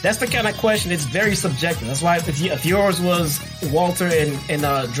 that's the kind of question. It's very subjective. That's why if yours was Walter and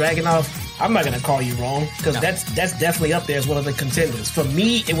Dragunov, I'm not going to call you wrong because that's definitely up there as one of the contenders. For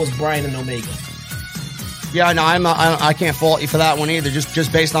me, it was Bryan and Omega. Yeah, no, I can't fault you for that one either.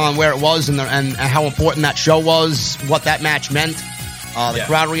 Just based on where it was and how important that show was, what that match meant, the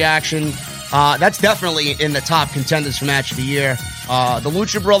crowd reaction. That's definitely in the top contenders for match of the year. The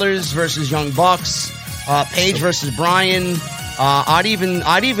Lucha Brothers versus Young Bucks, Paige versus Bryan. I'd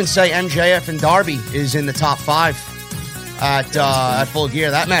even say MJF and Darby is in the top 5 at Full Gear.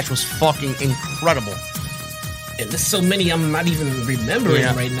 That match was fucking incredible. And there's so many I'm not even remembering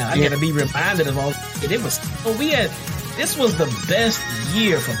right now. I gotta be reminded of all. And it was. This was the best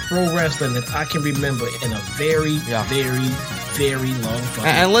year for pro wrestling that I can remember in a very, very, very long time.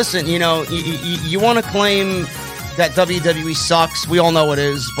 And listen, you want to claim that WWE sucks. We all know it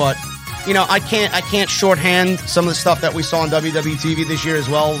is, but I can't shorthand some of the stuff that we saw on WWE TV this year as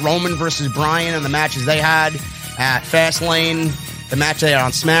well. Roman versus Bryan and the matches they had at Fastlane, the match they had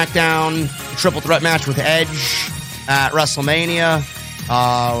on SmackDown, the triple threat match with Edge at WrestleMania,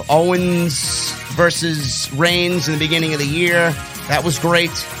 Owens versus Reigns in the beginning of the year. That was great.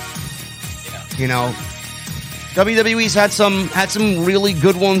 WWE's had some really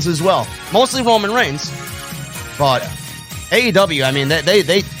good ones as well. Mostly Roman Reigns, but AEW, I mean,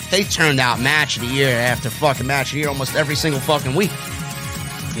 they turned out match of the year after fucking match of the year almost every single fucking week.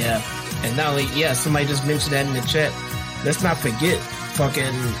 Yeah, and not only somebody just mentioned that in the chat. Let's not forget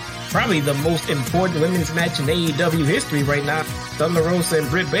fucking probably the most important women's match in AEW history right now. Thunder Rosa and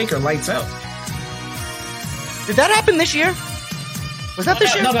Britt Baker, lights out. Did that happen this year? Was that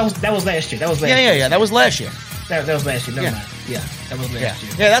this year? No, that was last year. That was last year. Yeah. That was last year. That was last year. Never mind. Yeah, that was last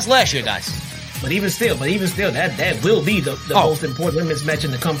year. Yeah, that's last year, guys. But even still, that will be the most important women's match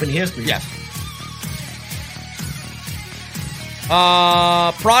in the company history. Yeah.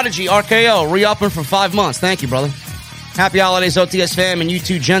 Prodigy RKO re-upping for 5 months. Thank you, brother. Happy holidays, OTS fam, and you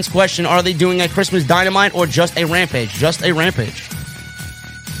two gents. Question: are they doing a Christmas Dynamite or just a Rampage? Just a Rampage.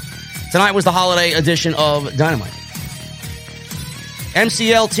 Tonight was the holiday edition of Dynamite.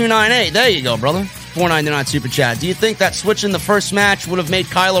 MCL 298. There you go, brother. $4.99 super chat. Do you think that switching the first match would have made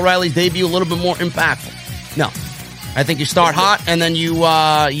Kyle O'Reilly's debut a little bit more impactful? No. I think you start hot and then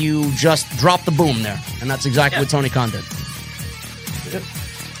you just drop the boom there, and that's exactly what Tony Khan did.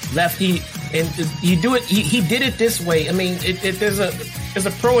 He do it. He did it this way. I mean, there's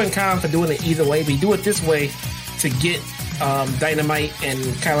a pro and con for doing it either way. But you do it this way to get Dynamite and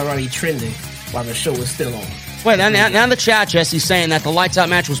Kyle O'Reilly trending while the show is still on. Wait, now the chat, Jesse's saying that the Lights Out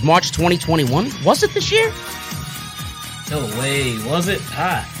match was March 2021. Was it this year? No way. Was it?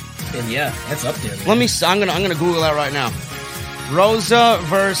 Then yeah, that's up there, man. Let me. I'm gonna Google that right now. Rosa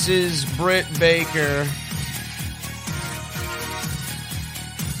versus Britt Baker.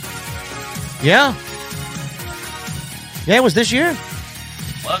 Yeah, it was this year.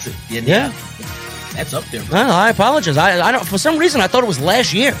 Was it? Yeah. That's up there, bro. I apologize. I don't. For some reason, I thought it was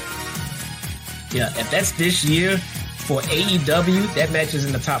last year. Yeah, if that's this year for AEW, that match is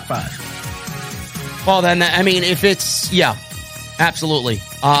in the top 5. Well, then, I mean, if it's, absolutely.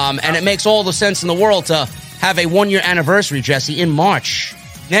 And it makes all the sense in the world to have a 1-year anniversary, Jesse, in March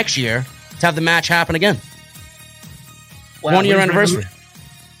next year to have the match happen again. Wow, 1-year anniversary.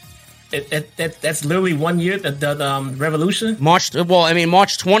 That's literally 1 year, the Revolution? March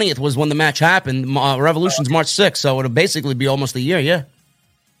 20th was when the match happened. Revolution's March 6th, so it'll basically be almost a year, yeah.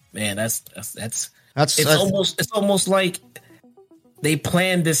 Man, it's almost like they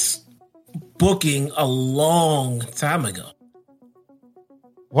planned this booking a long time ago.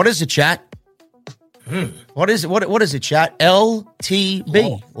 What is it, chat? What is it, chat?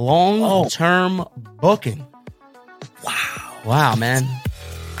 LTB, long-term booking. Wow, man.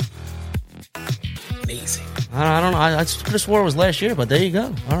 Amazing. I don't know. I could have swore it was last year, but there you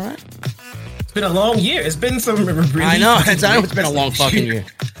go. All right. It's been a long year. It's been some. I know. It's been a long fucking year.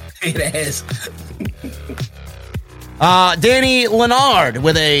 It has. Danny Leonard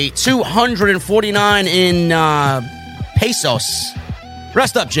with a 249 in pesos.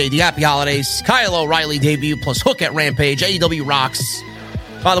 Rest up, JD. Happy holidays. Kyle O'Reilly debut plus Hook at Rampage. AEW rocks.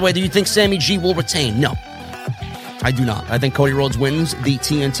 By the way, do you think Sammy G will retain? No. I do not. I think Cody Rhodes wins the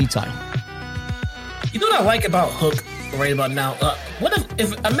TNT title. You know what I like about Hook right about now?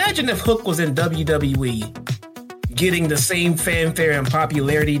 Imagine if Hook was in WWE getting the same fanfare and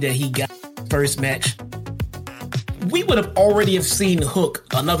popularity that he got first match. We would have already have seen Hook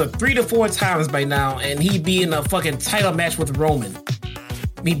another 3 to 4 times by now, and he'd be in a fucking title match with Roman.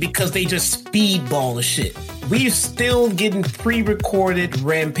 I mean, because they just speedball the shit. We're still getting pre-recorded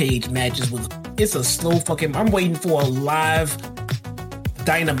Rampage matches with. It's a slow fucking. I'm waiting for a live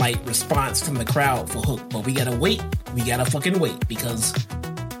Dynamite response from the crowd for Hook, but we gotta wait. We gotta fucking wait because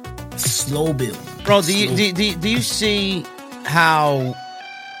slow build. Bro, do you see how,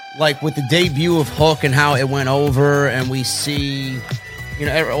 like, with the debut of Hook and how it went over, and we see,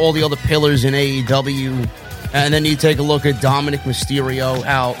 all the other pillars in AEW, and then you take a look at Dominic Mysterio,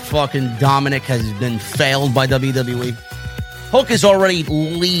 how fucking Dominic has been failed by WWE. Hook is already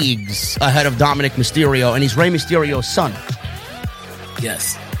leagues ahead of Dominic Mysterio, and he's Rey Mysterio's son.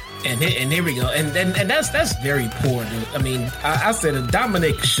 Yes. And here we go. And that's very poor, dude. I mean, I said that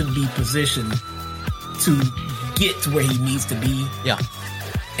Dominic should be positioned to get to where he needs to be. Yeah.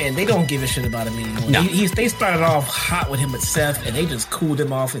 And they don't give a shit about him anymore. No. They started off hot with him with Seth, and they just cooled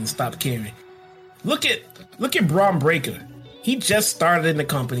him off and stopped caring. Look at Braun Breaker. He just started in the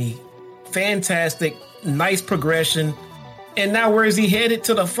company. Fantastic. Nice progression. And now where is he headed?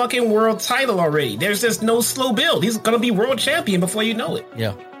 To the fucking world title already. There's just no slow build. He's going to be world champion before you know it.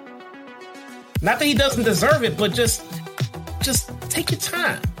 Yeah. Not that he doesn't deserve it, but just take your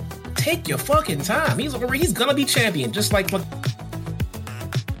time. Take your fucking time. He's going to be champion, just like what.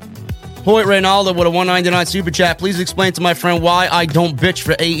 Hoyt Reynaldo with a $1.99 super chat. Please explain to my friend why I don't bitch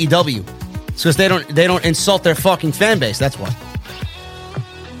for AEW. It's because they don't insult their fucking fan base. That's why.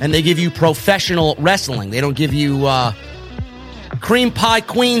 And they give you professional wrestling. They don't give you cream pie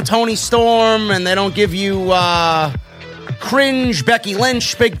queen Tony Storm, and they don't give you cringe Becky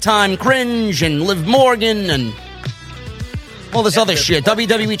Lynch, big time cringe, and Liv Morgan, and All this other shit.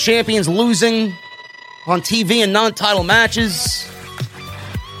 WWE champions losing on TV in non-title matches.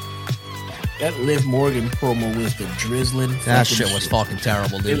 That Liv Morgan promo was the drizzling. That shit was fucking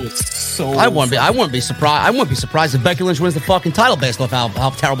terrible, dude. It was so. I wouldn't be surprised. I wouldn't be surprised if Becky Lynch wins the fucking title based off how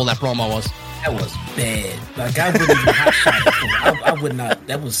terrible that promo was. That was bad. Like, I wouldn't even hot shot it. I would not.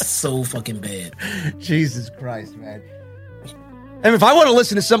 That was so fucking bad. Jesus Christ, man. And if I want to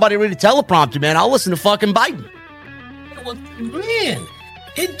listen to somebody read a teleprompter, man, I'll listen to fucking Biden. Man,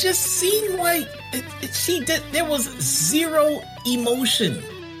 it just seemed like there was zero emotion.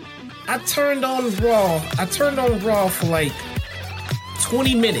 I turned on Raw for like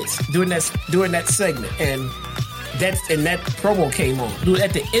 20 minutes during that segment, and that promo came on. Dude,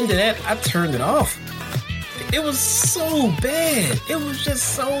 at the end of that, I turned it off. It was so bad. It was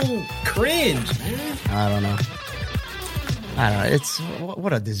just so cringe, man. I don't know. It's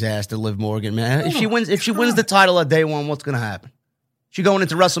what a disaster, Liv Morgan, man. If she wins the title at day one, what's gonna happen? She going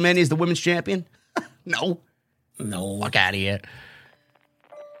into WrestleMania as the women's champion? No. Fuck out of here.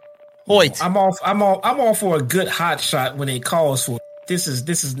 Hoyt. I'm all for a good hot shot when it calls for it. This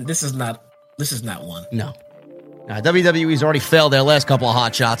is not one. No. WWE's already failed their last couple of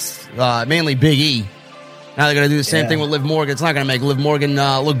hot shots, mainly Big E. Now they're going to do the same thing with Liv Morgan. It's not going to make Liv Morgan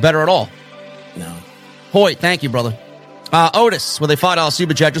look better at all. No. Hoyt, thank you, brother. Otis, with a $5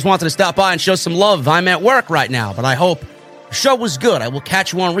 super chat, just wanted to stop by and show some love. I'm at work right now, but I hope the show was good. I will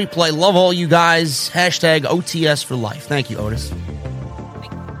catch you on replay. Love all you guys. Hashtag OTS for life. Thank you, Otis.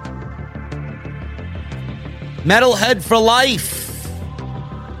 Metalhead for life.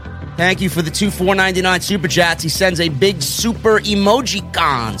 Thank you for the 2 $4.99 super chats. He sends a big super emoji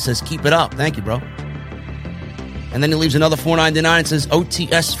con. Says keep it up. Thank you, bro. And then he leaves another $4.99 and says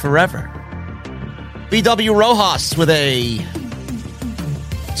OTS forever. BW Rojas with a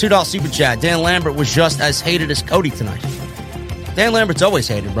 $2 super chat. Dan Lambert was just as hated as Cody tonight. Dan Lambert's always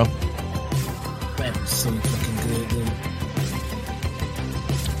hated, bro. That was so fucking good, dude.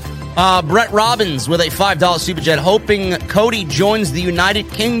 Brett Robbins with a $5 super chat, hoping Cody joins the United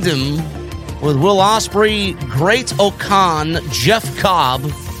Kingdom with Will Ospreay, Great O'Khan, Jeff Cobb,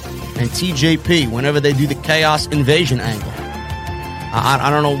 and TJP whenever they do the Chaos Invasion angle. I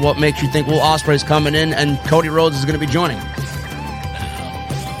don't know what makes you think Will Ospreay's coming in and Cody Rhodes is going to be joining.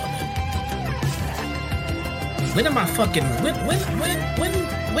 When am I fucking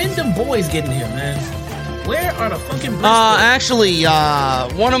when them boys getting here, man? Where are the fucking Briscoes? Actually,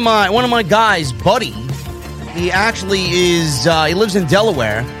 one of my guys, Buddy, he actually is he lives in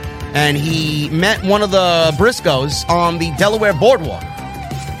Delaware, and he met one of the Briscoes on the Delaware boardwalk.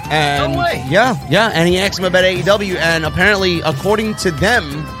 And, no way. Yeah, and he asked him about AEW, and apparently, according to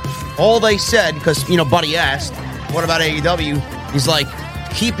them, all they said, because, Buddy asked, what about AEW? He's like,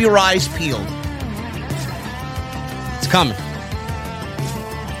 keep your eyes peeled. It's coming.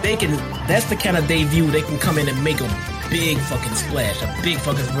 That's the kind of debut they can come in and make a big fucking splash, a big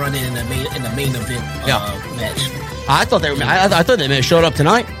fucking run in the main event match. I thought they may have showed up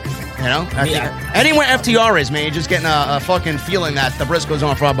tonight. Anywhere FTR is, man, you're just getting a fucking feeling that the Briscoes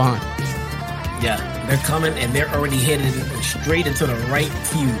aren't far behind. Yeah, they're coming and they're already headed straight into the right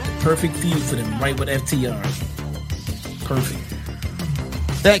feud, the perfect feud for them, right with FTR. Perfect.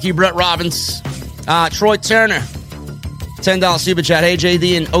 Thank you, Brett Robbins. Troy Turner, $10 super chat. Hey,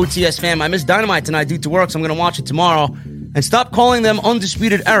 JD and OTS fam, I missed Dynamite tonight due to work, so I'm going to watch it tomorrow. And stop calling them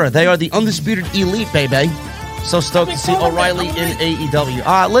Undisputed Era. They are the Undisputed Elite, baby. So stoked to see O'Reilly in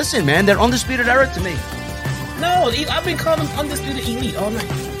AEW. Listen, man, they're Undisputed Era to me. No, I've been calling them Undisputed Elite all night.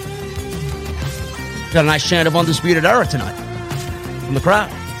 Got a nice chant of Undisputed Era tonight from the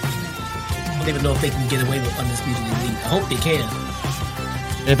crowd. I don't even know if they can get away with Undisputed Elite. I hope they can.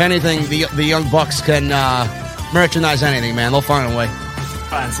 If anything, the Young Bucks can merchandise anything, man. They'll find a way.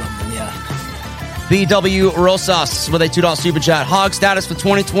 Find something, yeah. BW Rosas with a $2 super chat. Hog status for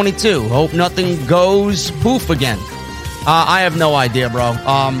 2022. Hope nothing goes poof again. I have no idea, bro.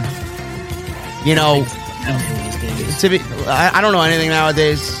 I don't know anything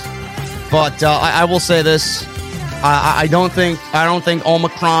nowadays, but I will say this: I don't think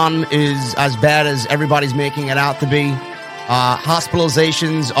Omicron is as bad as everybody's making it out to be.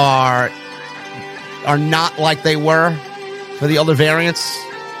 Hospitalizations are not like they were for the other variants.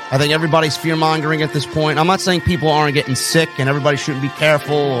 I think everybody's fear-mongering at this point. I'm not saying people aren't getting sick and everybody shouldn't be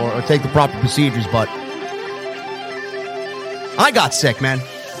careful or take the proper procedures, but I got sick, man.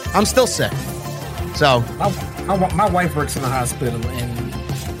 I'm still sick. So my wife works in the hospital, and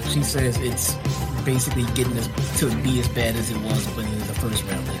she says it's basically getting to be as bad as it was when in the first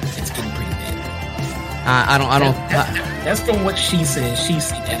round. It's getting pretty bad. That's from what she says.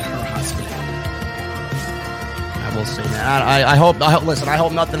 She's at her hospital. We'll see, man. I hope. Listen, I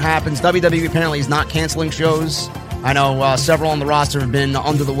hope nothing happens. WWE apparently is not canceling shows. I know several on the roster have been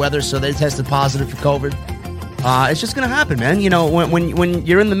under the weather, so they tested positive for COVID. It's just going to happen, man. You know, when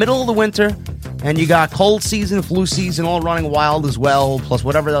you're in the middle of the winter and you got cold season, flu season all running wild as well, plus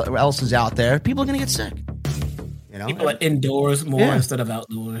whatever else is out there, people are going to get sick. You know, people are indoors more instead of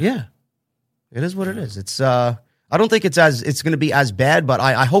outdoors. Yeah, it is what it is. It's I don't think it's going to be as bad, but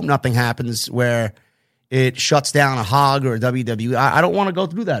I hope nothing happens where it shuts down a Hog or a WWE. I don't want to go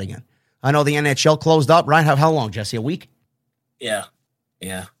through that again. I know the NHL closed up, right? How long, Jesse? A week? Yeah.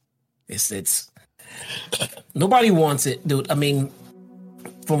 It's nobody wants it, dude. I mean,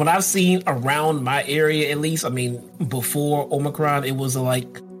 from what I've seen around my area, at least, I mean, before Omicron, it was like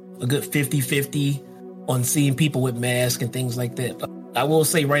a good 50-50 on seeing people with masks and things like that. But I will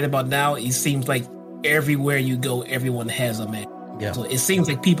say right about now, it seems like everywhere you go, everyone has a mask. Yeah. So it seems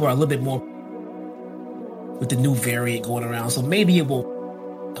like people are a little bit more with the new variant going around. So maybe it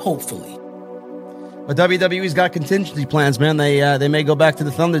will, hopefully. But WWE's got contingency plans, man. They may go back to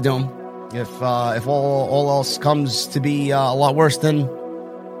the Thunderdome if all else comes to be a lot worse than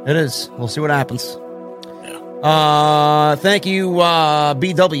it is. We'll see what happens. Thank you,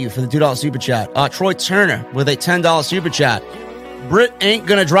 BW, for the $2 super chat. Troy Turner with a $10 super chat. Britt ain't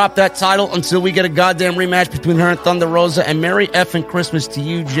gonna drop that title until we get a goddamn rematch between her and Thunder Rosa. And Merry effing Christmas to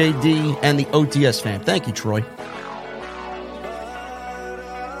you, JD, and the OTS fam. Thank you, Troy.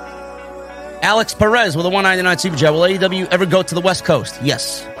 Alex Perez with a $1.99 super chat. Will AEW ever go to the West Coast?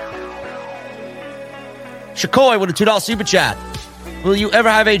 Yes. Shakoy with a $2 super chat. Will you ever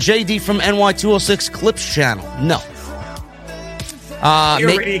have a JD from NY206 Clips channel? No. It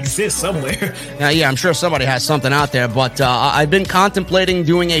already exists somewhere. Yeah, I'm sure somebody has something out there, but I've been contemplating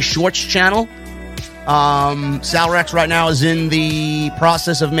doing a shorts channel. Sal Rex right now is in the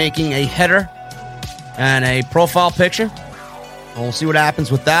process of making a header and a profile picture. We'll see what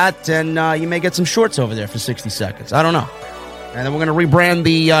happens with that, and you may get some shorts over there for 60 seconds. I don't know. And then we're going to rebrand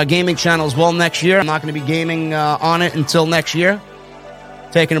the gaming channel as well next year. I'm not going to be gaming on it until next year.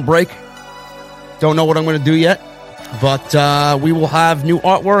 Taking a break. Don't know what I'm going to do yet. But we will have new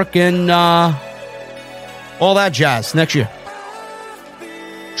artwork and all that jazz next year.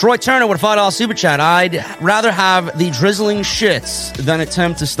 Troy Turner with a $5 super chat. I'd rather have the drizzling shits than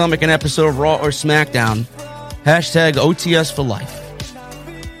attempt to stomach an episode of Raw or SmackDown. Hashtag OTS for life.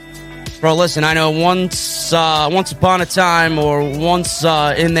 Bro, listen, I know once upon a time or once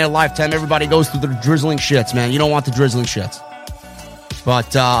in their lifetime, everybody goes through the drizzling shits, man. You don't want the drizzling shits.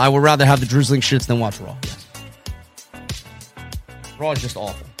 But I would rather have the drizzling shits than watch Raw. Yes. Raw is just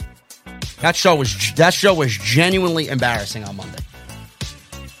awful. That show was genuinely embarrassing on Monday.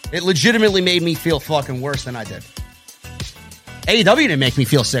 It legitimately made me feel fucking worse than I did. AEW didn't make me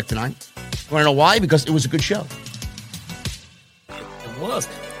feel sick tonight. You want to know why? Because it was a good show. It was.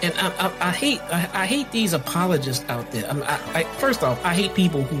 And I hate these apologists out there. First off, I hate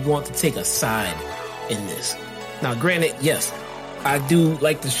people who want to take a side in this. Now, granted, yes, I do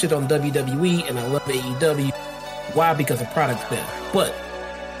like the shit on WWE, and I love AEW. Why? Because the product's better. But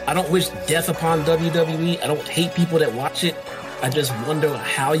I don't wish death upon WWE. I don't hate people that watch it. I just wonder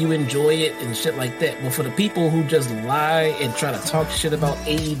how you enjoy it and shit like that. But for the people who just lie and try to talk shit about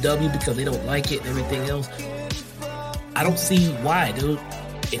AEW because they don't like it and everything else, I don't see why, dude.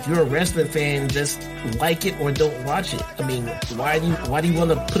 If you're a wrestling fan, just like it or don't watch it. I mean, why do you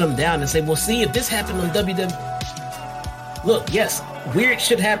want to put them down and say, well, see, if this happened on WWE... Look, yes, weird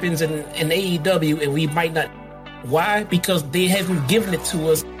shit happens in AEW and we might not... Why? Because they haven't given it to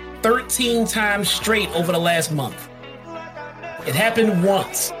us 13 times straight over the last month. It happened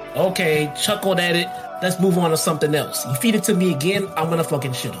once. Okay, chuckled at it. Let's move on to something else. You feed it to me again, I'm gonna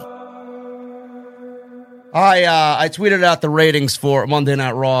fucking shit up. I tweeted out the ratings for Monday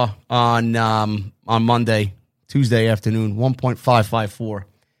Night Raw on Tuesday afternoon, 1.554.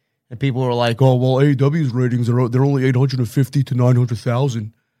 And people were like, oh, well, AEW's ratings, they're only 850 to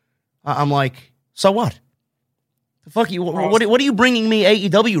 900,000. I'm like, so what? The fuck you? What are you bringing me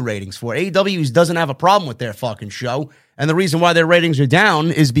AEW ratings for? AEW doesn't have a problem with their fucking show, and the reason why their ratings are down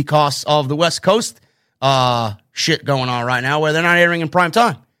is because of the West Coast shit going on right now, where they're not airing in prime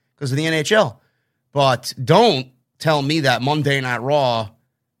time because of the NHL. But don't tell me that Monday Night Raw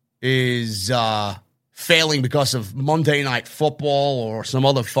is failing because of Monday Night Football or some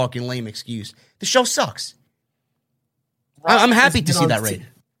other fucking lame excuse. The show sucks. I'm happy to see that rating.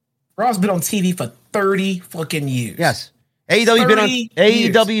 Raw's been on TV for 30 fucking years. Yes.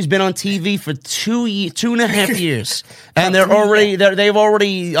 AEW's been on TV for 2.5 years. And they've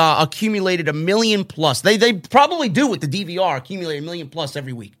already accumulated 1 million plus. They probably do with the DVR accumulate 1 million plus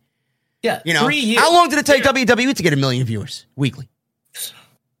every week. Yeah, You know, 3 years. how long did it take WWE to get 1 million viewers weekly?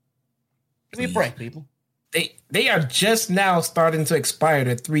 Give me a break, people. They are just now starting to expire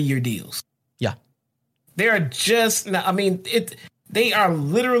their 3-year deals. Yeah. They are just now. I mean, they are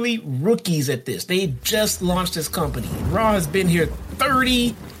literally rookies at this. They just launched this company. Raw has been here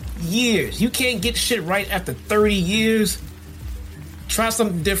 30 years. You can't get shit right after 30 years. Try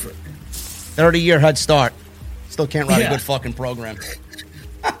something different. 30-year head start. Still can't write a good fucking program.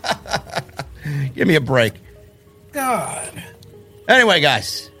 Give me a break. God. Anyway,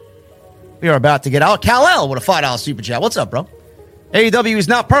 guys, we are about to get out. Kal-El with a $5 super chat. What's up, bro? AEW is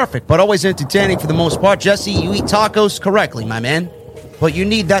not perfect, but always entertaining for the most part. Jesse, you eat tacos correctly, my man. But you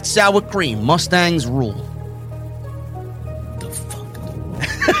need that sour cream. Mustangs rule. The fuck?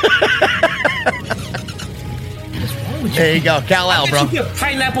 There you go. Kal-El, bro. You get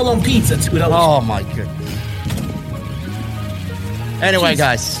pineapple on pizza, $2. Oh, my goodness. Anyway,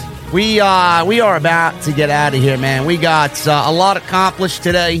 guys, we are about to get out of here, man. We got a lot accomplished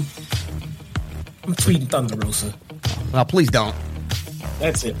today. I'm tweeting Thunder Rosa. Well, please don't.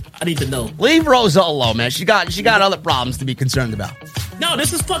 That's it. I need to know. Leave Rosa alone, man. She got other problems to be concerned about. No,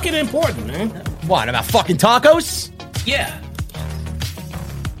 this is fucking important, man. What, about fucking tacos? Yeah.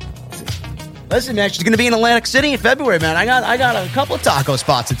 Listen, man, she's going to be in Atlantic City in February, man. I got a couple of taco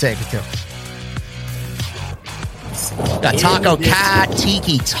spots to take her to. Got Taco Cat,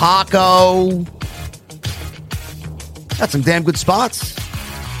 Tiki Taco. Got some damn good spots.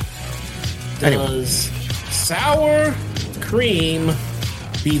 Does sour cream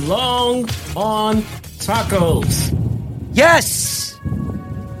belong on tacos? Yes.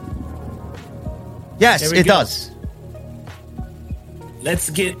 Yes, There we it go. does.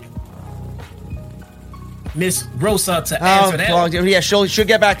 Let's get Miss Rosa to answer that. Well, yeah, she'll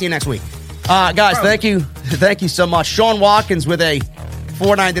get back to you next week. Guys, thank you so much. Sean Watkins with a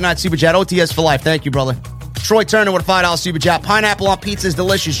 $4.99 super chat. OTS for life. Thank you, brother. Troy Turner with a $5 super chat. Pineapple on pizza is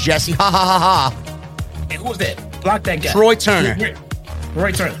delicious, Jesse. Ha ha ha ha. Hey, who was that? Block that guy. Troy Turner.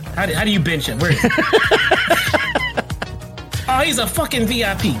 Roy Turner. How do you bench him? Where is he? Oh, he's a fucking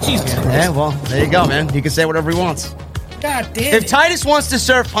VIP. Jesus. Yeah, well, there you go, man. He can say whatever he wants. God damn If it. Titus wants to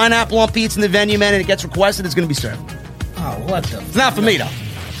serve pineapple on pizza in the venue, man, and it gets requested, it's going to be served. Oh, what the? It's not for me, though.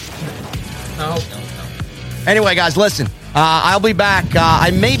 No. Anyway, guys, listen. I'll be back.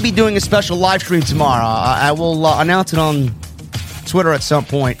 I may be doing a special live stream tomorrow. I will announce it on Twitter at some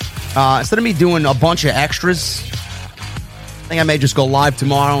point. Instead of me doing a bunch of extras, I think I may just go live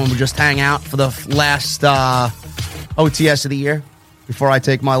tomorrow and we'll just hang out for the last OTS of the year before I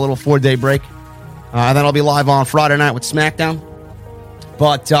take my little 4-day break. And then I'll be live on Friday night with SmackDown.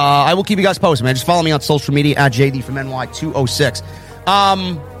 But I will keep you guys posted, man. Just follow me on social media at JD from NY206.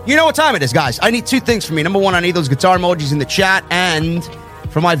 You know what time it is, guys. I need 2 things from me. Number 1, I need those guitar emojis in the chat. And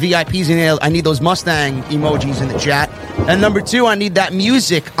for my VIPs, I need those Mustang emojis in the chat. And number 2, I need that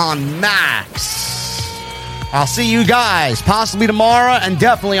music on max. I'll see you guys possibly tomorrow and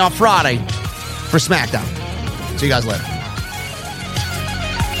definitely on Friday for SmackDown. See you guys later.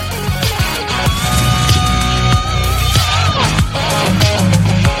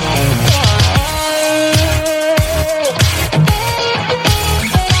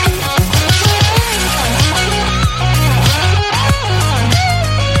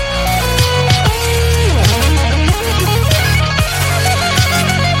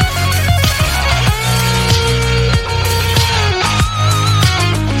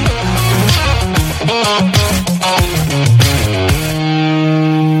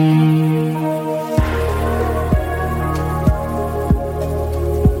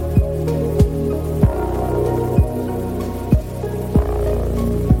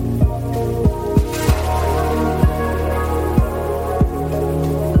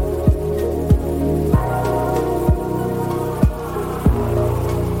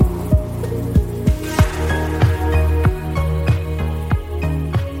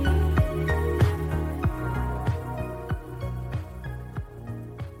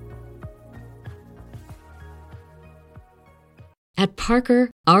 At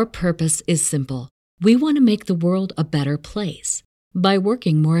Parker, our purpose is simple. We want to make the world a better place by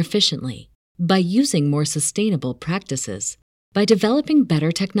working more efficiently, by using more sustainable practices, by developing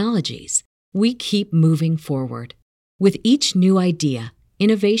better technologies. We keep moving forward. With each new idea,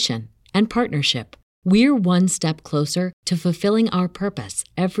 innovation, and partnership, we're one step closer to fulfilling our purpose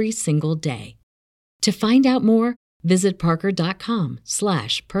every single day. To find out more, visit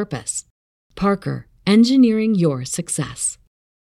parker.com/purpose. Parker, engineering your success.